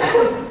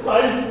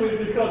 Precisely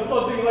because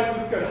something like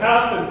this could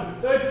happen,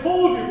 I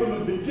told you from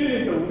the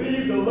beginning to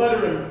leave the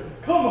letter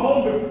and come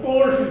home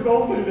before she's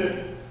opened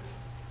it.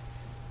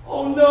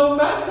 Oh no,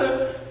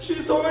 Master!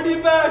 She's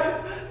already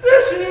back!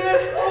 There she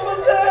is, over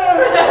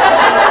there!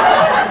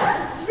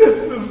 This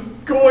is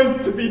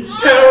going to be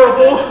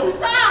terrible!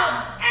 So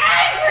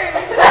angry!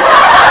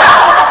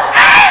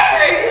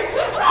 Angry!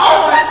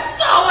 Oh, I'm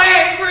so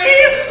angry!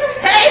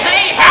 Hey,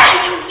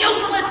 you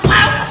useless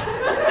lout!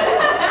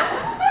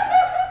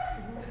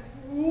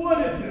 What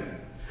is it?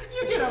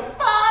 You did a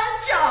fine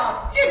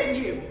job, didn't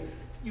you?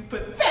 You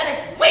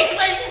pathetic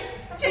weakling!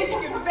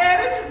 Taking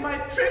advantage of my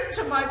trip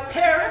to my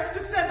parents to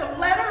send a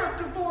letter of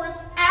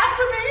divorce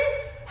after me?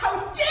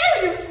 How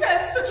dare you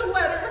send such a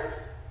letter?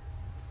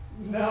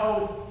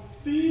 Now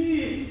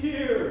see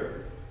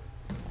here.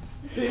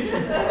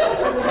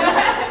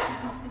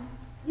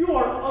 You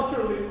are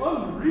utterly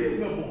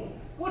unreasonable.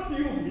 What do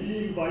you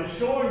mean by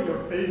showing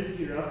your face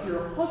here after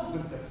your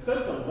husband has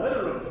sent a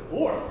letter of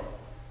divorce?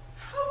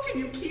 How can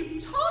you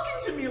keep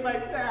talking to me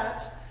like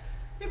that?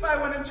 If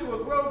I went into a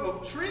grove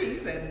of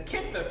trees and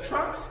kicked the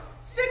trunks,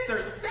 6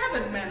 or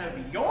 7 men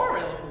of your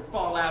ilk would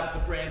fall out of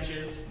the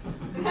branches.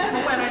 And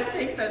when I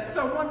think that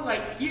someone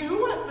like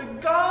you has the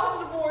gall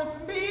to divorce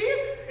me,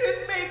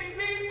 it makes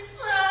me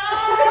so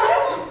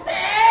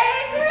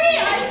angry!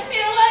 I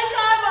feel like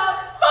I'm on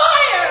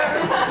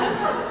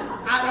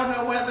fire! I don't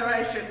know whether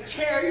I should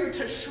tear you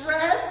to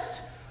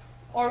shreds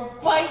or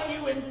bite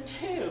you in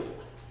 2,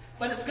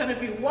 but it's going to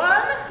be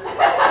one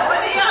or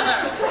the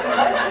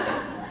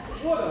other.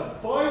 What a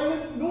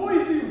violent,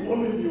 noisy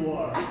woman you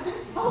are.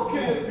 How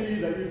can it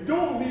be that you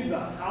don't leave the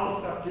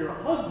house after your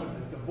husband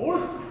is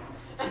divorced?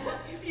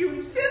 If you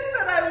insist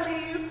that I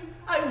leave,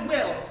 I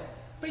will.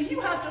 But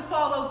you have to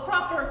follow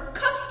proper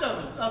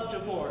customs of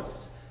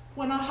divorce.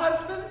 When a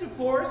husband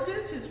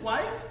divorces his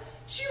wife,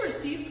 she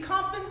receives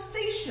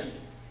compensation.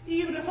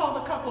 Even if all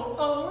the couple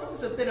owns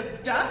is a bit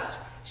of dust,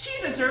 she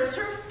deserves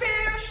her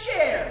fair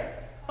share.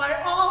 By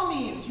all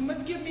means, you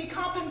must give me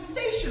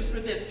compensation for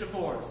this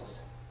divorce.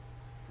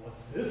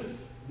 What's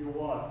this? You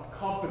want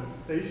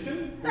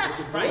compensation?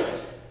 That's right.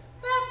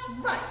 That's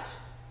right.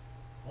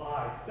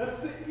 Why, that's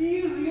the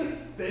easiest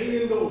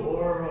thing in the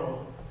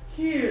world.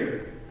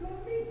 Here,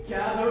 let me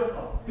gather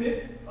a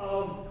bit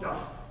of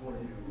dust for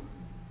you.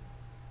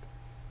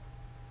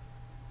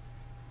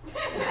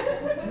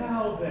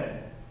 Now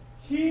then,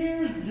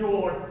 here's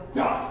your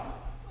dust.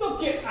 So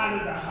get out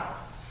of the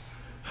house.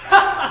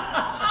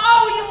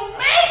 Oh, you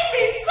make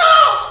me so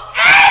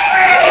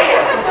angry!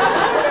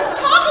 To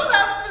talk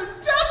about the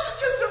dust is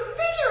just a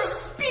figure of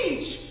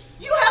speech.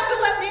 You have to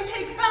let me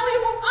take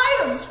valuable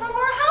items from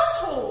our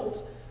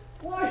household.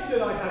 Why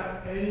should I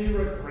have any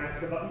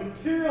regrets about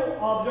material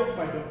objects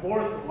my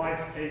divorced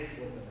wife takes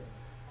with her?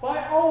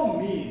 By all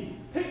means,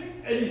 take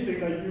anything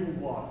that you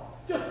want.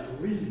 Just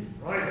leave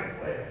right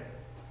away.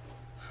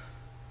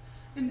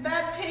 In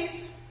that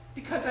case,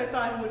 because I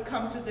thought it would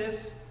come to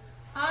this,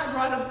 I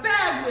brought a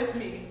bag with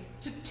me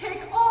to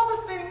take all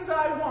the things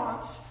I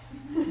want.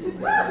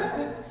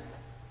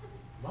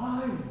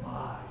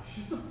 My,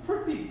 she's a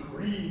pretty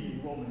greedy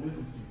woman,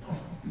 isn't she, Tom?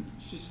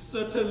 She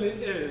certainly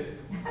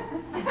is.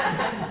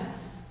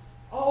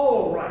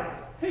 All right,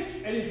 take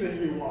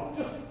anything you want.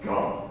 Just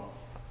go.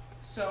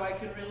 So I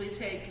can really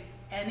take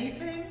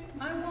anything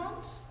I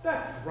want?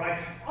 That's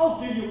right. I'll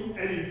give you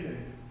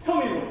anything.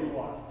 Tell me what you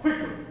want,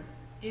 quickly.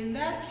 In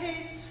that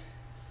case,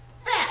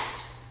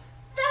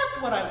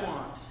 that's what I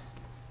want.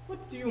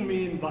 What do you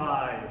mean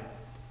by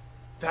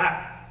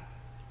that?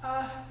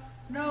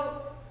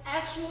 No,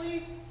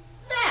 actually,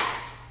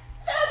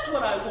 that's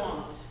what I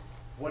want.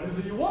 What is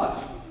it you want?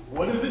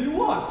 What is it you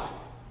want?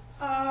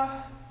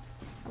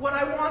 What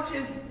I want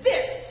is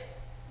this.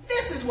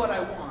 This is what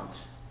I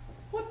want.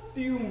 What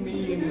do you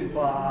mean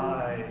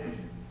by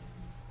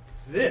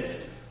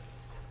this?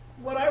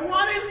 What I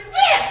want is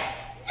this!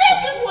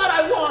 This is what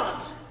I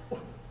want!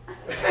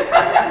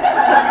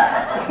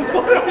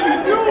 What are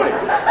you doing?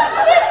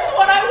 This is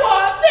what I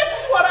want! This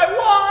is what I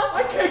want!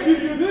 I can't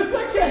give you this!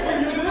 I can't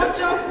give you this! Watch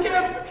out,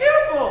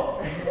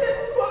 careful! This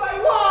is what I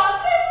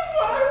want! This is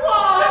what I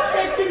want! I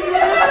can't give you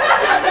this! I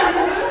can't give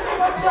you this!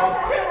 Watch out,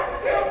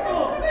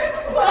 careful! This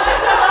is what I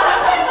want!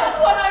 This is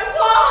what I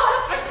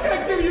want! I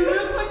can't give you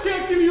this! I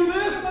can't give you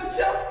this! Watch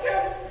out,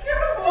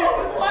 careful! This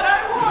is what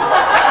I want!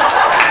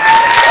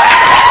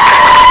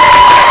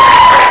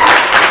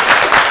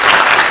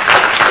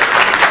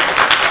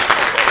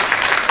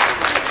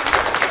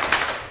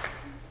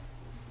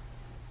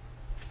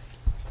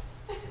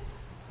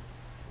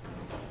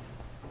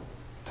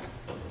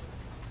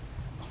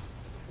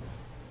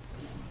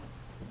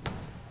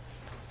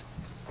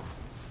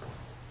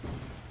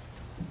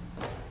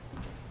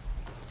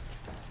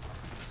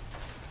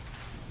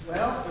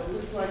 Well, it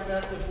looks like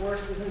that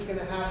divorce isn't going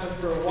to happen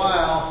for a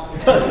while.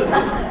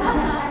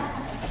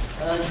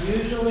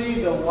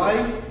 Usually the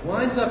wife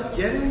winds up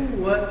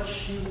getting what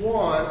she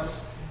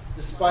wants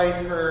despite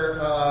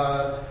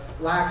her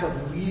lack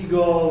of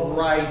legal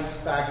rights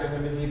back in the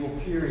medieval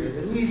period,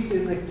 at least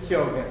in the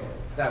Kyogen.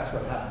 That's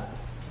what happened.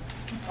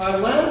 Our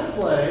last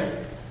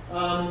play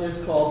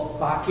is called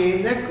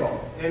Bake Neko,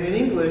 and in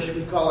English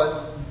we call it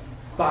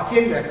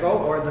Bake Neko,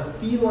 or the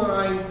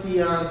Feline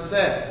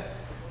Fiancé.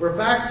 We're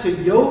back to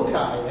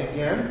yokai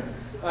again,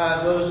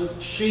 those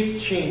shape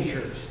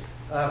changers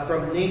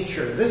from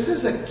nature. This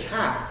is a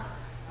cat.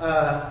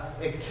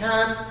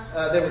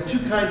 There were two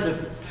kinds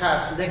of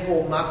cats,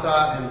 Neko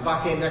Mata and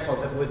Bake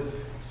Neko, that would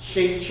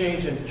shape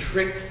change and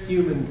trick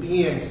human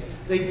beings.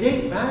 They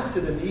date back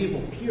to the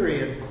medieval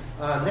period.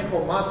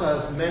 Neko Mata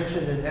is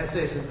mentioned in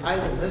essays and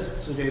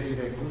idleness,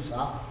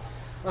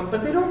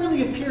 but they don't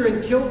really appear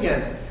in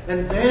Kyogen.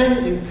 And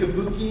then in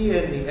Kabuki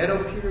in the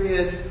Edo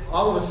period,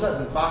 all of a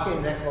sudden, Bake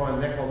Neko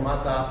and Neko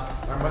Mata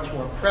are much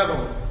more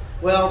prevalent.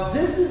 Well,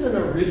 this is an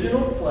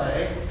original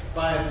play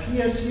by a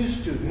PSU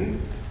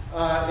student.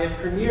 It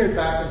premiered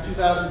back in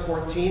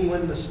 2014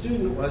 when the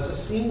student was a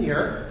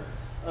senior.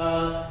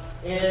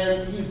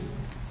 And he's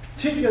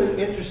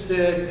particularly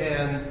interested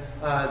in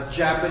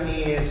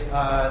Japanese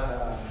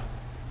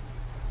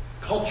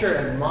culture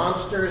and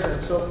monsters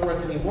and so forth,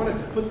 and he wanted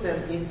to put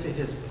them into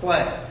his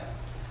play.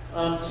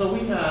 So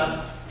we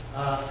have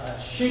a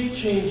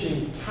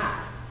shape-changing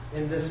cat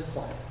in this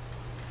play.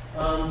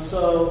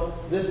 So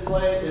this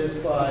play is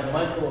by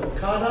Michael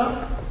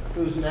Okada,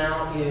 who's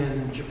now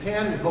in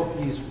Japan. We hope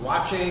he's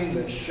watching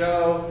the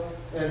show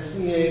and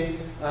seeing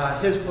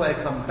his play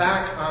come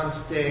back on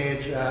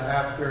stage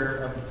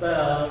after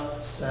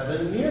about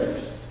 7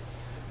 years.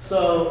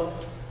 So,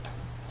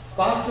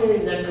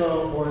 Bake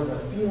Neko, or the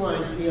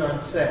Feline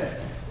Fiancé.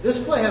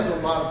 This play has a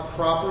lot of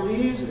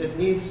properties. It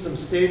needs some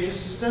stage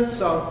assistance,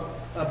 so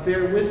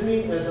bear with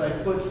me as I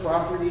put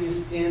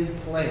properties in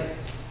place.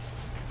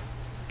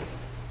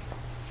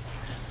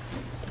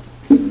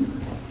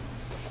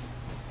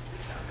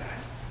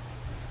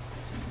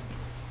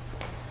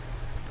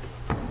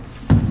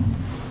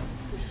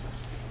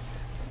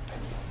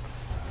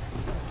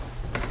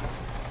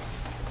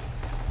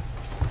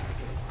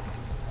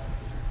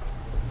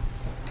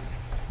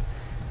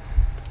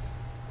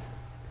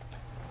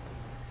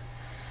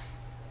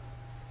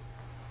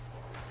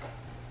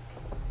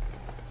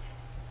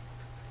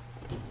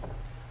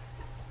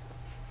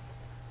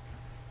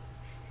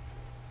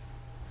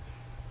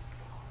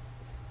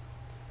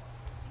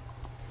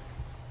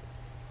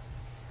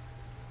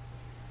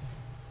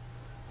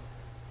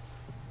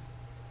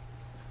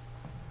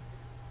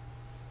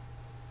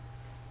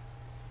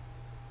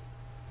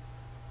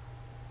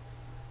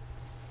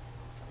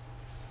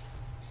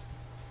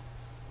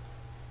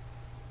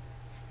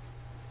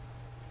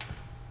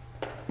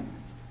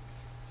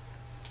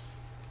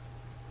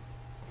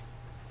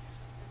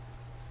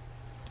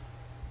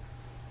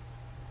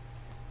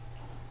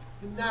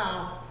 And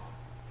now,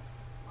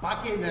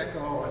 Bake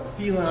Neko, or the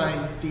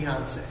Feline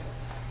Fiancé.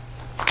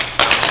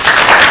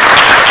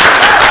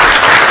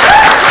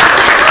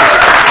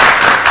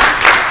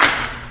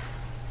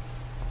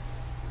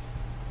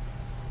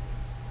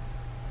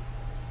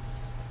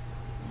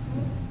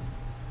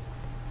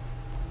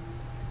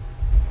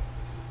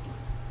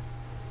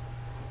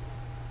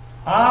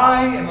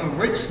 I am a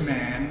rich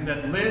man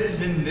that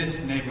lives in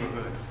this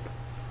neighborhood.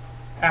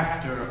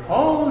 After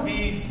all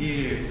these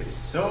years of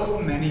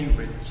so many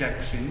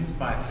rejections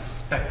by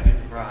prospective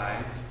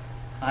brides,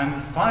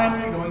 I'm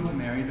finally going to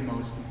marry the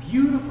most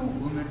beautiful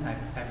woman I've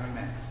ever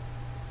met.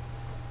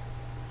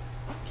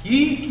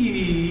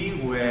 Kiki,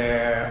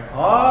 where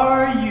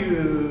are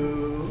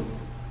you?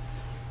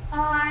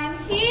 I'm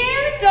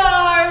here,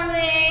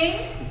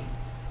 darling.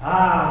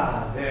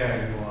 Ah,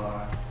 there you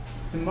are.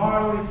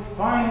 Tomorrow is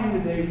finally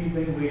the day we've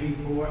been waiting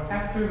for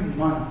after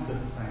months of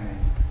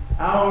planning.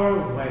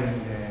 Our wedding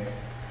day.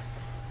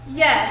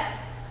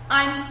 Yes,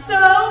 I'm so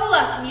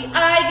lucky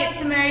I get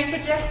to marry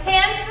such a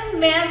handsome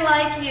man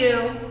like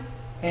you.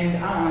 And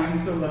I'm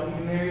so lucky to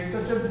marry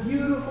such a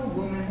beautiful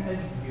woman as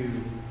you.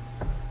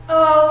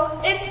 Oh,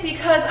 it's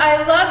because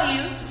I love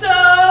you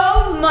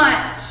so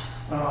much.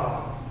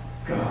 Oh,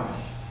 gosh.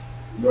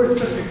 You're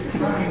such a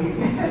kind,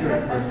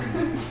 considerate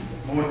person.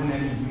 More than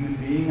any human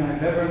being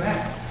I've ever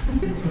met.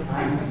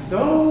 I'm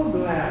so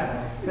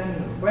glad I spend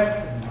the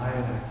rest of my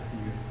life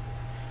with you.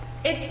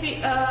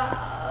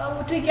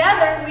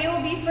 Together, we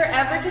will be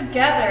forever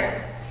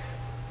together.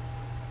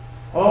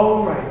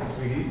 All right,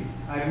 sweetie.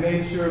 I've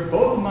made sure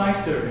both my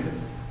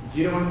servants,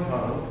 Jiro and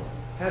Taro,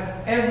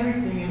 have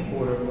everything in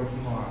order for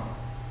tomorrow.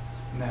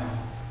 Now,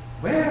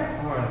 where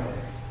are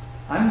they?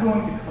 I'm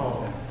going to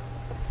call them.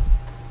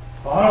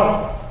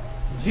 Taro!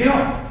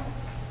 Jiro!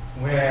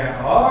 Where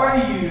are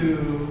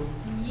you?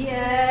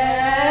 Yes?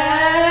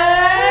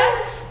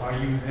 Are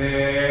you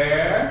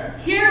there?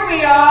 Here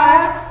we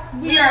are.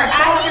 We are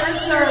at your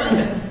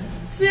service.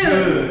 Soon,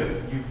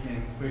 Good. You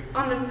can quickly.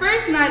 on the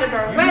first night of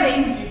our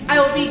wedding, I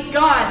will be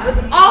gone with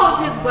all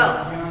of his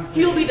wealth.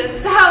 You'll be the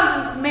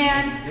 1000th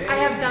man I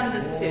have done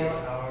this to.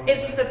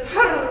 It's the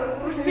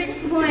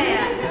perfect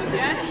plan.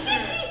 Yes,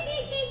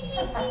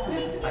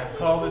 I've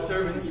called the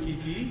servants,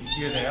 Kiki.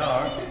 Here they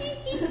are.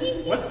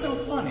 What's so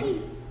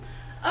funny?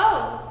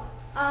 Oh,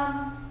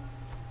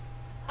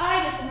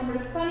 I just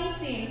remembered a funny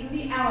scene from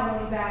the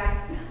alimony bag.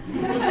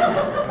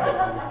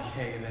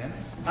 Okay then,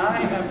 I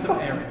have some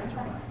errands to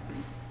run.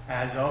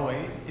 As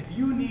always, if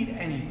you need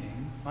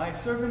anything, my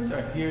servants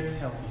are here to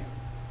help you.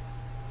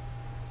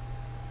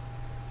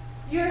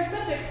 You're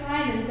such a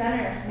kind and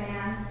generous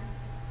man.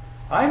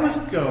 I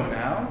must go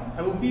now.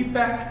 I will be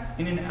back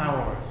in an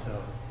hour or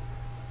so.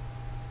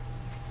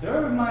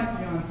 Serve my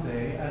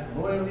fiancée as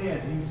loyally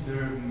as you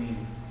serve me.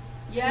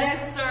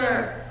 Yes,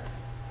 sir.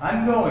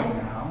 I'm going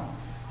now.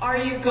 Are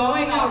you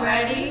going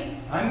already?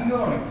 I'm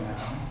going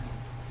now.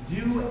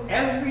 Do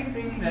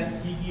everything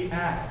that Kiki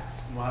asks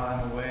while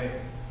I'm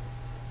away.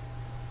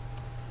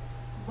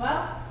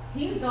 Well,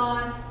 he's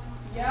gone.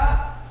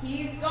 Yup,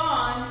 he's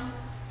gone.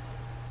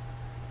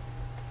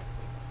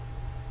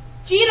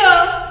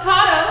 Cheeto,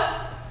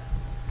 Tato,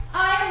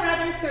 I am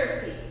rather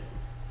thirsty.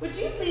 Would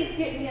you please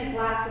get me a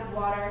glass of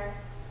water?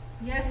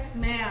 Yes,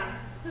 ma'am.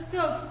 Let's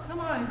go. Come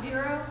on,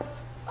 Jiro.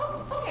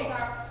 Oh, okay,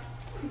 Taro.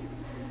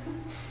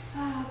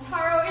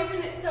 Taro,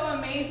 isn't it so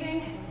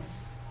amazing?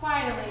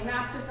 Finally,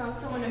 Master found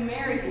someone to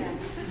marry him.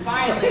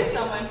 Finally,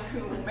 someone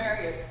who will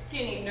marry a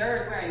skinny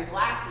nerd wearing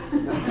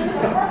glasses.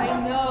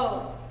 I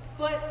know,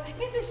 but I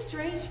get this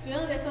strange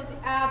feeling there's something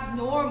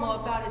abnormal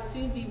about his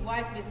soon-to-be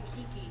wife, Miss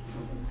Kiki.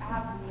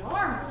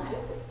 Abnormal?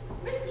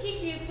 Miss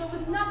Kiki is filled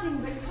with nothing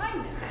but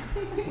kindness.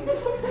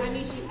 I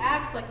mean, she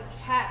acts like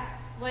a cat,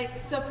 like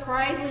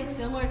surprisingly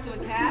similar to a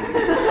cat.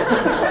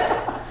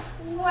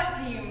 What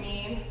do you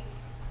mean?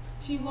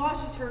 She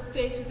washes her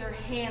face with her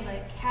hand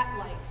like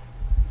cat-like.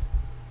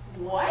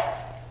 What?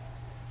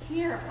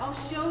 Here, I'll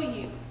show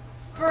you.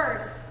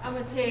 First, I'm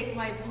gonna take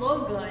my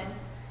blowgun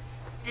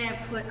and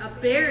put a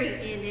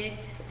berry in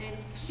it and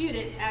shoot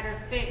it at her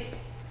face.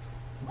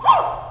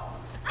 Oh!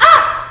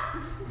 Ah!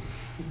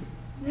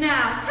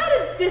 Now, how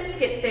did this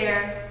get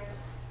there?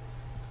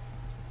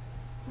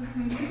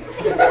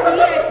 See,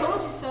 I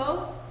told you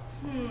so.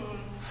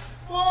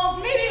 Well,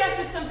 maybe that's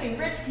just something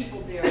rich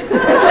people do. Legal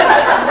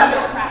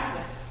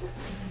practice.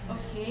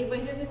 Okay, but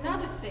here's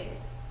another thing.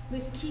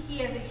 Miss Kiki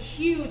has a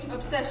huge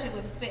obsession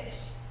with fish.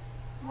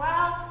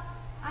 Well,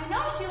 I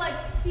know she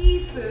likes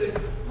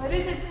seafood, but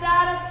is it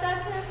that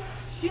obsessive?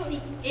 She'll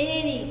eat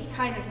any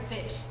kind of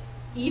fish,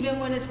 even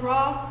when it's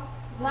raw.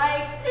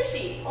 Like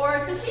sushi or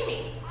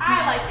sashimi.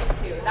 I like it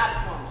too, that's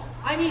normal.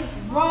 I mean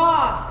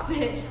raw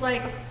fish,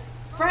 like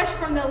fresh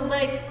from the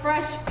lake,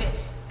 fresh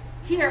fish.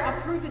 Here, I'll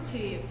prove it to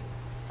you.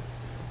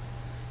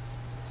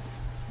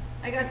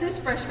 I got this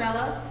fresh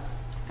fella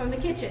from the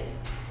kitchen.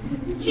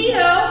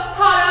 Cheeto,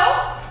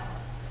 Tato,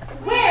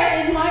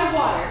 where is my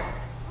water?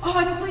 Oh,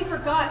 I completely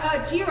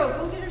forgot. Jiro,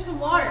 go get her some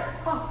water.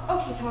 Oh,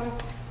 okay, Tato.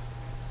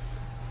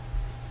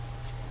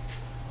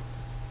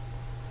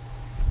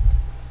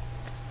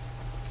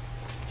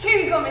 Here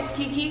you go, Miss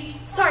Kiki.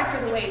 Sorry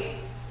for the wait.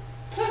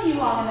 Took you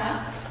long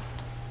enough.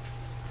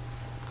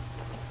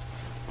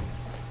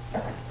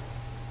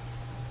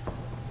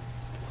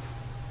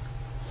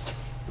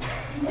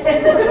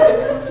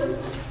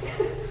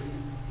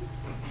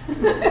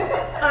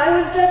 I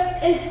was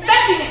just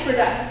inspecting it for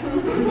dust.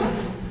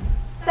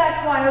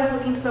 That's why I was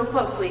looking so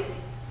closely.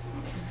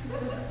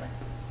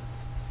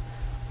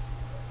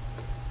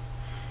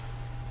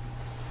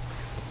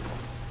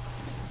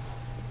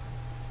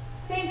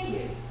 Thank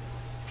you.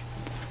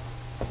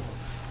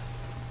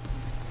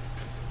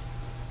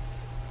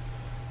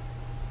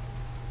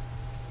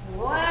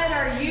 What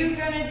are you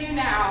gonna do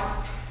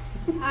now?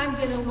 I'm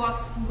gonna walk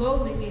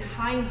slowly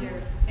behind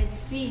her and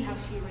see how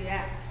she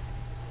reacts.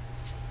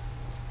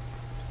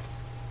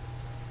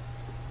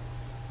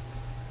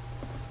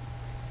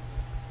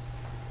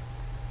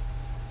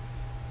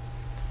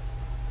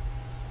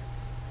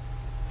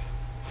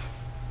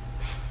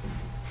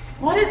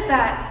 What is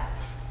that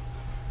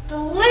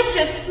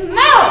delicious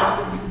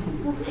smell?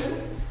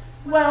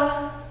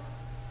 Well,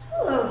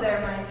 hello there,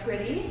 my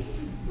pretty.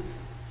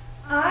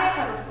 I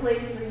have a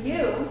place for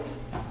you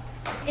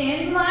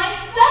in my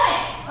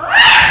stomach.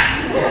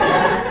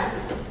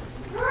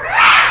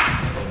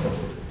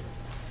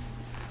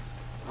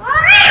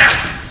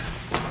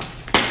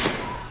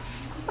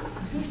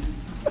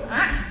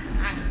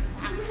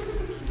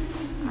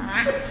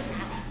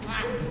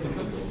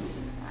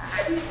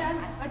 Is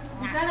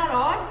that not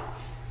odd?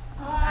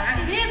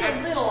 It is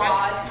a little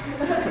odd.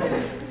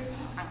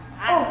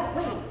 Oh,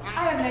 wait, I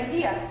have an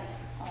idea.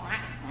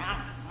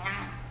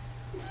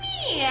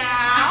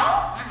 Meow,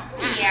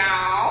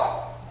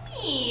 meow,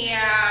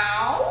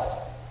 meow.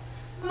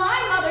 My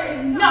mother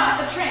is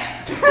not a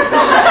tramp.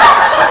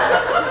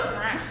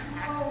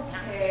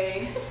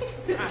 Okay.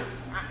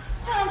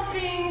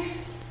 Something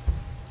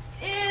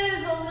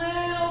is a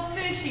little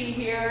fishy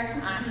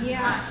here.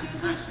 Yeah, she was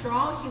so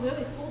strong, she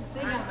literally pulled the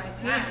thing out of my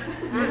pants.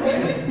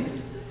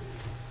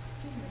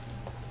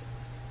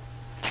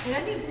 And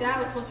I think that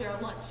was supposed to be our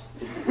lunch.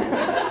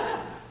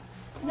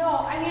 No,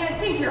 I mean, I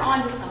think you're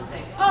onto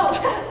something. Oh,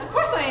 of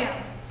course I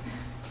am.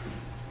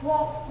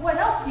 Well, what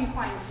else do you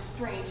find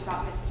strange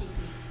about Miss Kiki?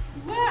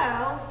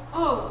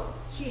 Well,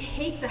 she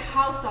hates the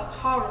house dog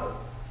Haru.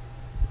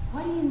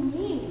 What do you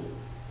mean?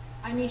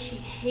 I mean, she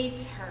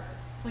hates her.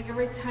 Like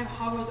every time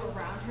Haru's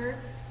around her,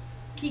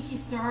 Kiki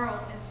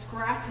snarls and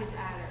scratches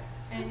at her.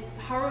 And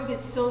Haru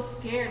gets so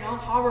scared, and all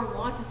Haru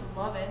wants is some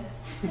loving.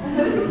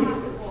 That's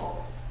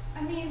impossible.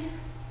 I mean,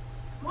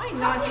 why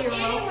not, how can Jiro?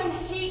 anyone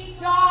hate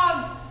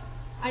dogs?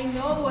 I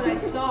know what I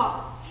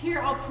saw. Here,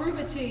 I'll prove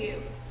it to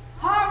you.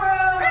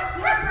 Haru!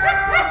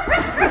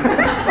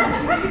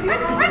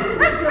 Who's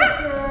a good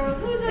girl?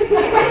 Who's a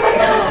good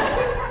girl?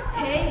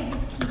 Hey,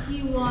 Miss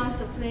Kiki wants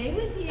to play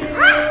with you.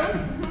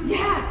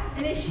 Yeah,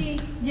 and if she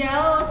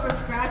yells or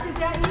scratches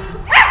at you,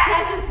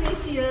 that just means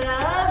she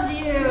loves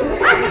you.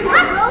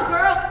 Go,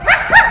 girl.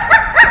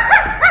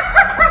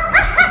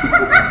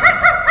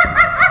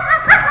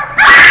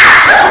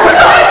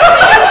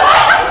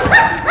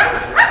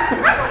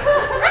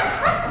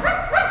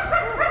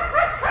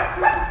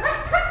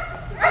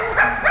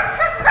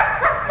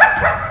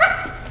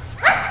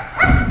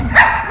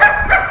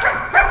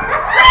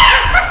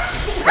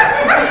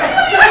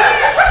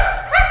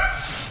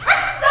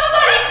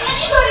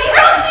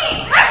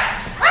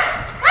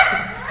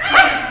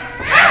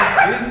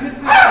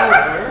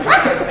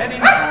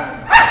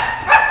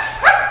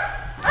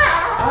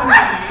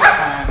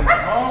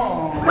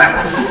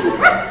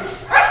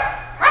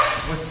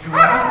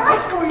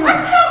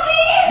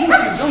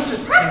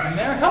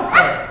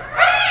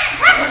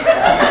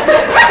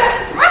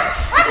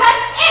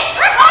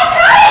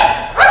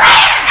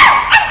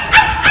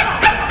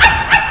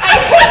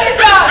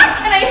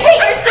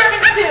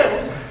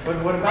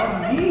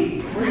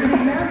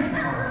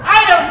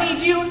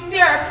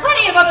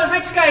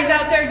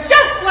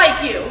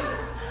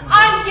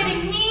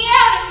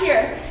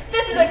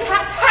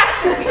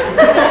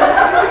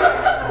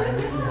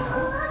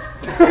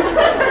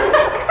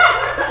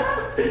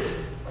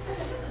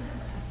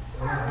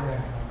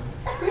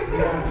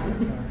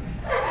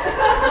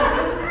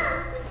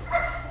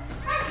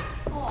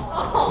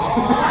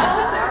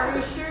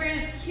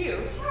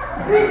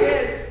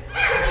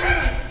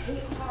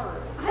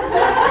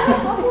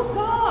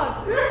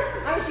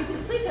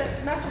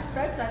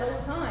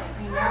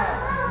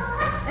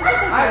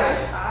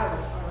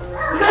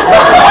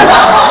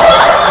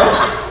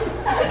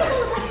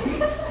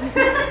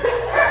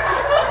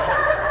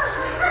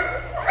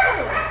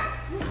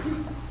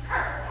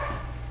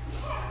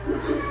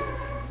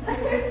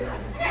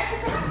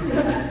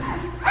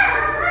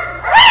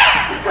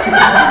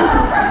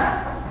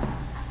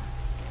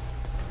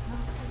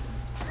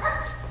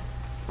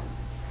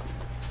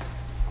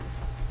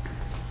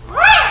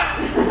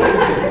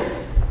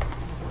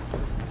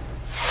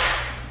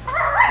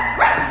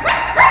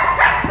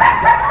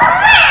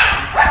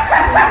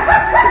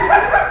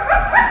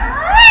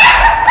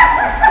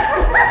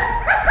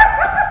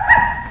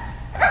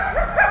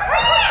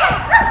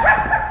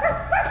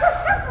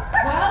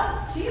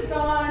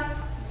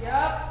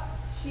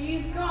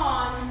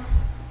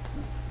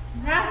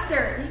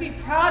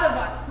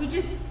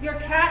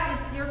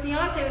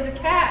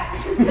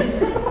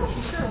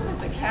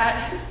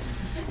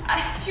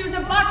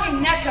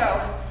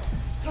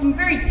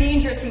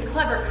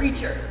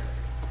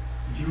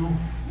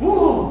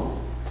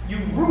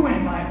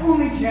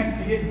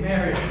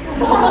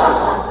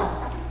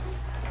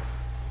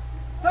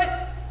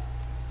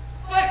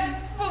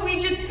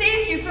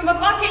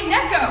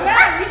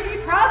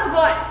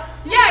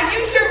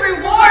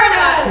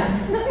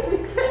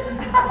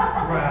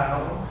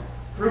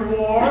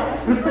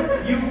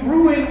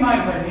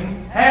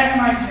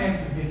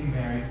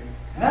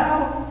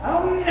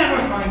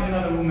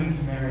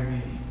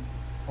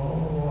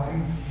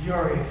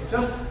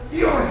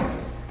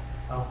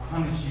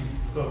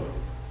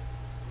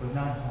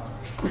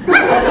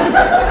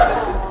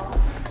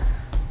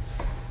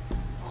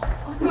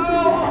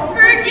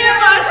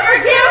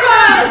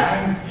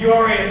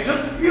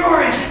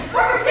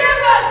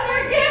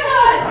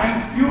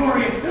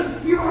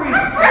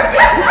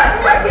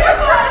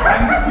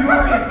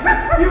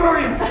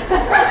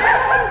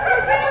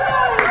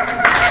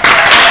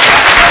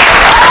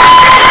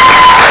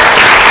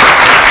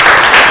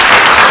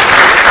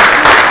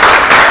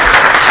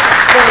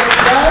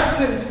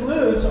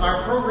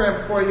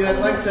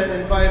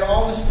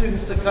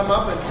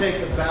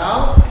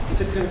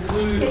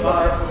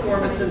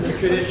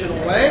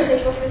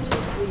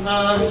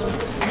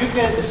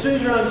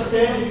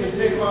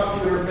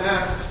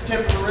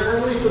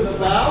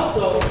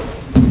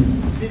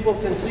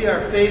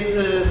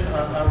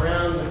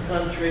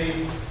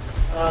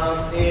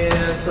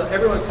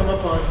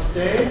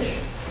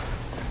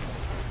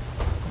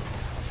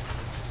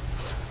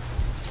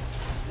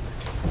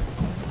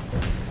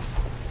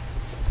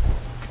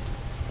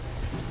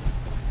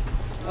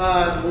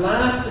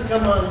 Last to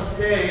come on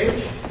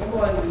stage, come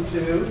on you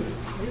two.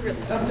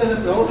 Come to the,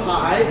 don't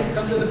hide,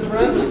 come to the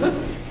front.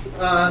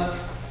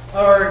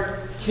 Our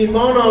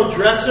kimono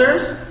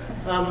dressers,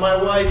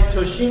 my wife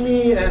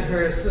Toshimi and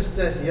her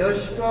assistant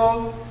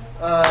Yoshiko.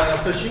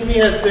 Toshimi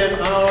has been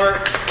our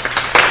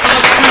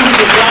costume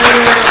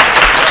designer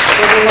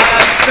for the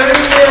last 30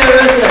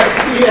 years at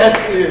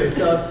PSU.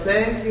 So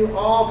thank you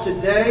all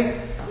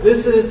today.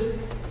 This is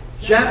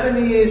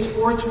Japanese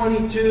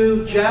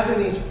 422,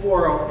 Japanese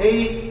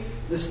 408,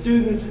 the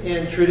students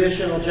in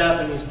traditional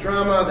Japanese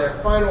drama, their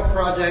final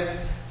project,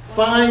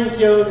 fine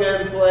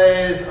Kyogen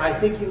plays. I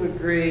think you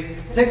agree.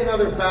 Take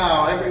another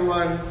bow,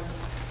 everyone,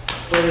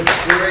 for this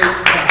great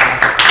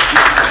class.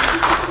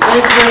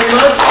 Thank you very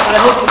much. I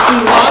hope to see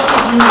lots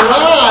of you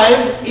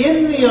live in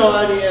the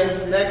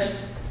audience next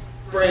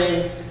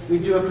spring. We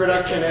do a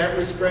production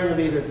every spring of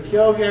either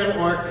Kyogen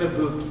or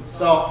Kabuki.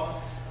 So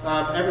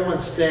everyone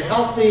stay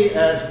healthy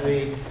as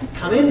we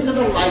come into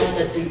the light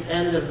at the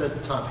end of the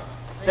tunnel.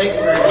 Thank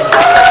you very much.